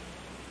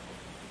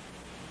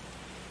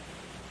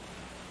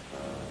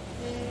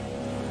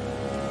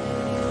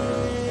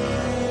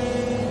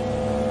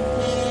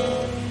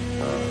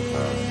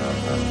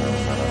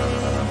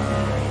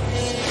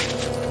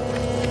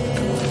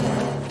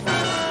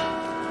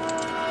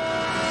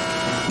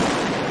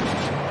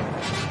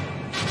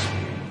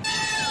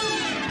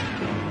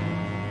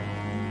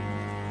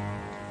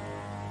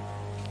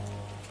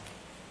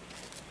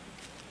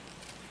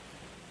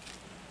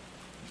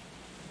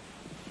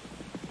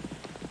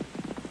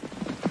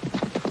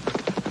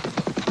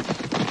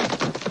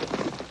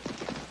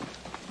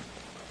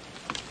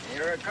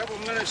 You're a couple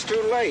minutes too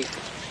late.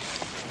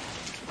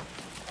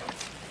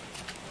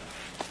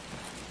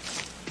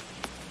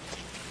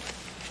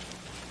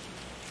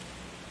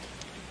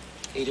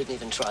 He didn't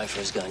even try for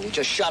his gun. You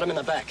just shot him in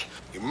the back.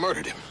 You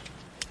murdered him.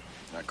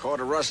 I caught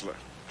a rustler.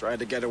 Tried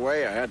to get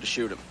away, I had to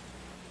shoot him.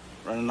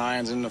 Running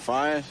irons in the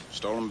fire,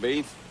 stolen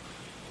beef.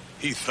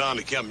 He found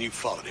the camp and you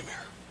followed him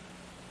here.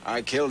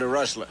 I killed a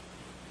rustler.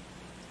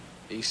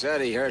 He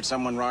said he heard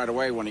someone ride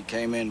away when he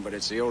came in, but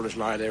it's the oldest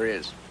lie there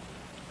is.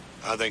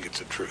 I think it's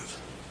the truth.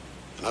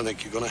 And I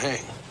think you're gonna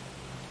hang.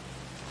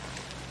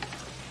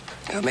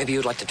 Maybe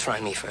you'd like to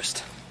try me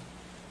first.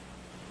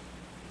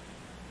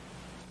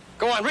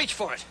 Go on, reach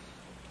for it.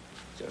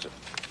 Joseph.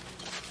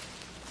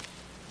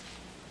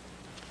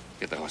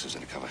 Get the horses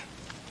in the cover.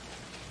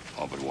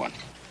 All but one.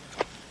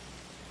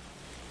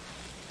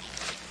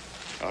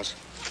 Hoss?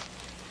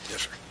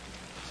 Yes, sir.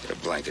 Get a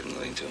blanket and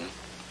lean to him.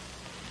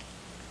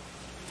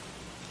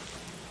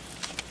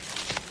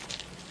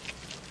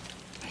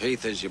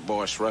 Heath is your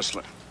boss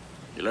rustler.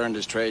 He learned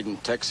his trade in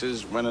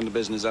Texas, running the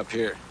business up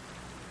here.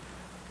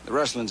 The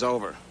rustling's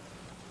over.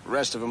 The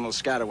rest of them will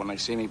scatter when they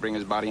see me bring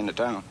his body into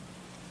town.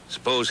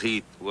 Suppose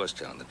Heath was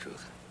telling the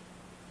truth.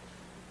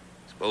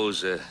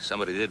 Suppose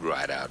somebody did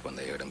ride out when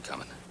they heard him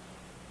coming.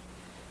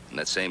 And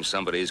that same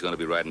somebody is going to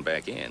be riding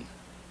back in.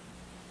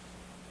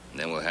 And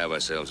then we'll have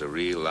ourselves a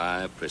real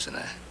live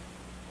prisoner.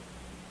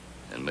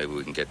 And maybe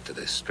we can get to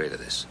the straight of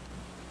this.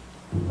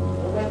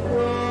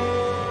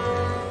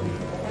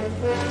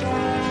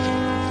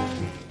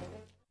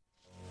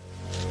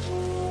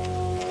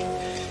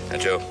 Now,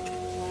 Joe,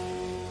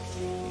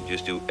 you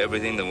just do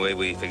everything the way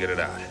we figured it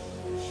out.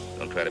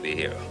 Don't try to be a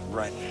hero.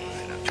 Right. All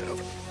right, now turn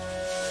over.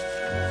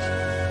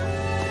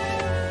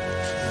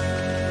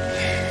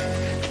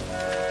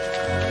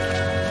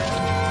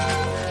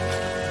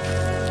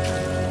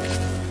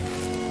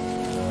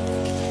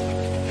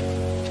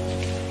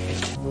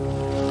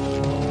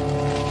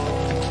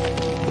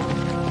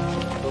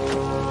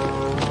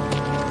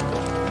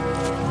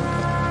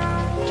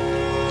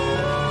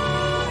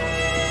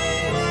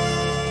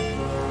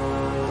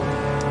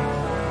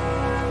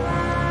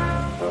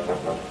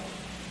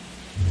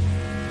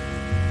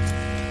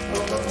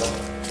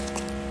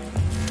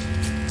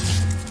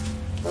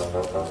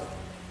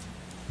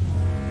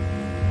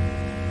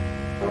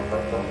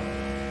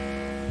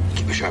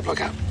 Keep a sharp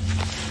lookout.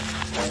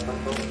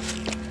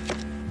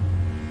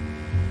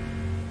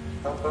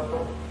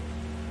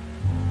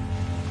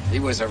 He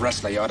was a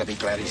rustler. You ought to be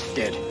glad he's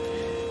dead.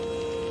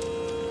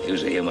 He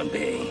was a human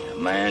being, a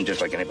man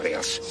just like anybody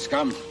else.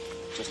 Scum,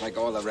 just like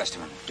all the rest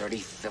of them. Dirty,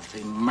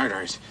 filthy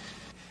murderers.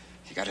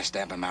 You gotta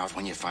stamp them out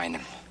when you find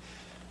them.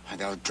 Or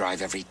they'll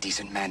drive every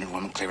decent man and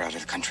woman clear out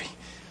of the country.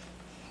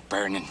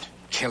 Burning,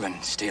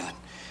 killing, stealing.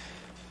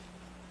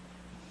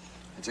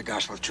 It's a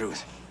gospel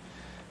truth.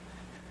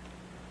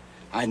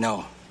 I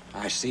know.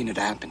 I've seen it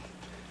happen.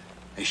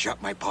 They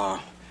shot my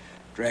pa,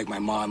 dragged my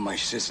mom and my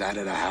sis out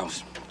of the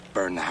house,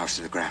 burned the house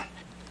to the ground.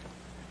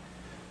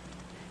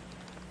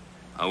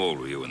 How old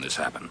were you when this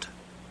happened?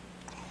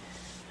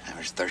 I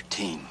was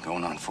 13,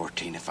 going on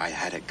 14. If I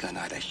had a gun,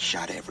 I'd have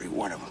shot every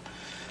one of them.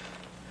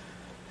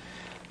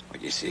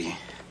 But you see,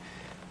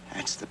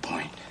 that's the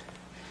point.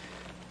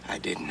 I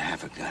didn't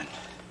have a gun.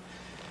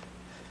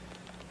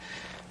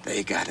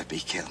 They gotta be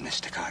killed,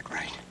 Mr.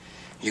 Cartwright.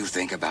 You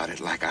think about it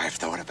like I've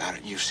thought about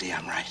it. You see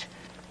I'm right.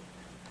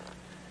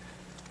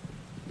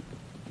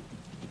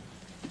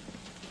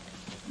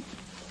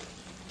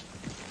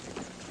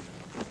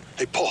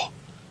 Hey, Paul.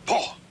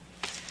 Paul.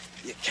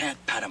 You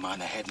can't pat them on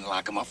the head and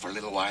lock them up for a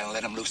little while and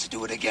let them loose to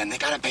do it again. They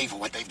gotta pay for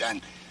what they've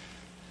done.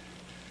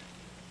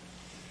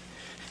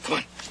 Come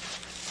on.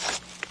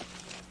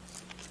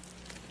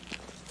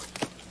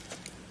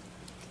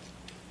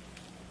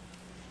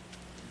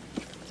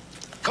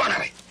 Come on,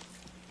 Allie.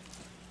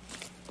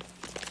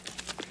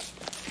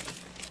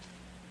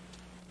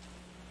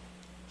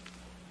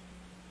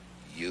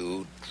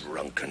 You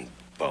drunken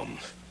bum.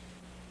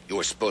 You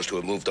were supposed to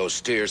have moved those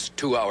steers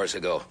 2 hours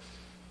ago.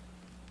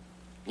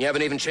 You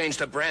haven't even changed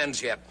the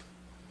brands yet.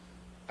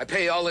 I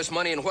pay you all this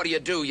money, and what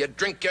do? You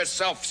drink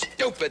yourself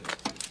stupid.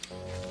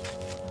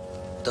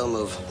 Don't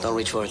move. Don't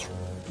reach for it.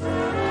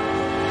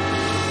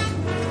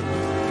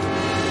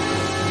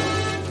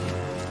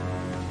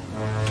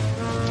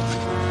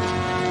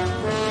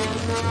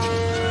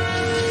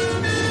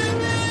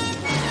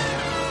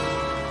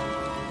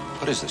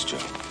 What is this, Joe?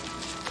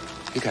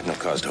 You got no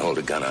cause to hold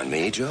a gun on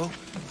me, Joe.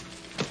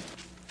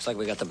 Looks like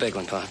we got the big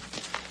one, Pa.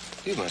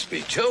 You must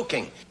be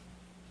joking.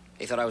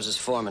 He thought I was his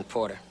foreman,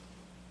 Porter.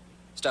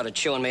 Started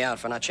chewing me out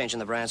for not changing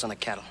the brands on the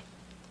cattle.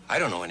 I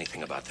don't know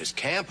anything about this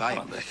camp. Come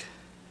on, Vic.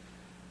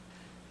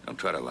 Don't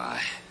try to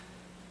lie.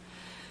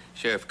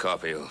 Sheriff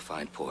Coffey will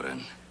find Porter,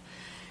 and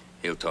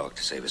he'll talk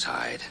to save his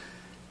hide.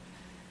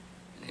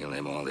 And he'll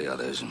name all the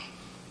others, and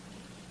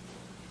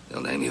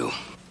they'll name you.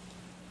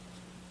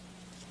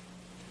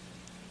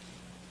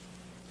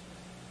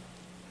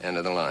 End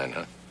of the line,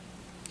 huh?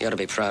 You ought to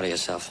be proud of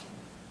yourself.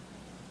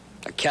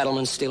 A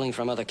cattleman stealing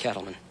from other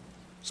cattlemen.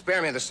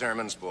 Spare me the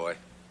sermons, boy.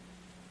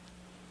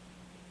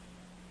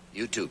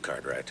 You too,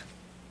 Cartwright.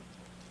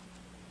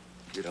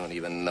 You don't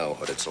even know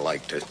what it's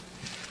like to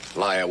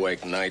lie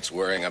awake nights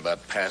worrying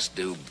about past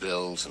due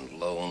bills and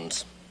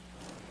loans.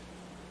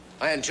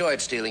 I enjoyed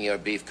stealing your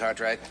beef,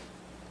 Cartwright.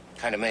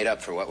 Kind of made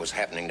up for what was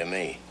happening to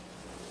me.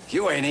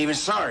 You ain't even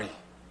sorry.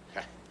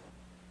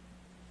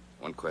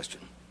 One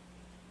question.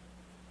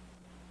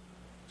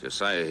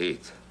 Josiah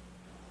Heath.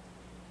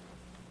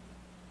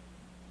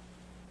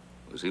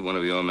 Was he one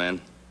of your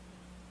men?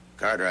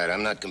 Cartwright,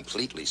 I'm not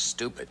completely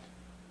stupid.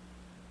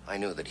 I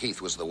knew that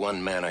Heath was the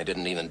one man I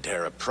didn't even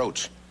dare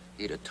approach.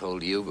 He'd have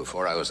told you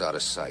before I was out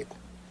of sight.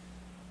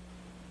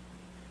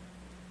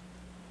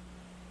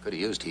 Could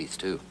have used Heath,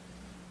 too.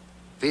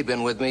 If he'd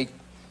been with me,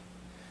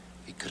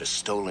 he could have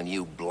stolen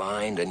you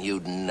blind, and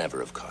you'd never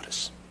have caught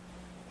us.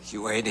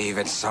 You ain't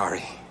even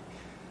sorry.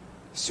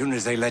 As soon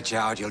as they let you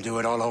out, you'll do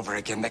it all over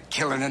again. The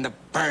killing and the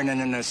burning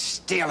and the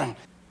stealing.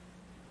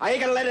 I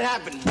ain't gonna let it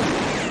happen.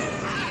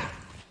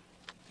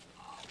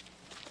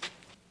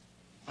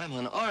 I'm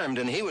unarmed,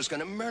 and he was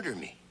gonna murder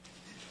me.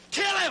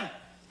 Kill him!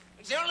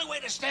 It's the only way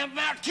to stamp him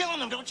out. Killing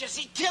him, don't you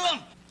see? Kill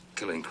him!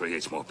 Killing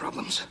creates more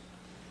problems.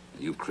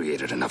 You've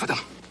created enough of them.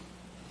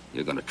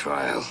 You're going to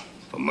trial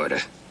for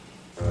murder.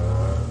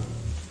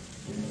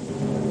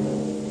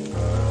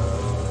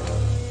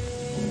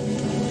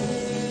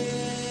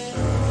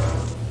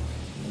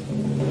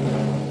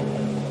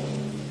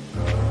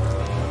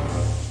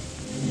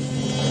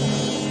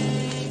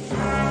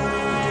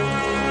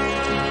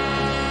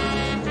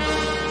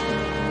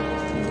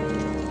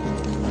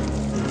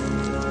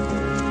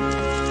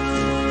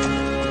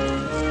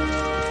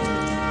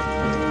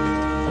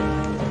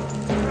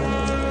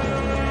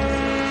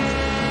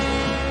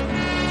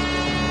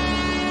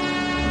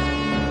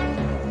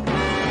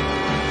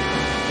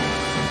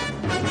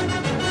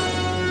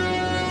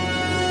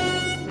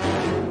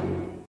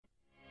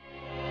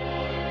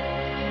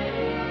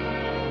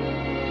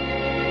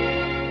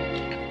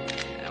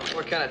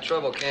 What kind of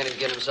trouble Candy's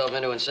getting himself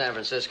into in San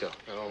Francisco?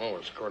 I don't know.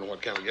 It's according to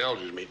what kind of gals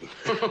he's meeting.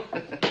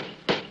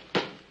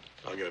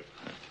 I'll get it.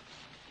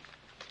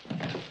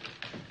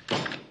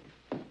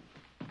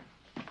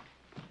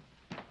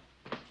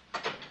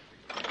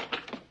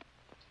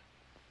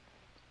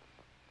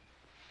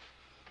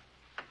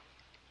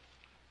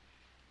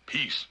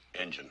 Peace,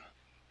 engine.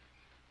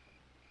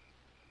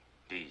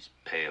 Peace,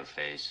 pale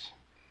face.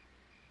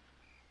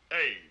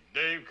 Hey,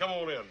 Dave, come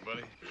on in,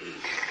 buddy.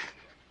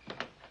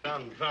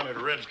 Confounded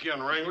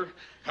redskin wrangler.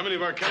 How many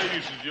of our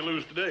cayuses did you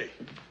lose today?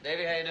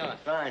 Davey, how you doing?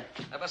 Fine.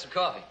 How about some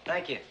coffee?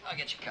 Thank you. I'll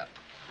get you a cup.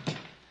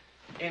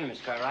 Evening,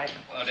 Miss Cartwright.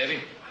 Well, Davy.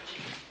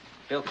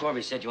 Bill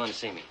Corby said you wanted to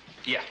see me.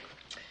 Yeah.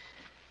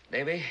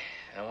 Davy,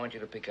 I want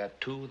you to pick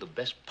out 2 of the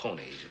best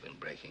ponies you've been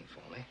breaking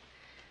for me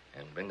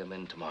and bring them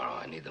in tomorrow.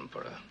 I need them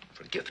for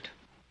a gift.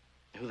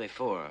 Who they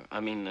for? I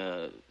mean,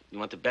 you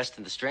want the best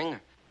in the string?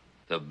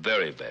 The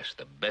very best.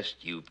 The best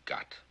you've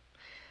got.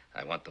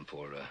 I want them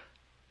for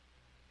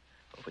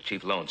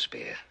Chief Lone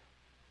Spear.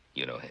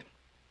 You know him.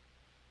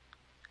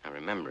 I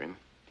remember him.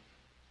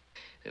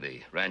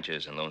 The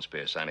ranchers and Lone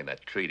Spear are signing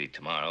that treaty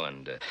tomorrow,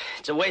 and...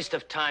 It's a waste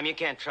of time. You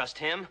can't trust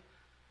him.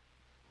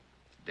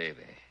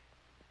 Davy,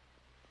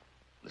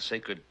 the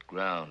sacred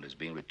ground is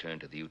being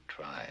returned to the Ute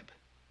tribe.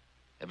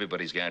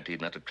 Everybody's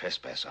guaranteed not to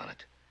trespass on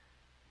it.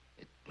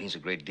 It means a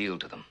great deal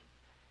to them.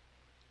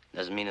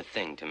 Doesn't mean a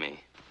thing to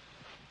me.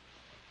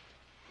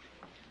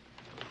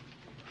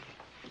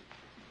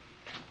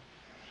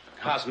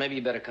 House, maybe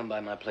you better come by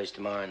my place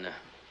tomorrow and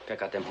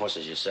pick out them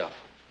horses yourself.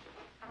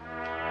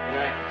 Good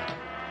night.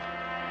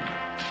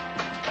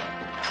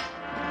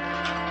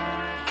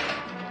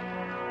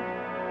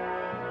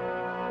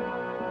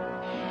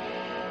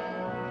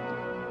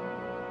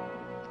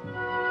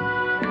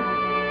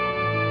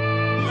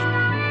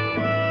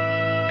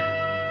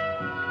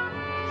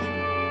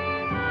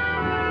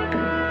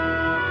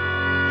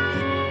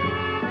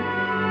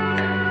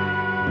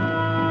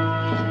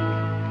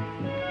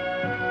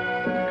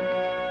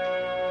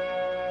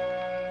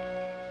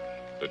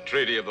 The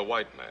Treaty of the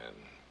White Man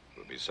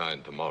will be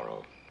signed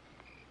tomorrow.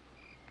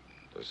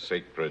 The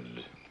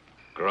sacred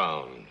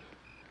ground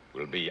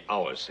will be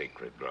our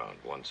sacred ground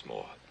once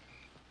more.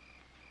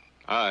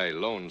 I,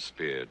 Lone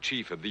Spear,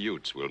 chief of the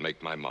Utes, will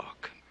make my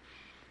mark.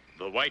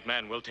 The white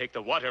man will take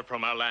the water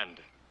from our land.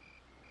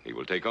 He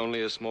will take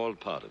only a small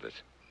part of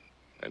it.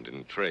 And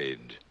in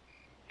trade,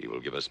 he will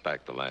give us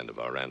back the land of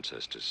our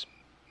ancestors.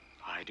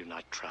 I do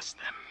not trust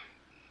them.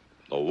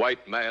 The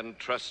white man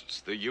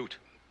trusts the Ute.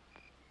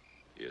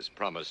 He has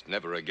promised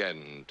never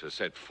again to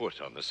set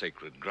foot on the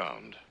sacred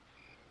ground.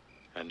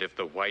 And if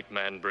the white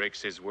man breaks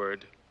his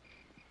word?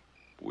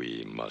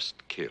 We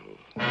must kill.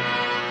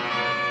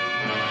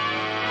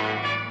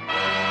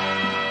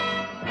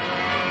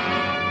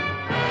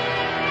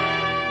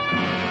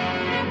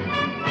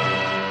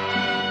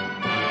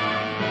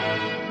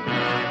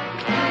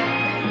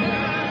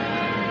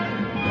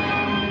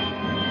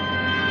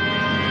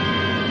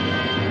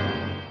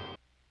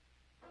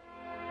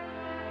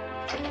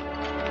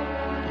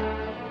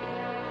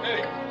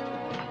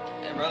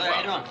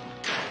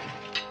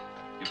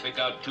 Pick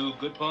out 2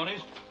 good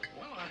ponies?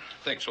 Well,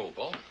 I think so,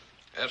 Paul.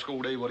 Ask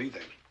old Dave what he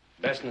thinks.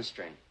 Best in the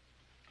string.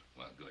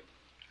 Well, good.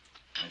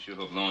 I sure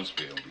hope Lone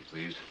Spear will be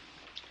pleased.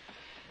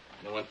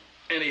 I don't want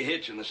any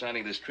hitch in the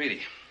signing of this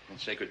treaty. That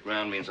sacred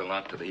ground means a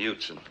lot to the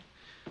Utes, and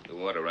the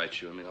water rights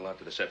sure mean a lot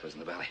to the settlers in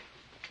the valley.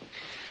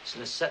 So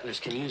the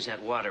settlers can use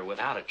that water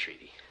without a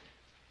treaty?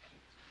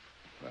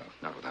 Well,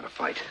 not without a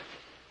fight.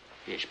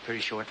 It's a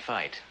pretty short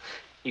fight.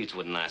 Utes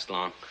wouldn't last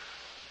long.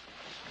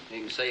 You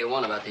can say you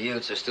want about the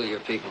Utes. They're still your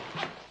people.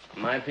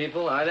 My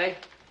people, are they?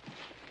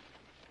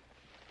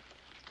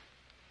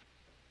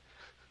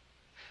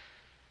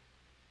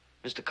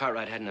 Mr.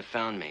 Cartwright hadn't have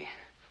found me.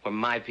 Where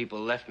my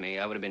people left me,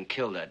 I would have been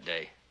killed that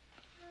day.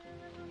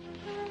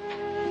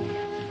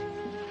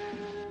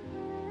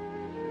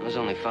 I was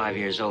only 5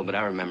 years old, but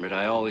I remembered.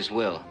 I always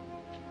will.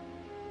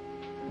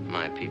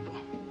 My people.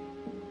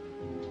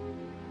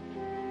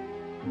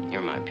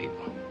 You're my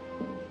people.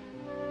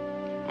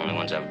 Only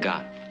ones I've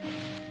got.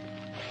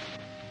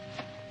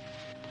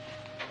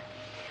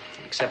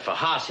 Except for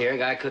Haas here, a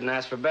guy couldn't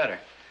ask for better.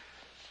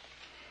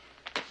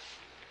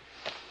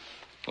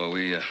 Well,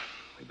 we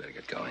better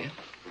get going.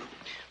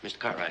 Mr.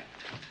 Cartwright,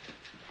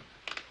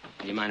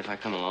 do you mind if I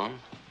come along?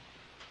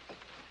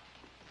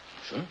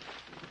 Sure.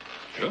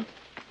 Sure.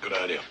 Good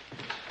idea.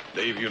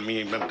 Dave, you and me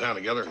ain't been in town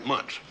together in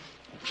months.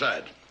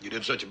 Besides, you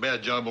did such a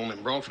bad job on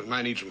them broths, we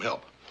might need some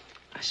help.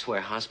 I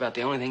swear, Haas, about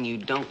the only thing you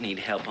don't need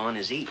help on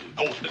is eating.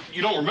 Oh,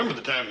 you don't remember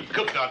the time you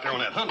cooked out there on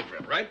that hunting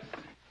trip, right?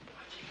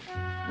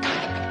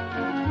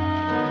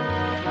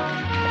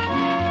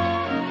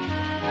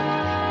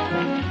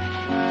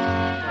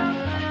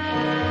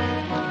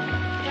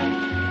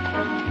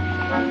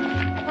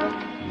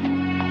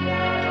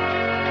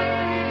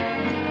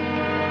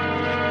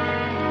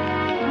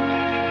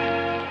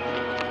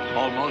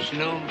 Almost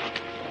noon.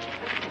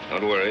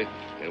 Don't worry.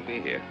 He'll be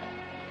here.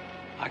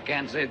 I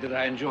can't say that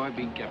I enjoy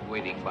being kept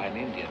waiting by an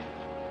Indian.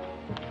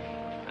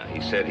 Now,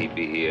 he said he'd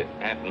be here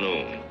at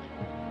noon.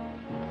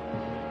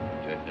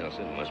 Judge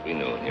Nelson, it must be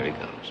noon. Here he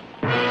comes.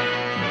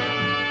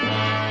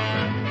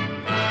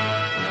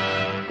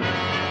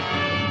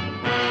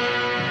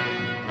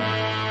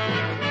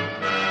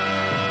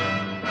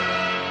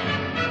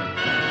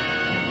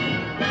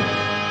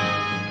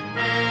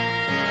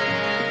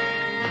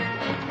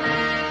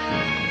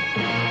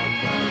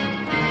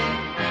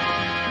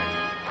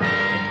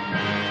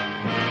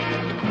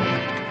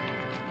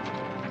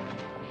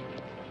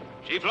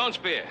 Chief Lone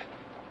Spear.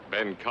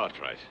 Ben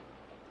Cartwright.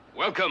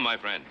 Welcome, my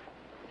friend.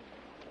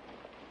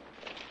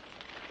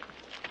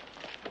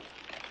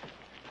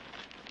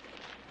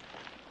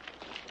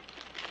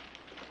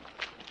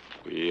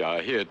 We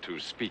are here to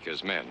speak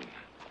as men,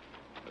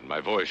 and my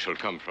voice shall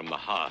come from the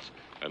heart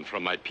and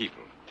from my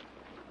people.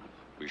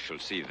 We shall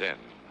see then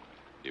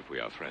if we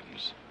are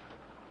friends.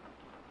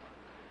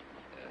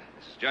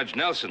 This is Judge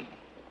Nelson.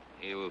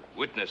 He will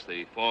witness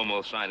the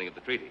formal signing of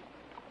the treaty.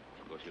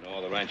 Of course, you know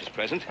all the ranchers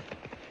present.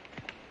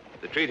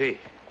 The treaty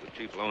with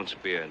Chief Lone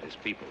Spear and his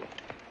people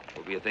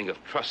will be a thing of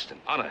trust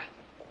and honor.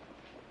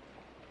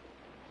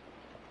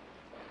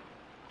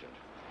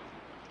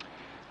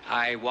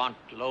 I want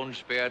Lone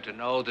Spear to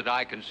know that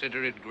I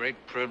consider it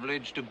great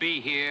privilege to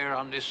be here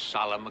on this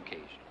solemn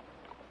occasion.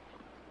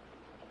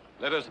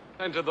 Let us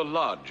enter the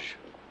lodge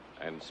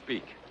and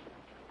speak.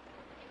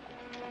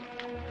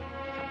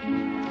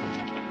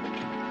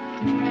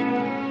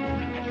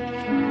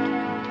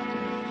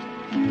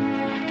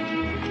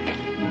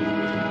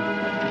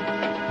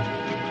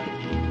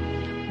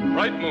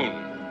 Bright Moon,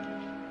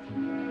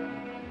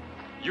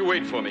 you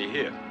wait for me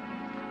here.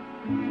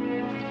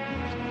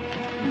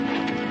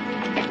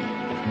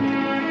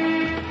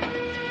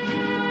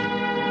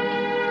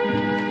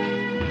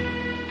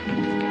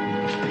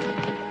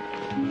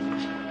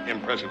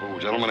 Impressive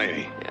old gentleman, ain't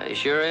he? Yeah, he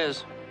sure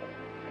is.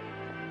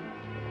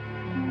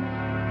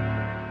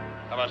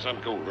 How about some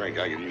cold drink?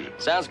 I could use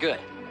it. Sounds good.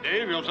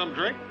 Dave, you want something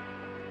to drink?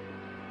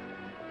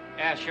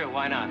 Yeah, sure,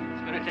 why not?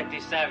 It's gonna take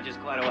these savages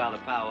quite a while to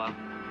powwow.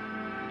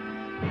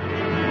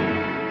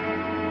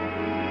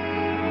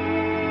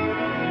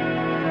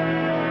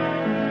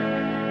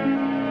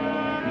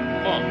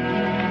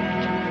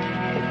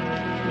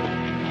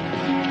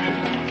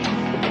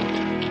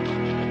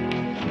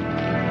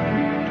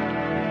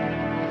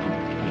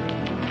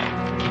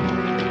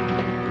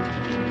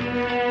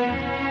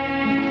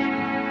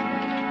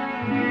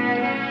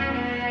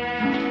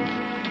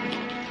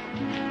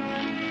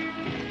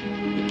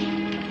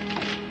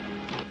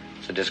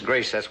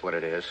 Disgrace, that's what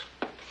it is.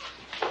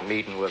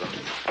 Meeting with them,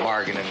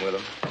 bargaining with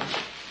them.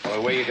 The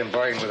only way you can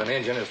bargain with an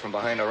Indian is from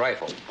behind a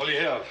rifle. What do you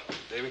have,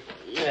 Davy?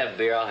 You have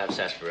beer, I'll have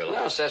sarsaparilla.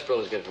 No,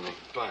 sarsaparilla is good for me.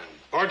 Fine.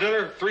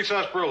 Bartender, 3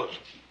 sarsaparillas.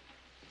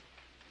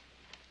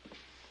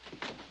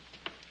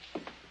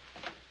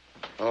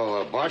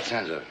 Oh,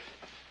 bartender.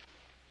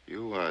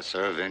 You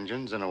serve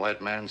Indians in a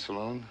white man's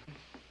saloon?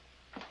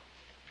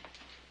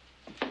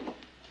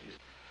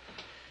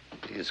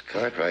 These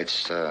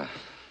Cartwrights,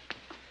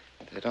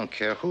 they don't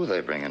care who they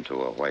bring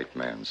into a white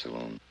man's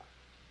saloon.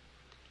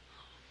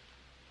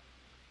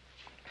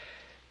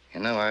 You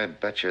know, I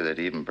bet you they'd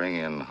even bring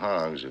in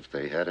hogs if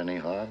they had any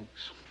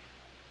hogs.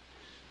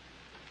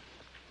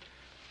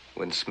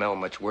 Wouldn't smell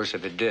much worse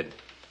if it did.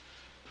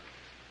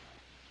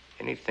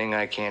 Anything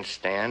I can't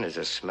stand is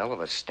the smell of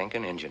a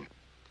stinking engine.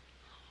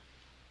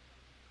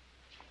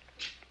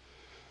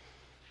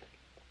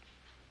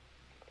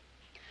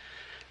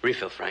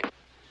 Refill, Frank.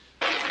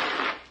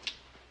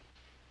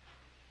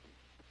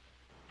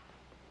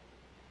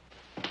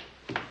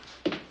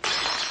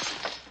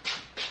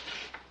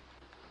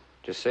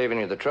 Just saving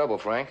you the trouble,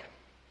 Frank.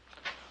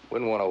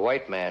 Wouldn't want a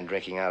white man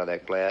drinking out of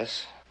that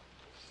glass.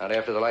 Not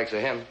after the likes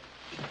of him.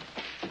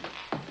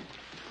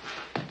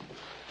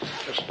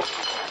 Just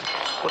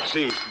what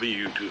seems to be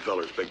you two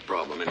fellers' big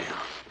problem anyhow?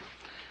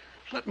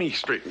 Let me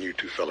straighten you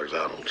two fellers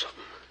out on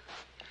something.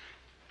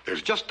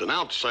 There's just an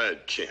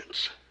outside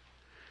chance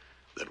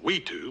that we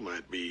two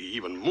might be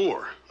even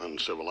more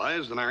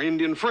uncivilized than our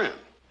Indian friend.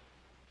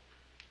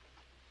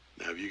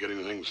 Have you got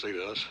anything to say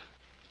to us?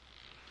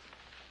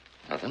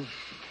 Nothing.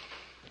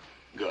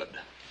 Good.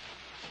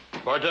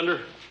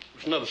 Bartender,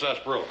 what's another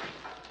sarsaparilla?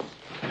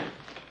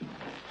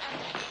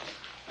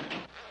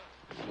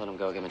 Let him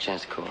go. Give him a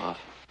chance to cool off.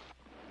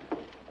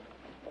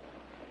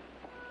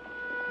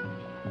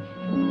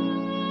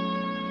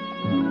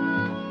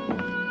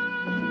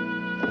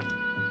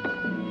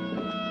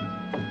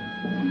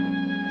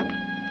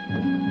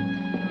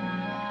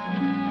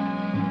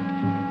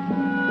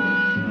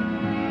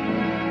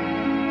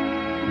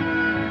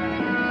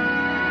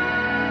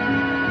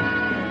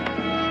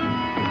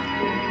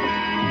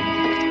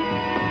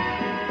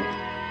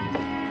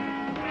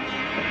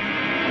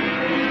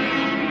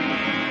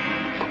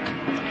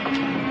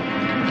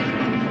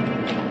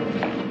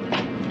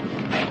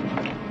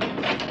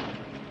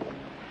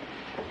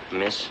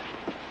 Miss,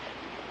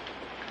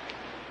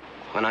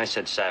 when I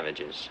said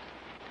savages,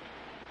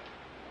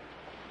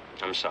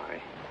 I'm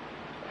sorry.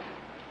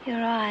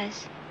 Your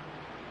eyes,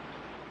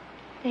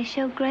 they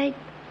show great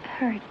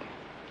hurt.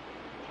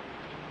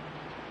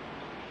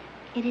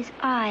 It is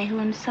I who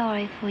am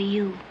sorry for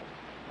you.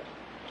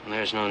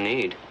 There's no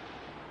need.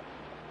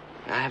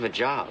 I have a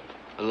job,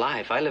 a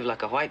life. I live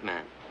like a white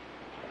man.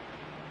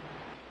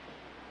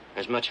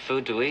 There's much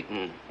food to eat,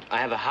 and I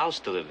have a house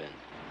to live in.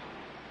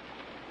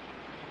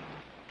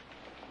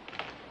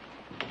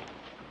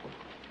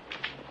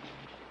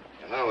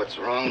 You know what's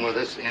wrong with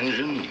this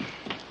Injun?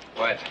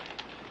 What?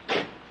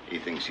 He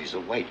thinks he's a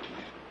white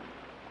man.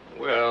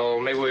 Well,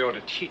 maybe we ought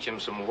to teach him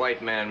some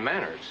white man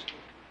manners.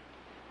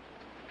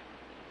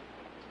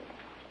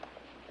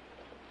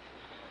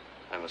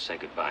 I will say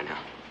goodbye now.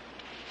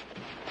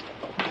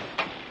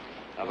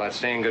 How about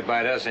saying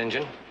goodbye to us,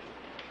 Injun?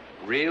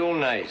 Real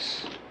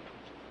nice.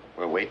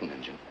 We're waiting,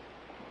 Injun.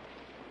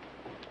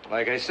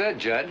 Like I said,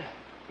 Judd,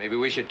 maybe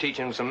we should teach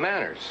him some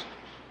manners.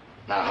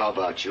 Now, how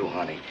about you,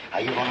 honey?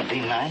 Are you gonna be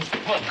nice?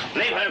 Look,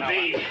 leave her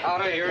be.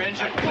 Out of here,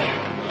 Injun.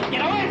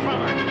 Get away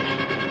from her.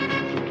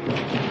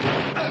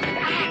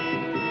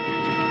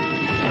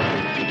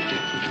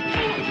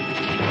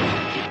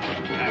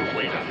 Now,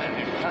 wait a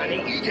minute,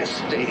 honey. You just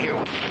stay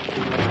here.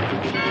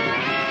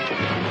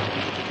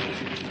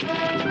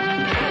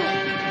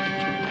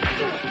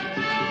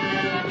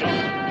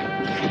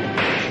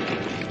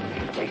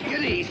 Take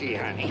it easy,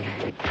 honey.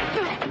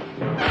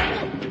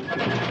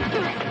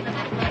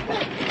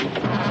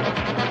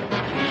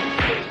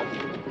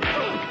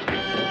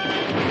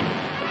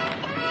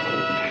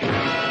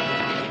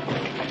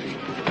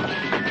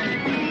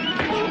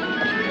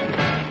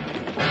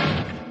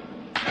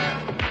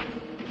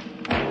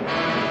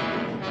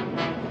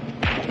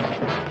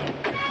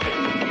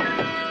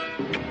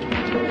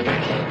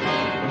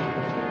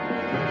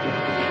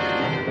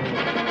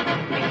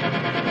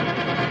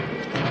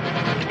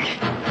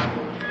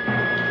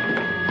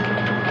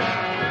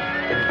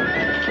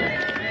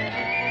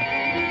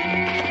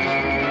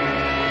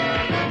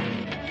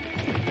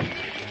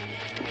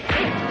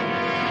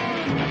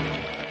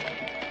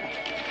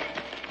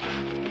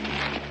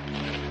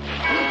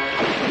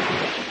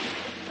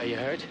 Are you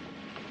hurt?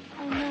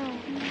 Oh, no.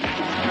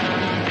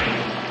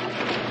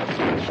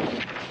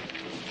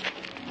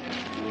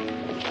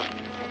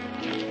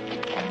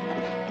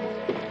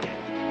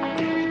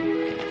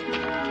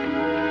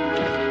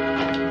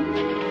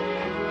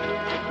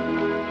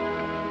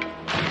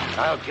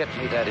 I'll get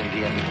me that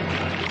Indian.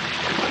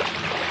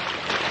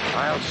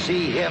 I'll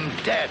see him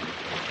dead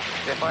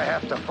if I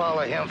have to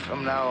follow him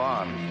from now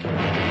on.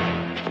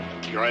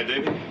 You all right,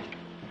 David?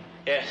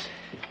 Yes,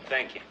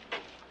 thank you.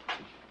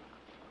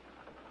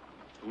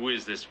 Who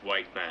is this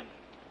white man?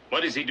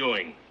 What is he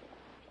doing?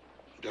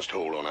 Just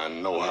hold on. I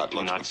know how it do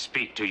looks. not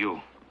speak to you,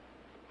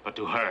 but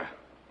to her.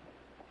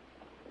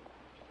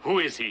 Who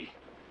is he?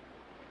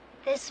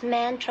 This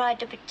man tried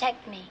to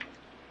protect me,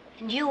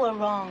 and you were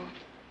wrong.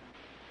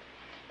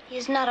 He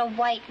is not a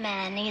white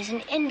man. He is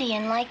an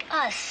Indian like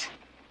us.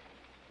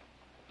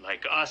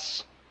 Like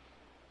us?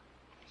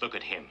 Look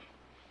at him.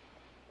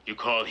 You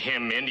call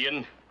him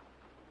Indian?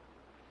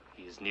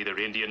 He is neither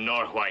Indian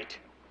nor white.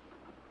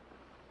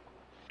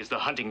 He is the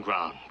hunting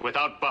ground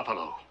without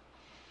buffalo.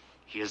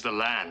 He is the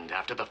land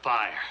after the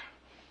fire,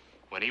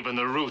 when even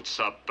the roots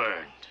are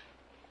burned.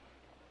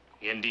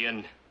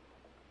 Indian,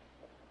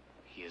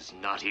 he is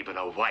not even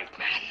a white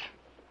man.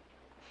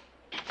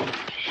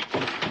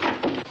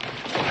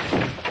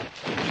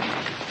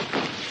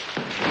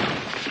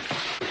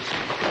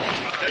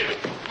 David!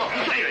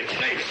 David!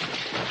 David!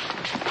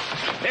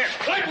 There,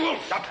 White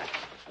Wolf! Stop that.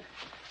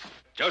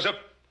 Joseph,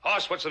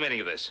 Hoss, what's the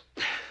meaning of this?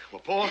 Well,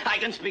 Paul, I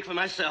can speak for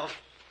myself.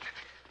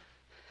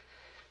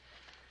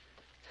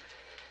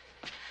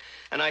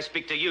 And I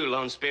speak to you,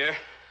 Lone Spear.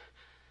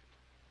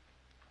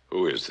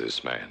 Who is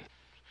this man?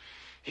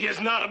 He is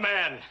not a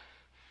man.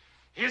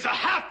 He is a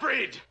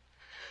half-breed.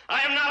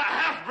 I am not a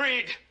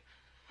half-breed.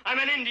 I'm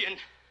an Indian.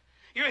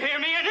 You hear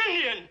me? An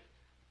Indian.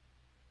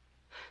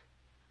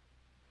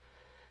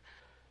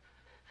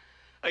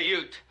 A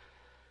Ute.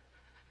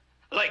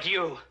 Like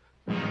you.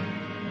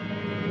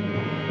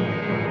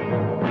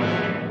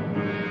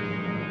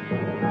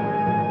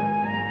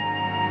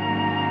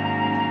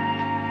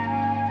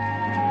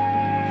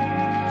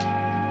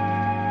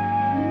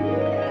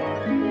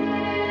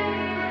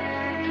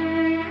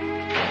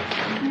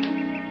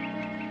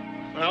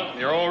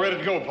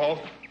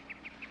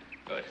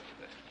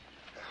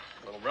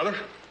 brother,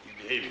 you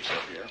behave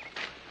yourself here.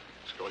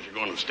 Just because you're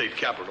going to the state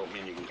capitol don't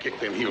mean you can kick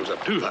them heels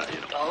up too high, you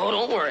know. Oh,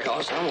 don't worry,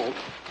 Hoss. I won't.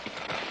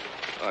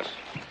 Boss,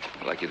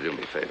 I'd like you to do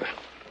me a favor.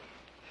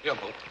 Yeah,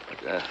 Bo.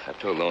 I've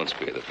told Lone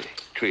Spear that the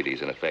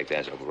treaty's in effect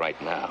as of right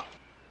now.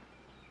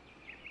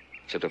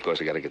 Except, of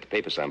course, I got to get the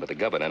paper signed by the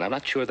governor, and I'm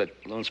not sure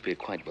that Lone Spear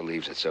quite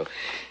believes it, so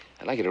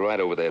I'd like you to ride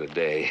over there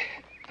today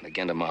and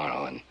again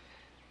tomorrow and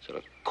sort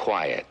of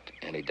quiet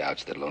any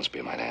doubts that Lone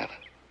Spear might have.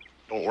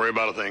 Don't worry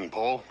about a thing,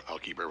 Paul. I'll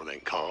keep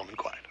everything calm and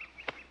quiet.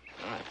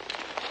 All right.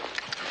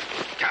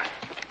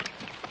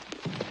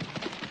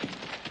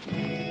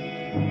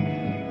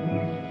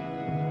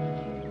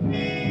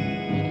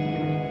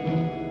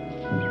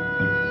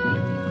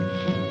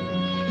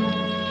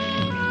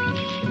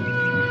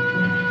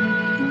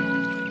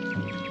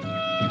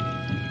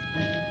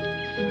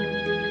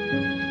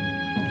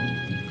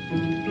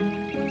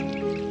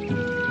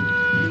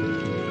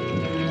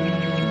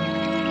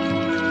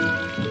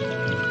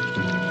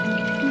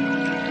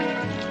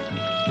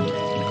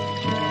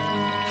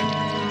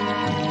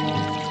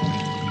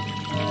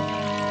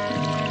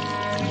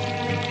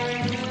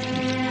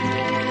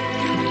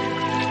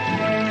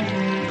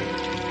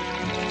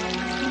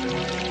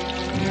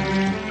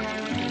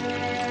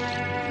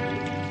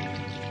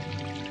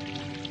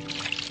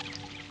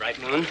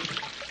 Moon.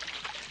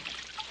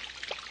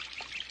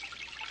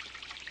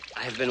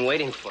 I've been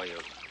waiting for you.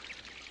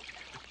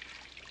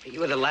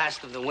 You were the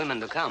last of the women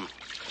to come.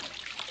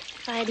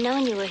 If I had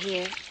known you were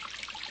here,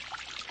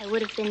 I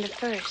would have been the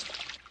first.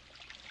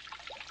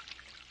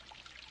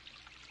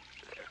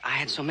 I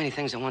had so many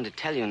things I wanted to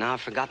tell you. Now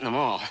I've forgotten them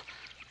all.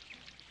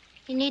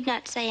 You need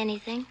not say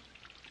anything.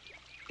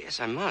 Yes,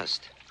 I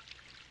must.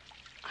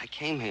 I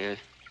came here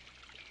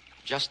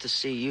just to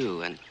see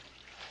you, and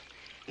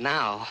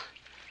now...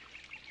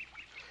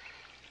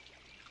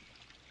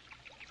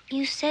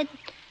 You said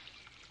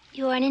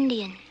you are an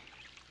Indian.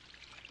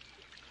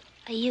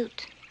 A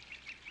Ute.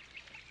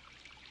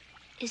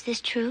 Is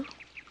this true?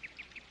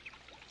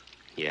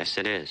 Yes,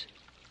 it is.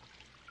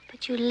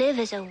 But you live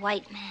as a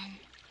white man.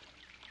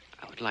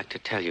 I would like to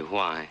tell you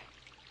why.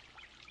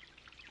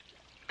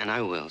 And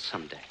I will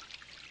someday.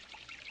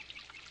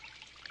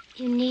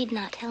 You need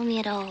not tell me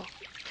at all.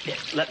 Here,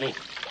 let me.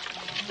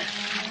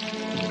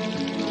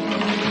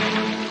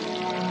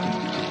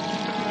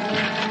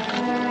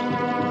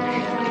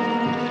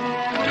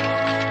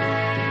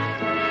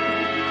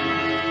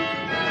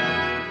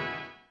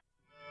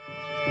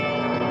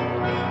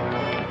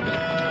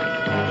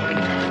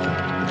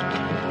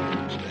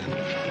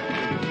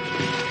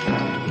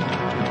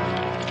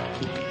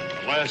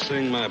 Last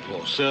thing my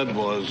pa said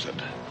was that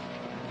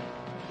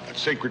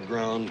sacred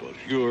ground was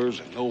yours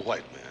and no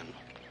white man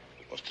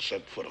was to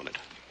set foot on it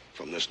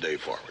from this day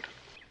forward.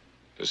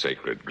 The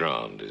sacred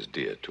ground is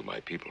dear to my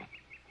people.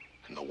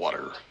 And the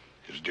water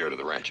is dear to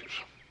the ranchers.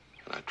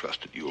 And I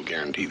trust that you will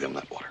guarantee them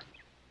that water.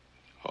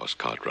 Hoss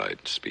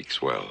Cartwright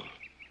speaks well,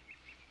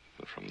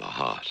 from the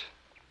heart.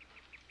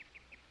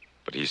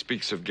 But he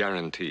speaks of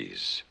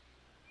guarantees.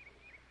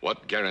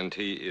 What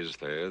guarantee is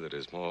there that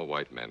as more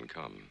white men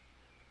come,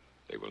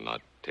 they will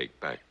not take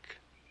back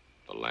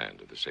the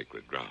land of the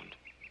sacred ground?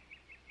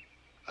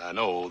 I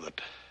know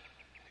that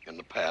in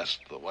the past,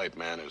 the white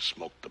man has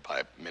smoked the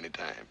pipe many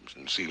times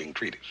in sealing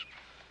treaties.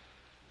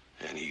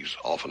 And he's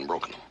often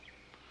broken them.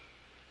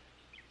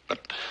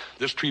 But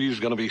this treaty is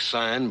going to be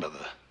signed by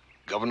the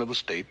governor of the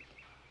state,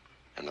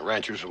 and the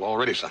ranchers have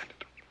already signed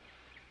it.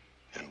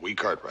 And we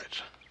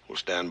Cartwrights will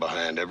stand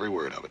behind every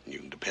word of it, and you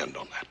can depend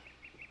on that.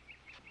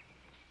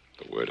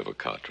 The word of a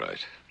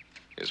Cartwright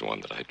is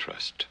one that I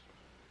trust.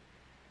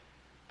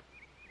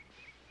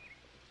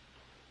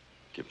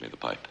 Give me the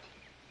pipe.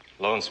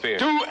 Lone Spear.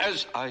 Do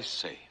as I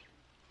say.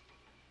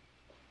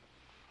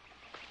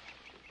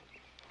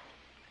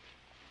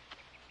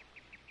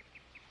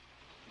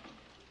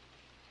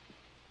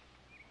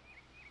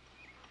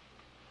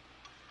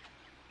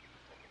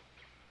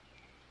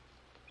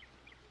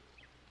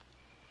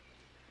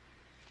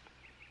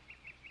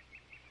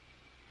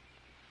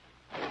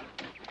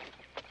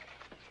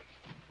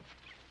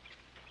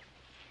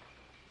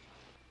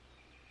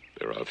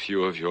 There are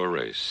few of your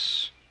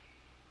race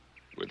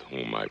with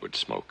whom I would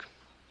smoke.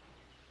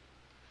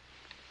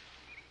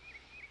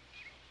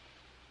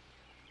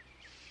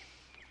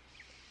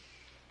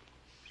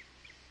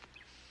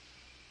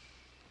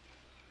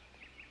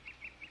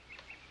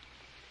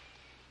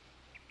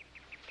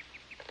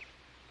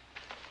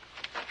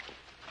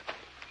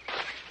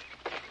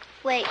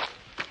 Wait.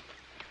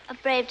 A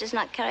brave does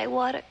not carry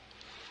water,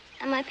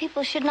 and my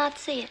people should not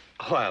see it.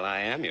 Well, I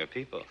am your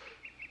people.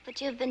 But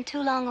you have been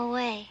too long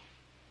away.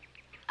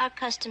 Our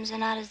customs are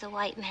not as the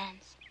white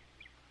man's.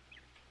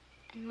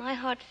 And my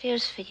heart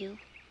fears for you.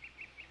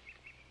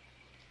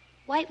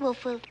 White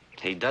Wolf will...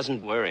 He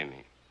doesn't worry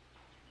me.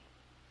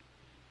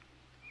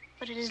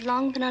 But it has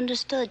long been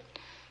understood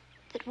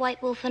that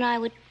White Wolf and I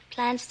would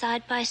plant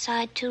side by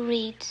side 2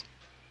 reeds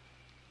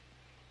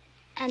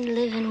and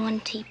live in one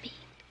teepee.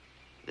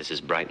 This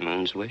is Bright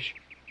Moon's wish?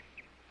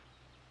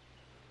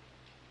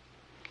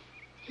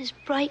 It is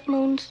Bright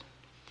Moon's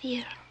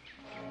fear.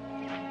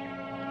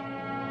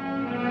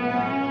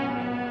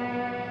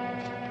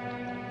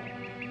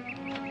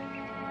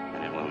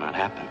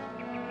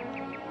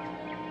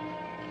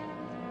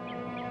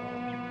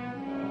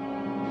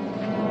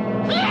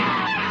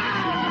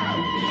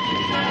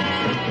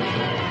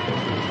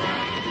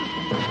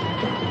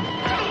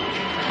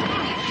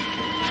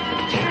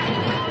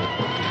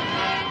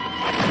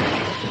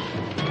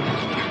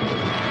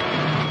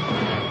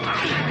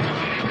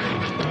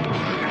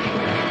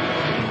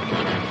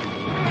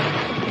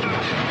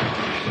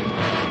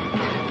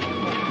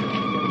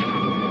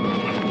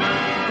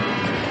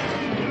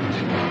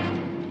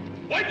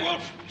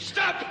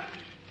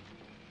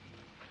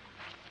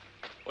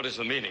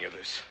 the meaning of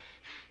this?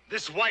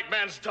 This white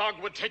man's dog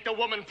would take the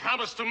woman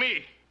promised to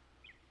me.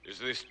 Is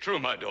this true,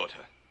 my daughter?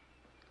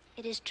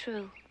 It is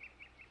true.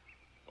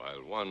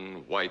 While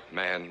one white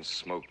man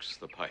smokes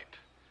the pipe,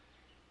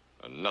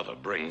 another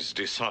brings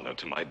dishonor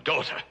to my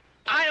daughter.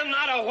 I am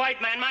not a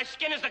white man. My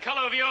skin is the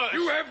color of yours.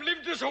 You have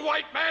lived as a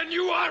white man.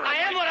 You are a I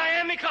am white what I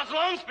man. am because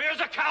Lone Spear's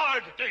a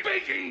coward.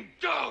 Begging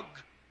dog!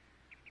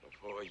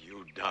 Before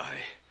you die,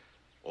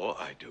 or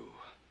I do,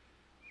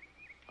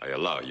 I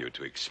allow you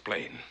to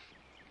explain.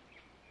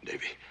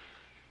 Davy,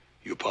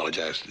 you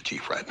apologize to the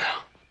chief right now.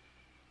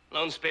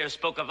 Lone Spear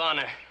spoke of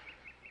honor.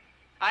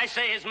 I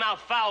say his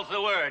mouth fouls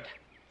the word.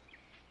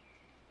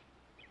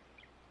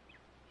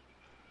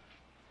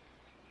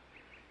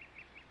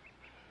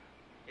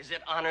 Is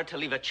it honor to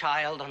leave a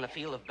child on the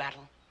field of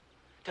battle?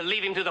 To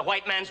leave him to the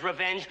white man's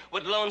revenge?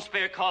 Would Lone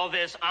Spear call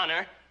this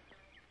honor?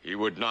 He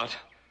would not,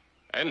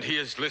 and he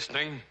is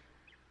listening.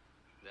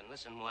 Then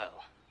listen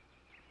well.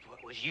 For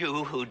it was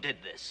you who did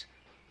this.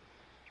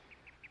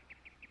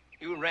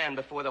 You ran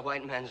before the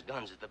white man's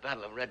guns at the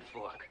Battle of Red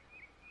Fork,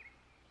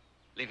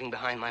 leaving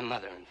behind my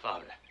mother and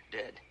father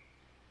dead,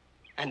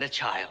 and a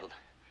child,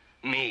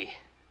 me,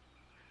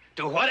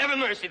 to whatever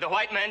mercy the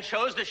white man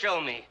chose to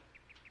show me.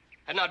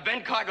 Had not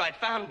Ben Cartwright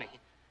found me.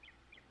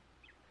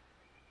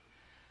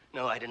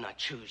 No, I did not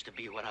choose to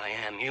be what I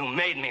am. You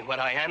made me what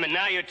I am, and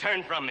now you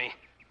turn from me.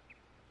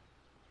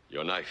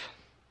 Your knife.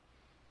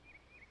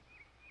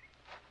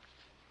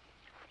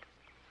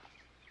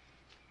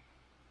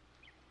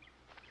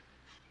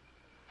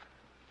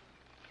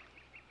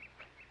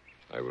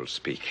 I will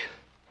speak.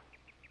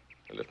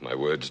 And if my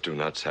words do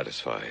not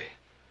satisfy,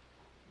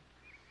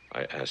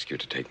 I ask you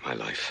to take my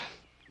life.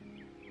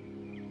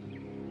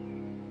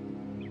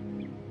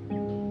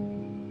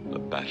 The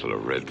Battle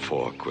of Red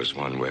Fork was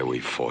one where we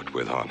fought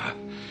with honor.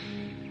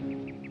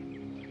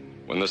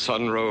 When the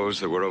sun rose,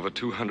 there were over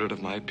 200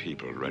 of my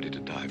people ready to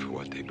die for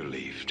what they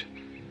believed.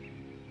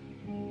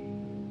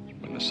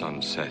 When the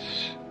sun set,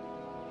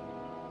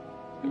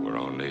 there were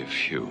only a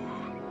few,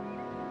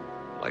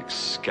 like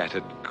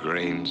scattered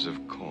grains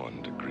of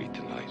corn to greet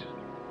the night.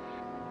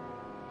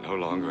 No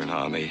longer an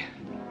army,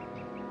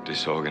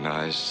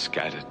 disorganized,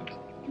 scattered,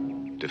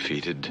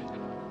 defeated.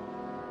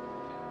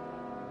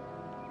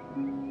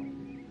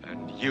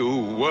 And you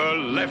were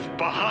left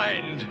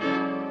behind.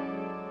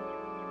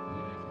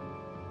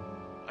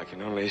 I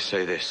can only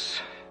say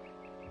this.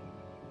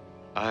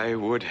 I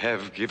would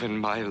have given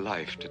my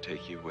life to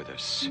take you with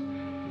us.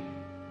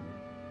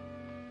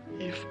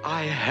 If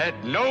I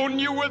had known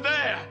you were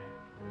there.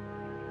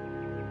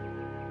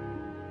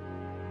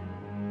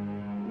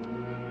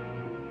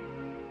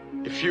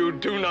 If you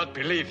do not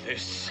believe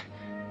this,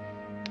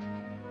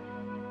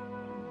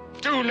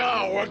 do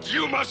now what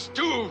you must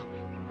do.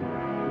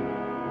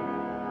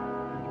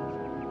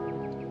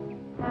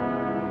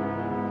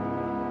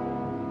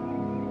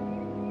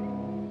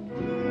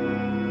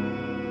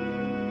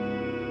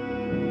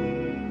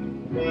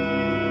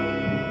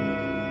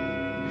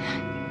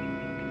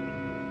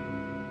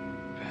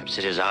 Perhaps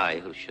it is I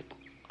who should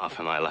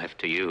offer my life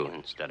to you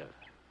instead of...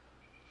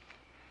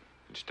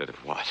 Instead of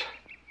what?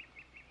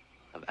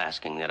 Of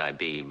asking that I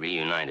be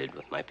reunited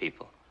with my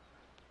people.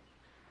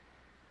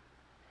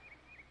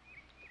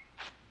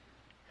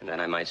 And that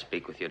I might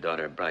speak with your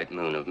daughter, Bright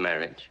Moon, of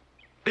marriage.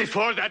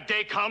 Before that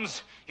day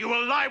comes, you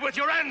will lie with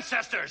your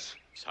ancestors.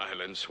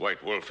 Silence,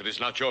 White Wolf. It is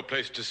not your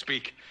place to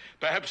speak.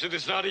 Perhaps it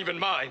is not even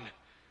mine.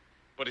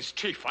 But as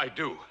chief, I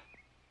do.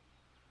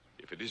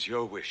 If it is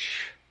your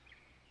wish,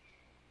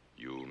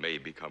 you may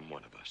become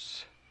one of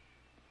us.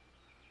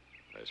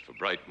 As for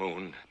Bright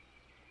Moon,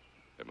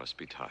 there must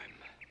be time.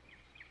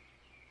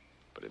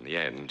 But in the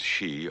end,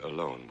 she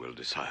alone will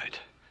decide.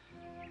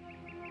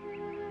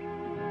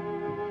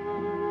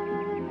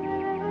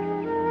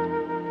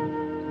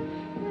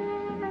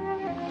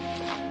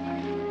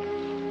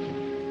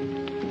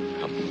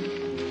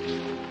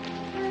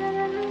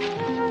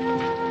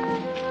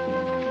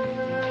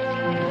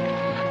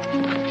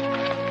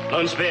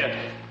 Lone Spear,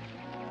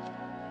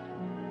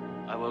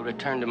 I will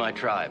return to my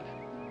tribe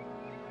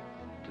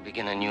to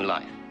begin a new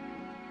life.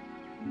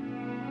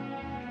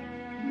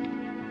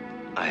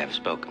 I have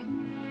spoken.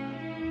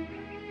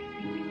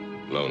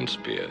 Lone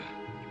Spear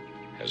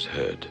has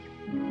heard.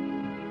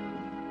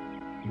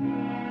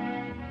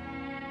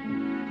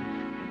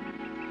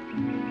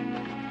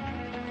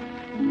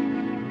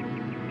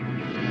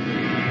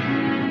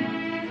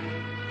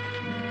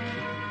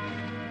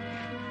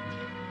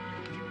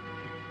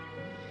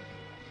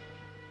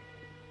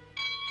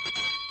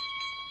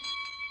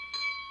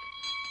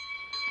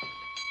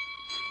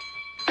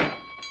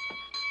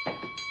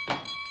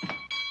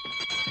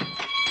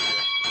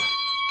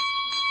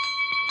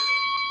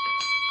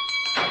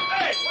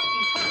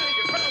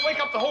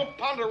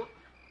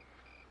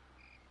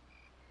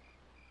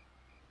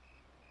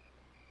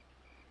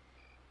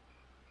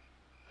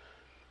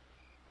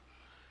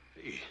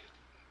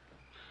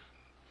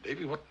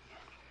 Davy, what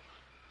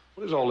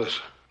is all this?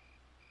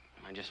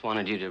 I just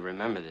wanted you to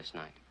remember this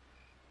night.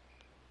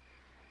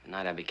 The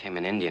night I became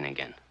an Indian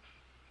again.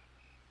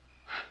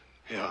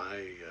 Yeah,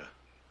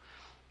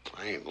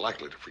 I ain't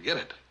likely to forget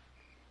it.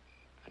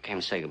 I came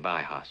to say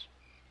goodbye, Hoss.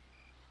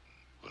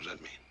 What does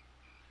that mean?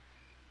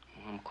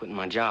 Well, I'm quitting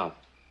my job.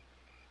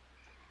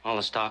 All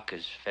the stock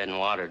is fed and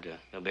watered.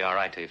 They'll be all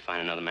right till you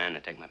find another man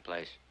to take my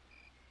place.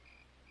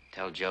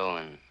 Tell Joe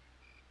and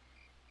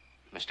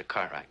Mr.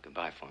 Cartwright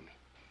goodbye for me.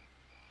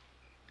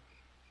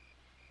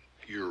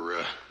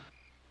 You're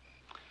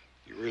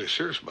really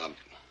serious about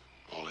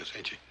all this,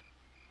 ain't you?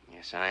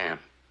 Yes, I am.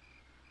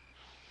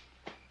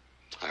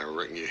 I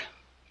reckon you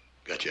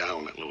got your eye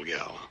on that little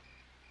gal, huh?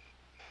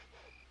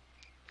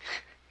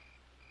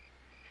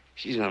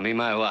 She's gonna be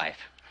my wife.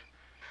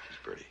 She's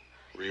pretty.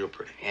 Real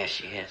pretty. Yes,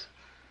 she is.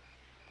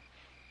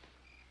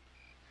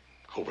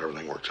 Hope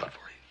everything works out for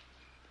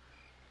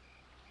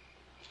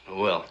you. It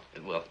will.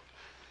 It will.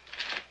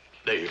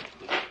 Dave.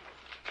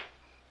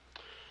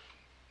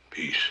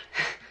 Peace.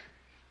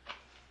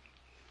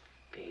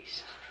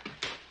 Peace.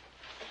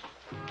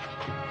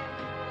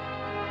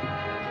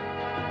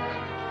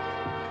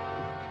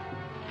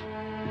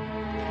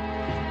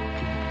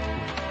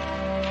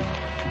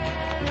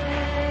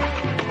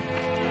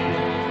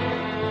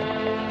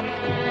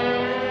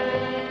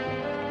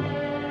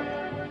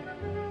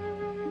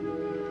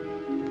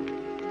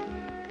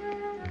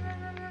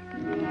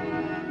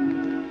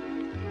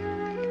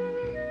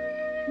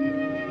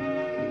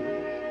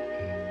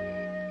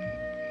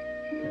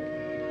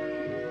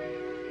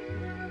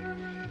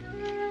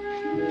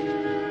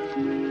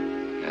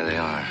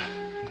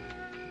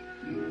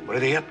 What are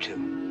they up to?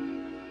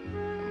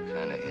 Some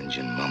kind of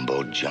engine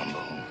mumbo jumbo.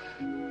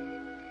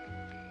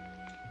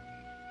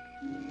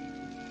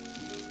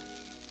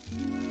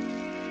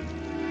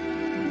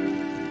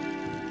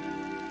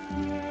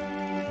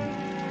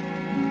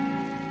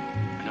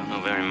 I don't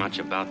know very much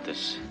about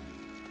this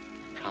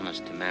promise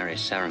to marry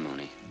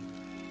ceremony.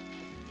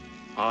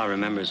 All I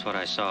remember is what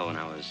I saw when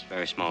I was a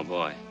very small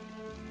boy.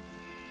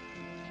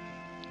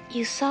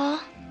 You saw?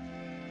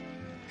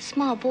 A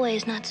small boy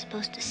is not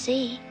supposed to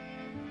see.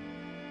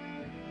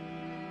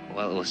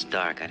 Well, it was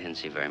dark. I didn't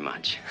see very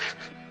much.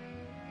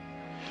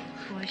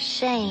 For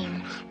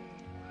shame.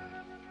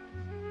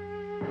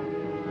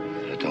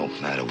 It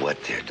don't matter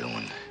what they're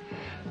doing.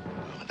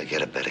 They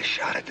get a better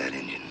shot at that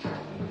engine.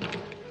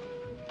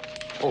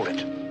 Hold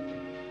it.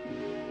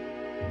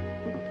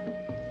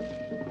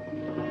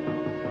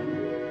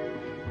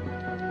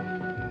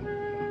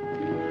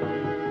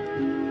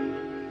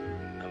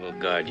 I will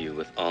guard you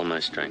with all my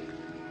strength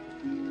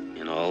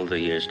in all the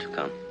years to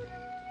come.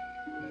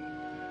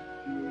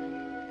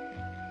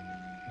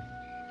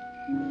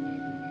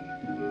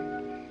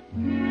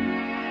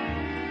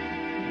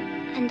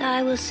 And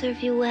I will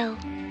serve you well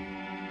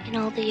in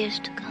all the years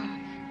to come.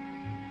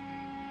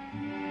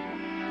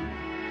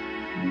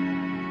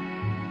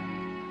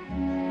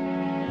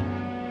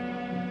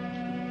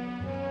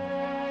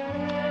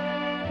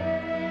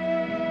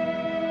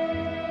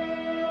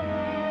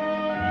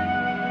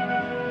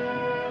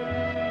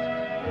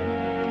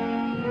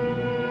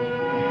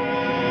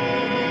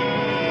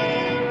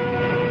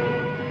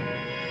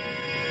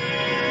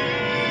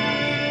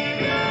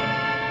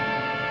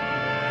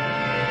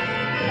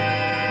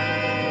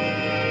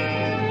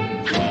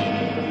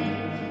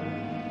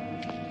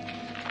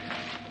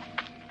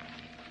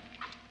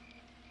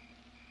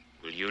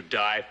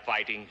 Die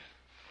fighting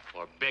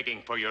or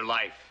begging for your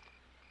life?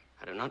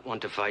 I do not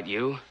want to fight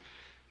you.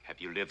 Have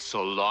you lived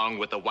so long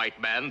with the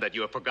white man that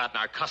you have forgotten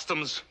our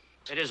customs?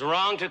 It is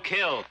wrong to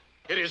kill.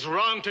 It is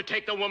wrong to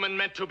take the woman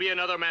meant to be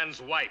another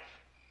man's wife.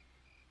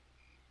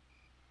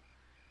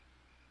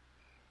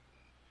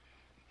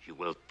 You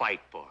will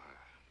fight for her.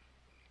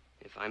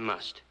 If I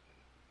must.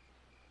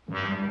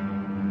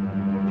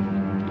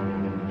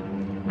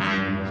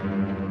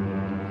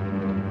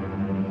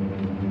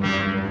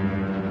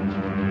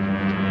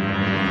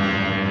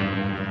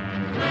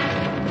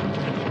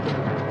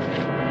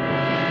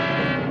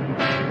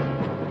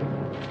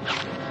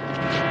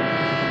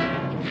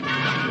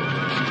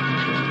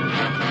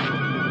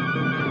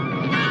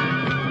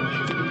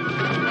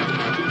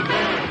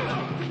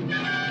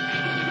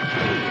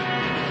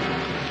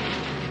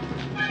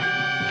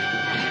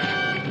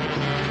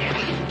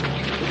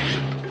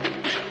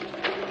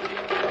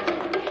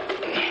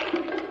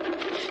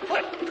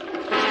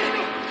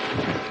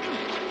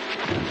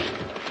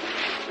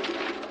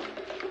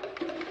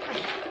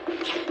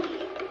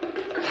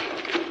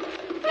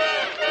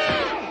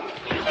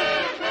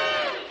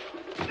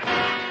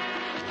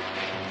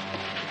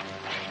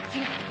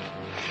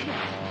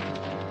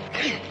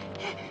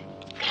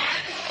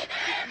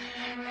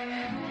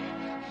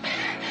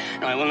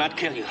 No, I will not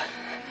kill you.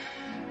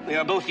 We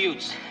are both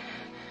youths.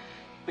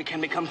 We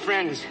can become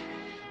friends.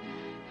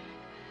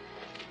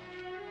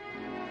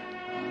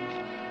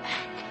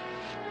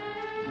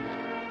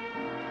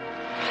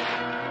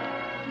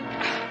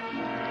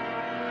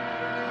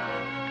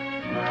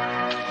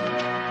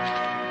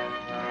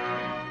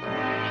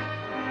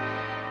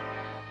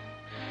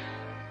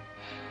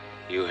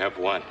 You have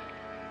won.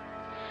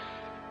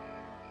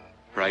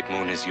 Bright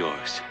Moon is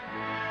yours.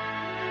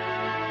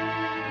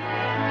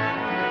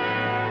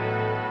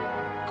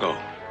 Go.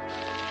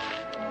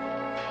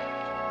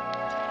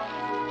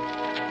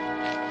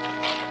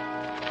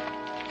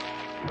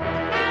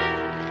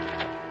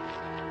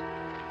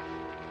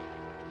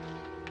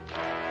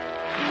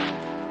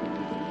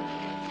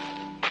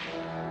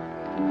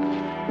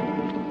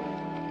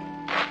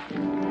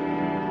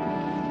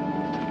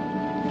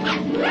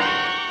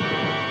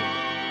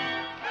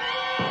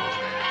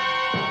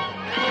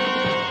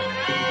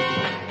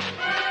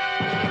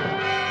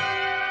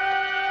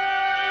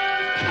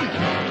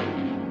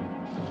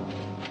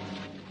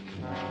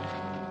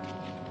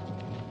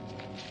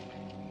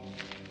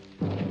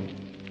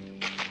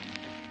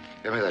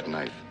 Give me that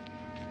knife.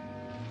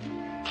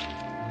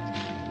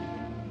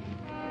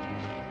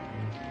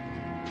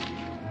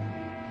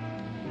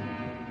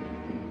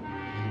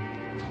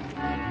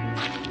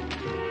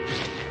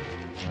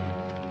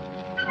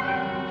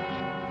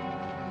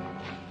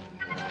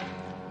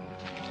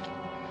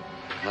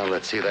 Now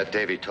let's see that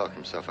Davy talk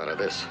himself out of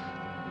this.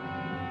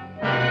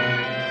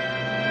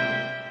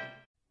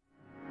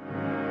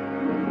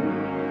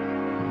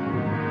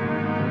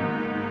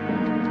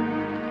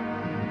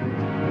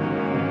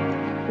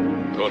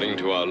 According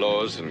to our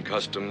laws and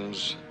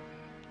customs,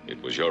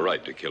 it was your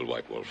right to kill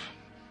White Wolf.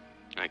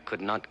 I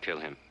could not kill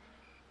him.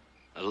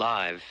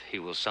 Alive, he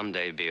will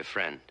someday be a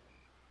friend.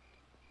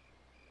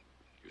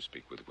 You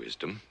speak with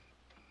wisdom.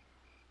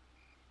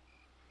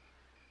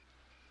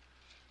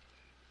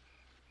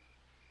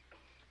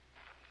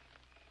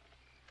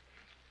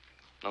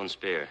 Lone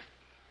Spear,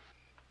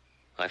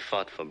 I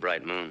fought for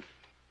Bright Moon.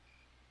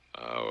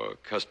 Our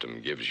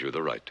custom gives you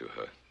the right to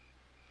her.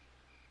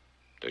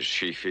 Does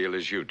she feel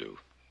as you do?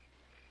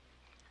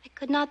 I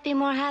could not be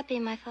more happy,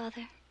 my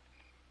father.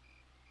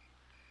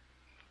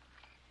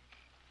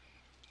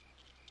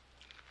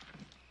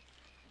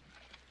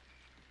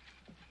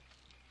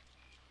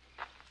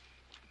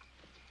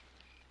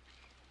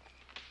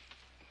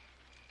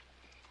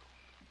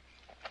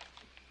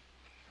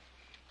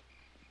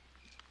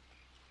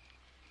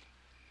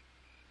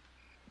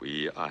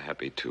 We are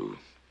happy, too,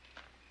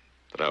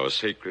 that our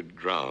sacred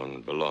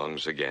ground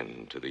belongs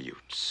again to the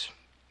Utes.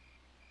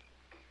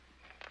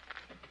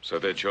 So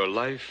that your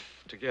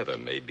life together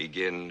may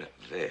begin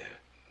there,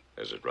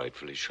 as it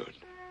rightfully should.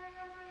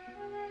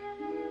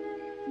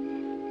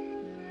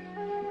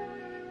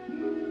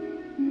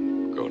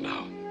 Go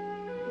now.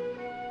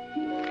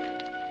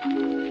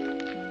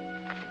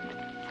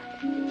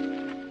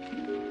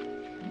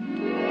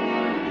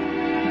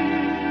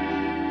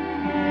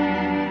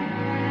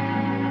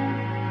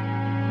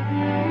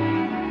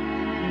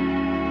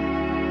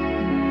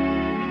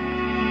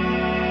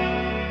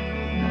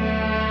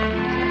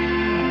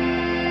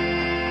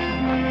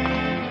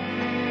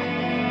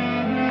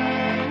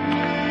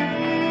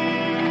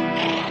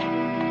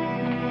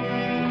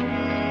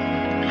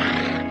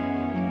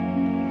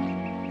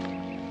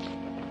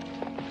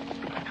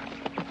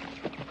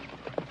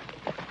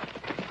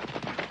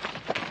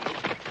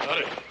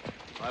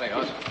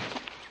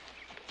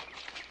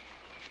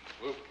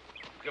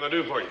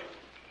 For you.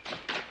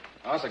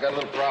 Hoss, I got a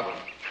little problem.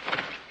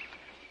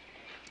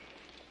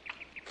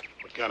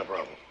 What kind of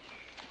problem?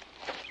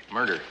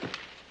 Murder.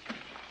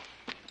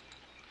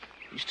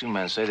 These two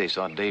men say they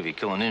saw Davy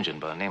kill an Injun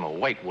by the name of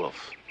White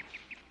Wolf.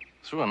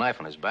 Threw a knife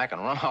on his back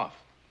and run off.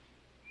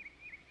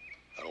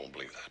 I don't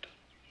believe that.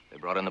 They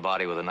brought in the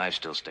body with a knife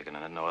still sticking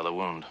in it, no other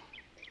wound.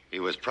 He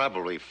was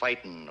probably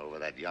fighting over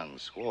that young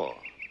squaw.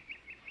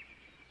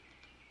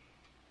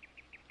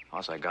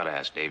 Hoss, I gotta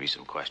ask Davy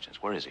some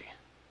questions. Where is he?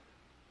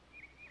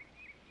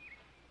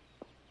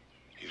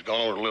 He's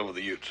gone over to live with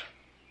the Utes.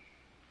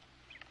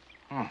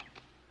 Well,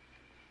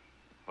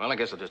 I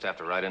guess I'll just have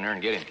to ride in there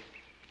and get him.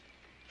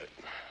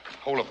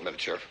 Hold up a minute,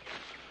 Sheriff.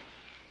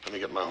 Let me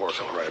get my horse.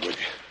 I'll ride with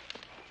you.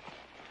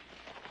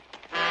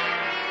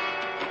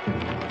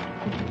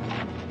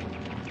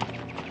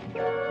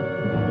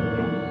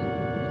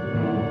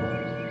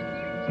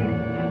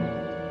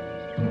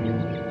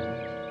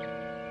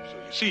 So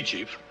you see,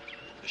 Chief,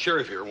 the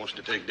sheriff here wants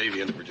to take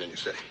Davy into Virginia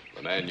City.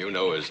 The man you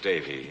know as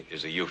Davy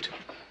is a Ute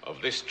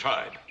of this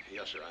tribe.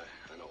 Yes, sir,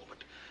 I know,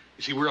 but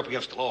you see, we're up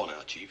against the law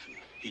now, Chief, and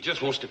he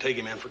just wants to take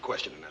him in for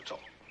questioning, that's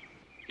all.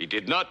 He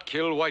did not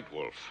kill White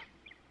Wolf.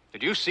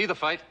 Did you see the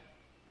fight?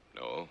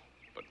 No,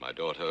 but my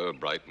daughter,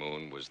 Bright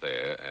Moon, was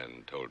there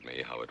and told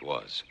me how it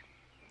was.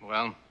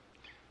 Well,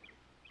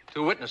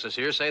 two witnesses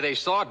here say they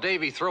saw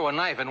Davy throw a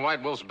knife in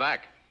White Wolf's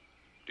back.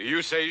 Do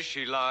you say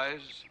she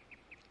lies?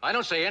 I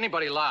don't say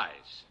anybody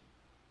lies.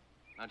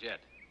 Not yet.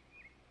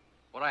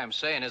 What I am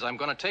saying is I'm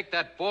going to take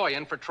that boy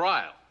in for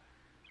trial.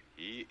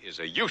 He is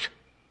a Ute.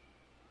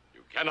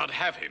 You cannot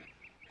have him.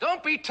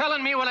 Don't be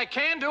telling me what I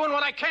can do and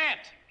what I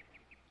can't.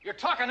 You're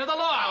talking to the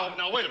law.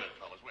 Now, wait a minute,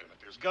 fellas, wait a minute.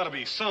 There's got to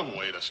be some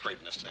way to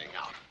straighten this thing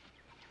out.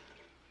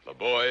 The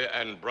boy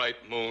and Bright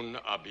Moon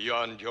are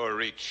beyond your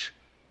reach.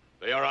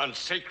 They are on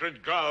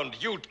sacred ground,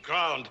 Ute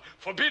ground,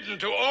 forbidden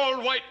to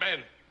all white men.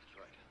 That's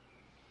right.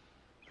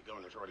 The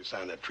governor's already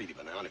signed that treaty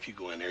by now, and if you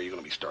go in there, you're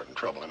going to be starting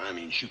trouble, and I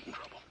mean shooting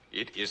trouble.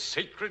 It is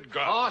sacred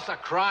ground. Oh, the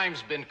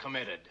crime's been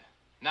committed.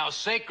 Now,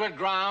 sacred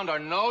ground or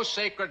no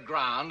sacred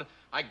ground,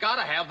 I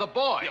gotta have the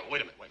boy. Yeah,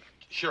 wait a minute.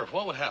 Sheriff,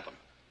 what would happen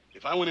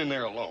if I went in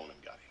there alone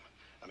and got him?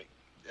 I mean,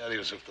 that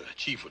is, if the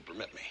chief would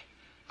permit me.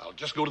 I'll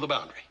just go to the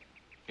boundary.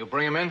 You'll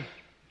bring him in?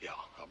 Yeah,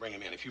 I'll bring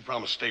him in if you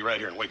promise to stay right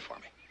here and wait for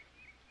me.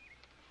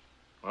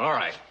 All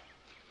right.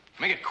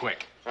 Make it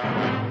quick.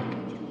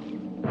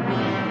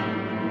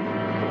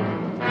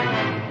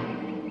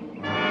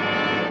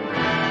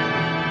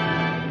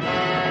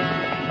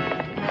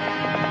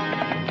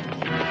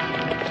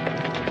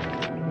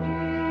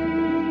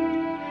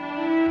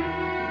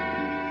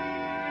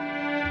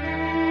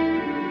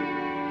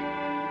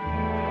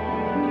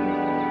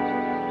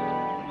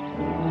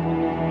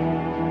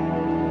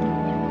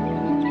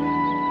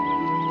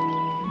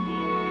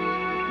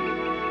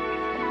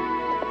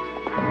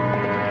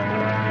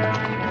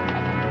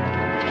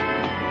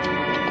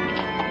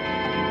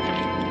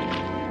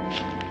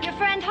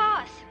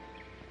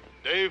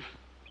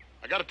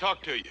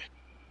 Talk to you.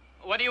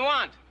 What do you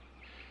want?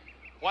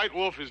 White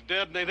Wolf is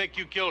dead and they think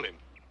you killed him.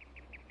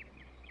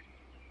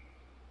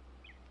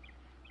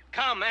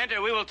 Come,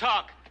 enter, we will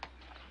talk.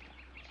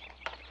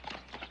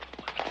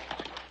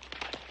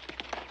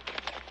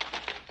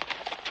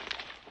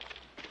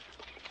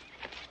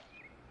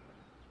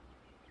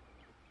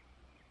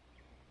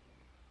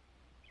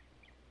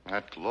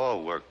 That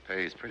law work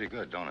pays pretty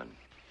good, don't it?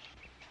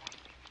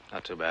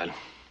 Not too bad.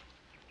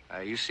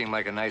 You seem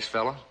like a nice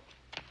fellow.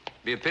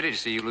 Be a pity to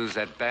see you lose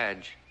that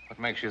badge. What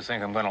makes you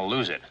think I'm going to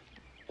lose it?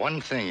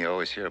 One thing you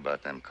always hear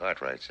about them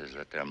Cartwrights is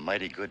that they're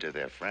mighty good to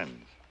their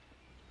friends.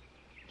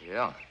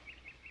 Yeah.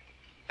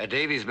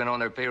 Davy's been on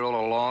their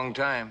payroll a long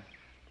time.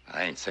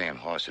 I ain't saying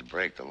Horse would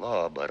break the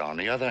law, but on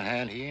the other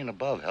hand, he ain't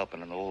above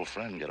helping an old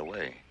friend get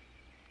away.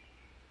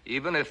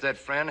 Even if that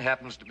friend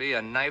happens to be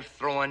a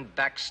knife-throwing,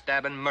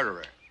 backstabbing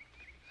murderer.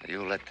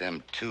 You let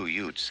them two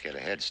Utes get a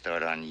head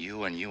start on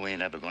you, and you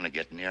ain't ever going to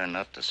get near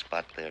enough to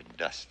spot their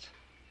dust.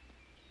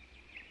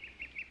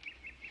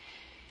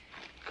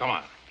 Come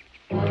on.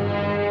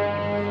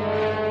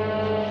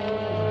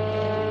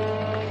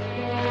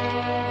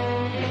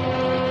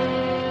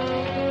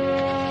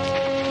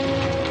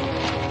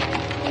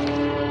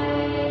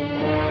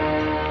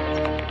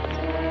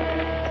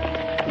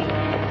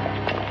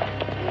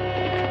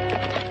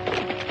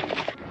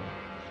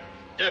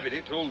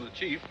 Deputy told the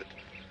chief that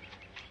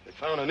they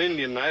found an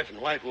Indian knife in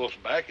White Wolf's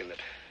back and that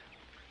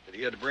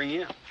he had to bring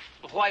you in.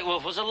 But White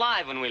Wolf was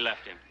alive when we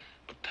left him.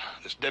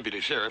 This deputy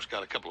sheriff's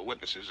got a couple of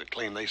witnesses that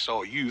claim they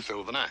saw you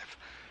throw the knife.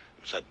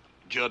 It was that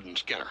Judd and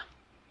Skinner.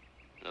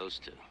 Those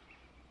two.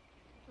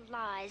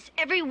 Lies.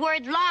 Every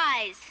word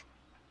lies.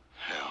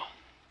 Hell.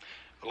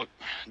 Well, look,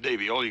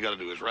 Davy, all you got to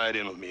do is ride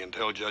in with me and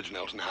tell Judge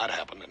Nelson how it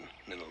happened, and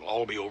then it'll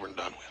all be over and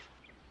done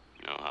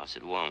with. No, House,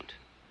 it won't.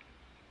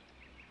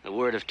 The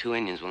word of two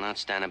Indians will not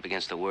stand up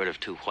against the word of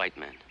two white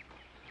men.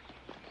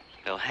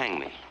 They'll hang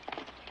me.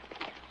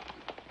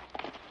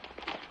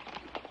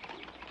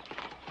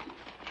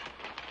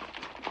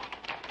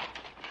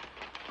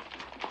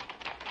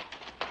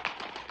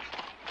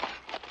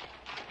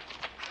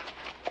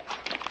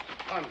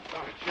 I'm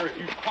sorry, Sheriff.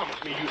 You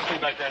promised me you'd stay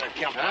back there and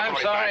camp. I'm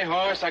sorry,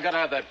 Horse. I gotta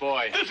have that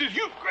boy. This is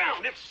youth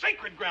ground. It's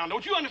sacred ground.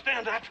 Don't you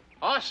understand that?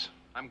 Horse,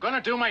 I'm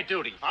gonna do my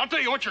duty. I'll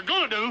tell you what you're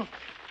gonna do.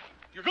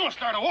 You're gonna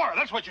start a war.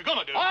 That's what you're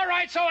gonna do. All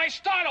right, so I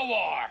start a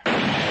war.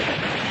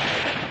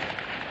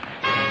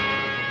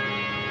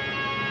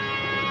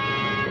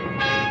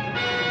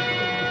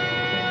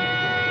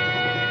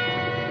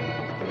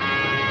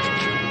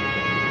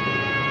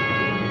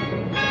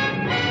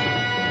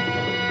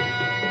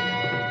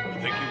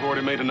 You've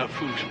already made enough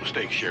foolish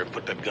mistakes, Sheriff.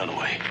 Put that gun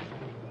away.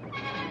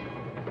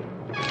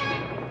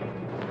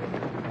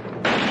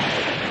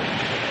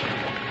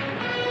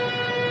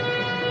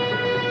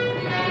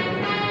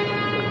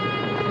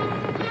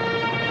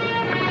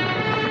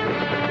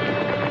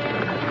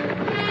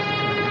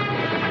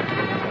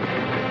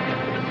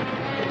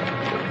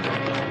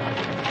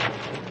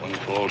 One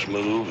false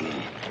move, and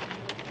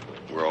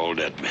we're all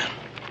dead men.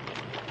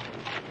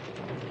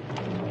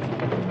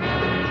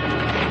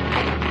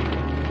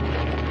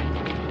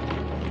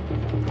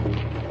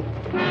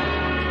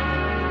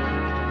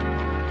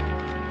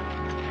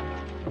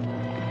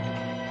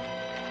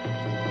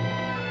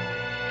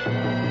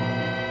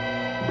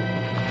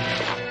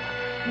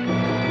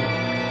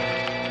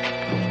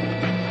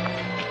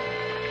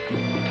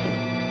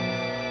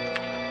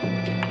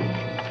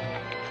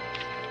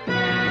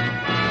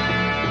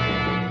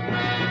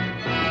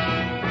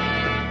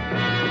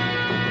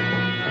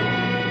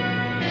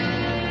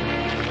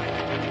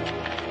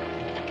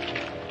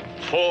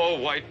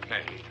 White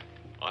men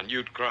on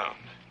Ute ground.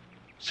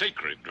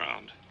 Sacred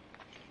ground.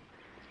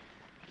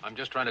 I'm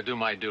just trying to do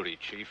my duty,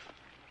 Chief.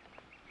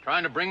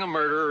 Trying to bring a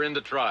murderer into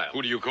trial.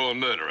 Who do you call a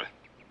murderer?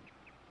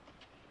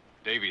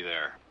 Davy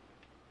there.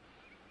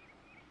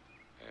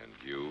 And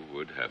you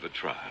would have a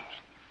trial.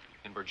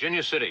 In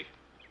Virginia City.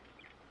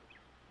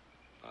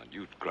 On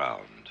Ute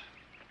ground,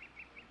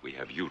 we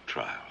have Ute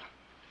trial.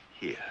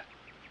 Here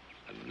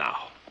and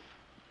now.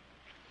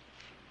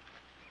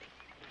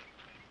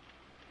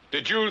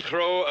 Did you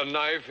throw a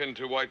knife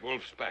into White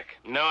Wolf's back?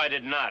 No, I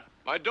did not.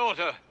 My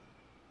daughter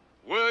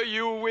Were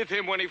you with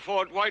him when he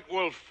fought White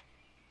Wolf?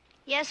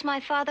 Yes, my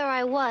father,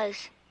 I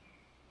was.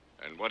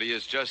 And what he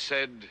has just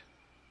said,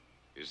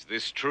 is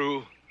this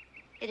true?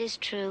 It is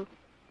true.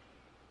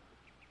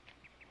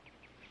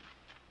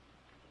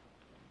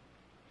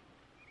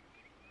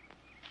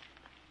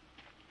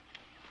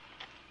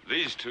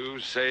 These two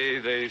say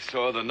they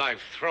saw the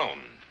knife thrown.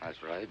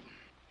 That's right.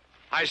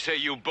 I say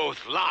you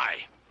both lie.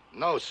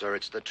 No, sir,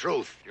 it's the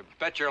truth. You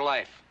bet your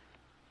life.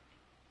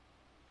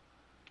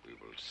 We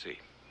will see.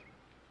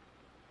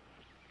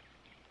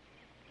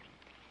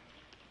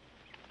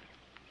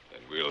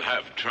 Then we'll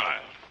have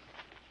trial.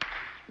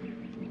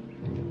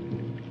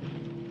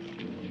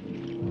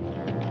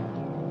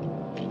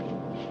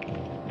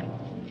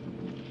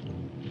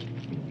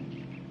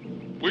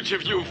 Which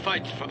of you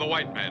fights for the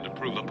white man to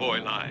prove the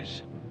boy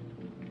lies?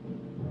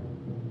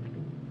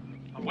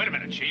 Now, wait a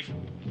minute, Chief.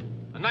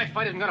 A knife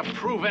fight isn't going to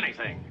prove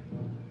anything.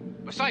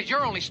 Besides,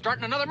 you're only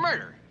starting another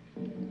murder.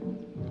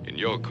 In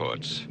your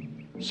courts,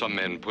 some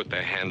men put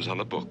their hands on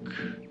a book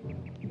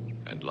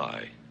and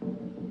lie.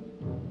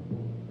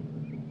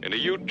 In a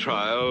Ute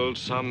trial,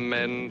 some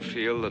men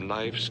feel the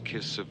knife's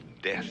kiss of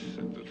death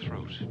at the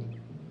throat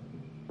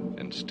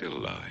and still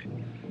lie.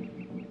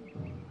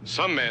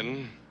 Some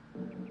men,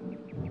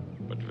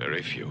 but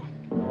very few.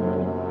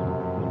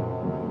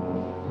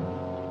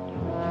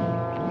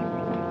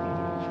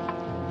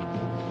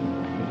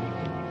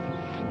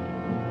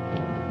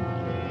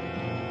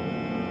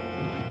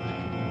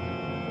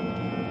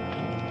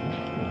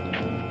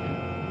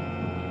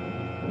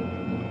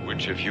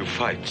 Which of you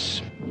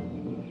fights?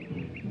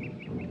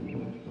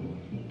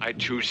 I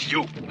choose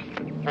you.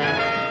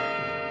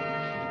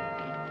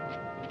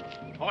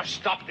 Or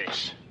stop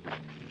this.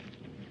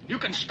 You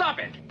can stop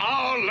it.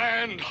 Our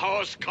land,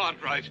 horse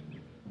Cartwright.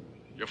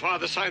 Your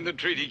father signed the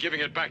treaty giving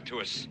it back to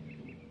us.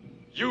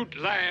 Ute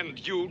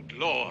land, Ute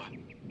law.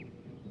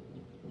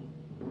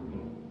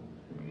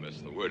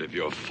 Unless the word of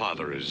your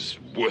father is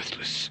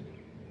worthless.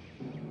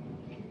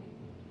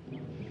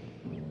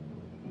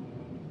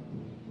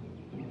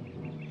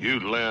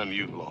 Ute land,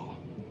 Ute law.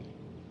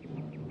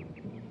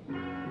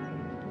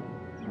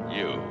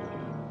 You.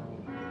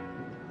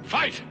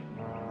 Fight!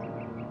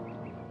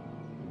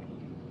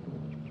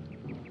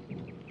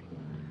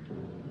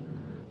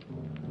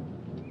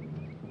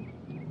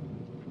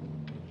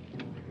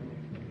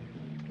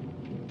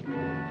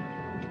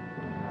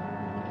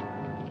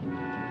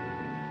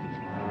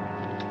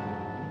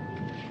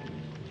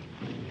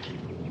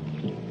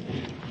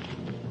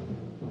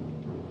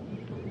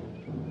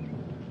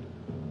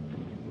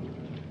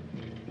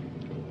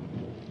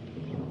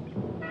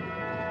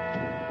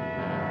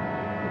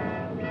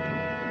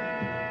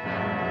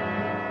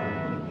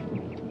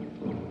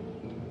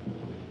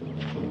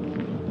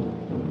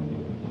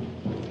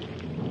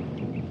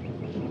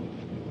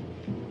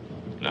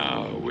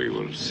 Now we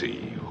will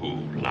see who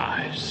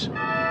lies.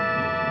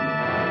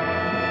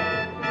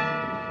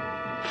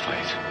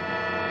 Fight.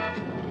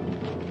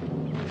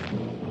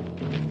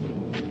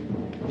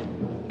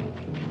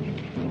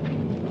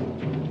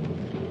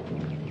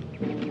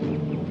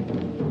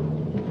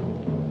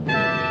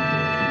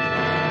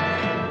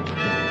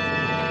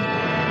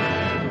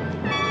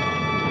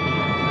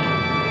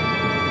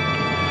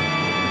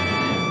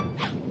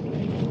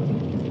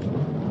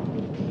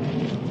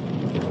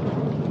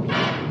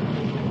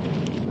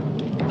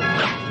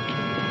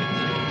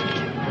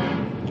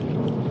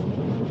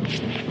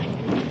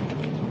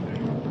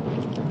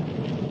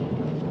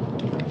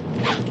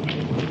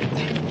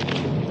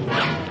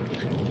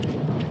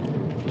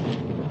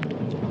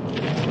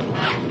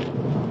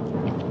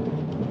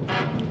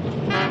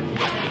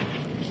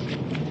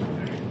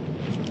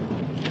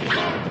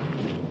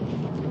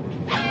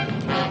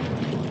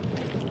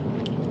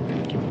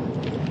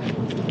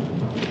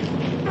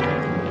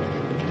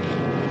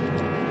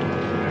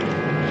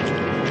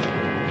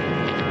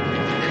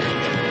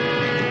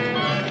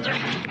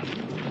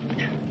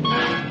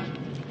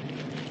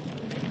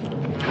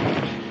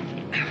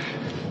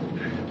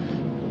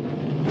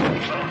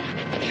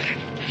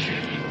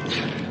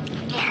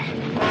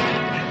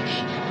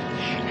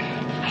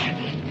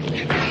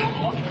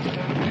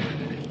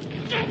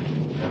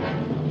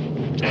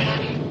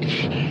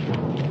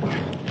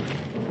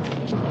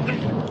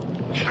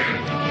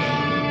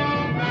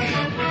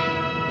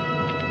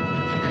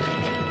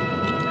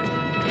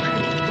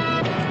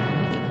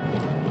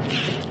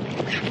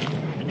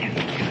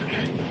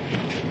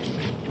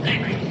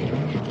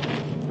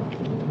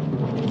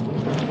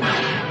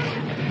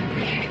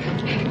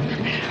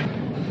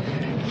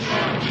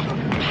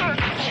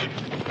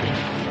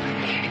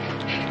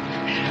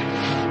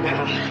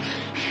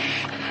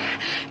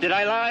 Did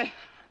I lie?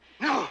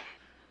 No.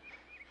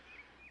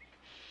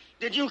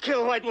 Did you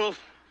kill White Wolf?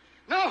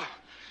 No,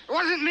 it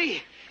wasn't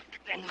me.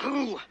 Then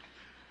who?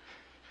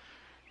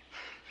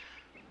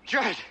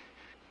 Judd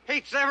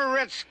hates every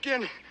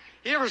redskin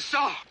he ever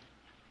saw.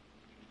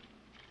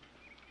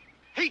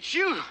 Hates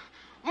you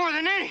more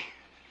than any.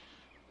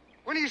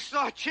 When he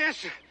saw a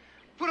chance to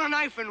put a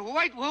knife in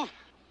White Wolf,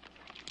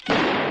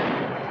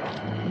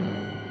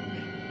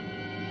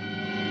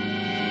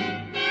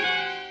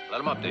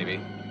 Let him up, Davy.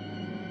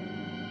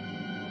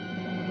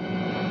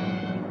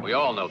 We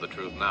all know the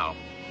truth now.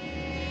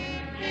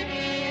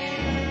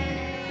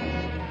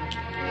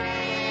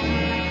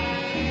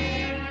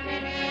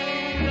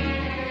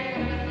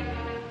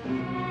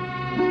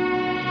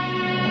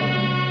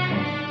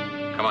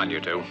 Come on, you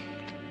two.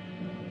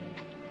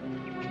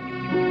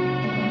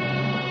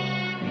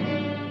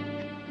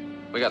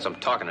 We got some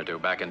talking to do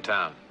back in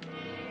town.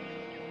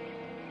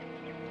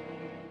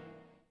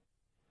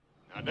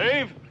 Now,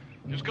 Dave,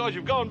 just because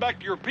you've gone back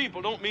to your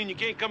people don't mean you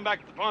can't come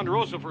back to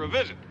Ponderosa for a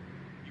visit.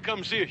 You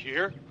come see us, you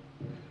hear?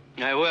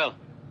 I will.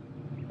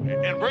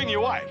 And bring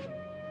your wife.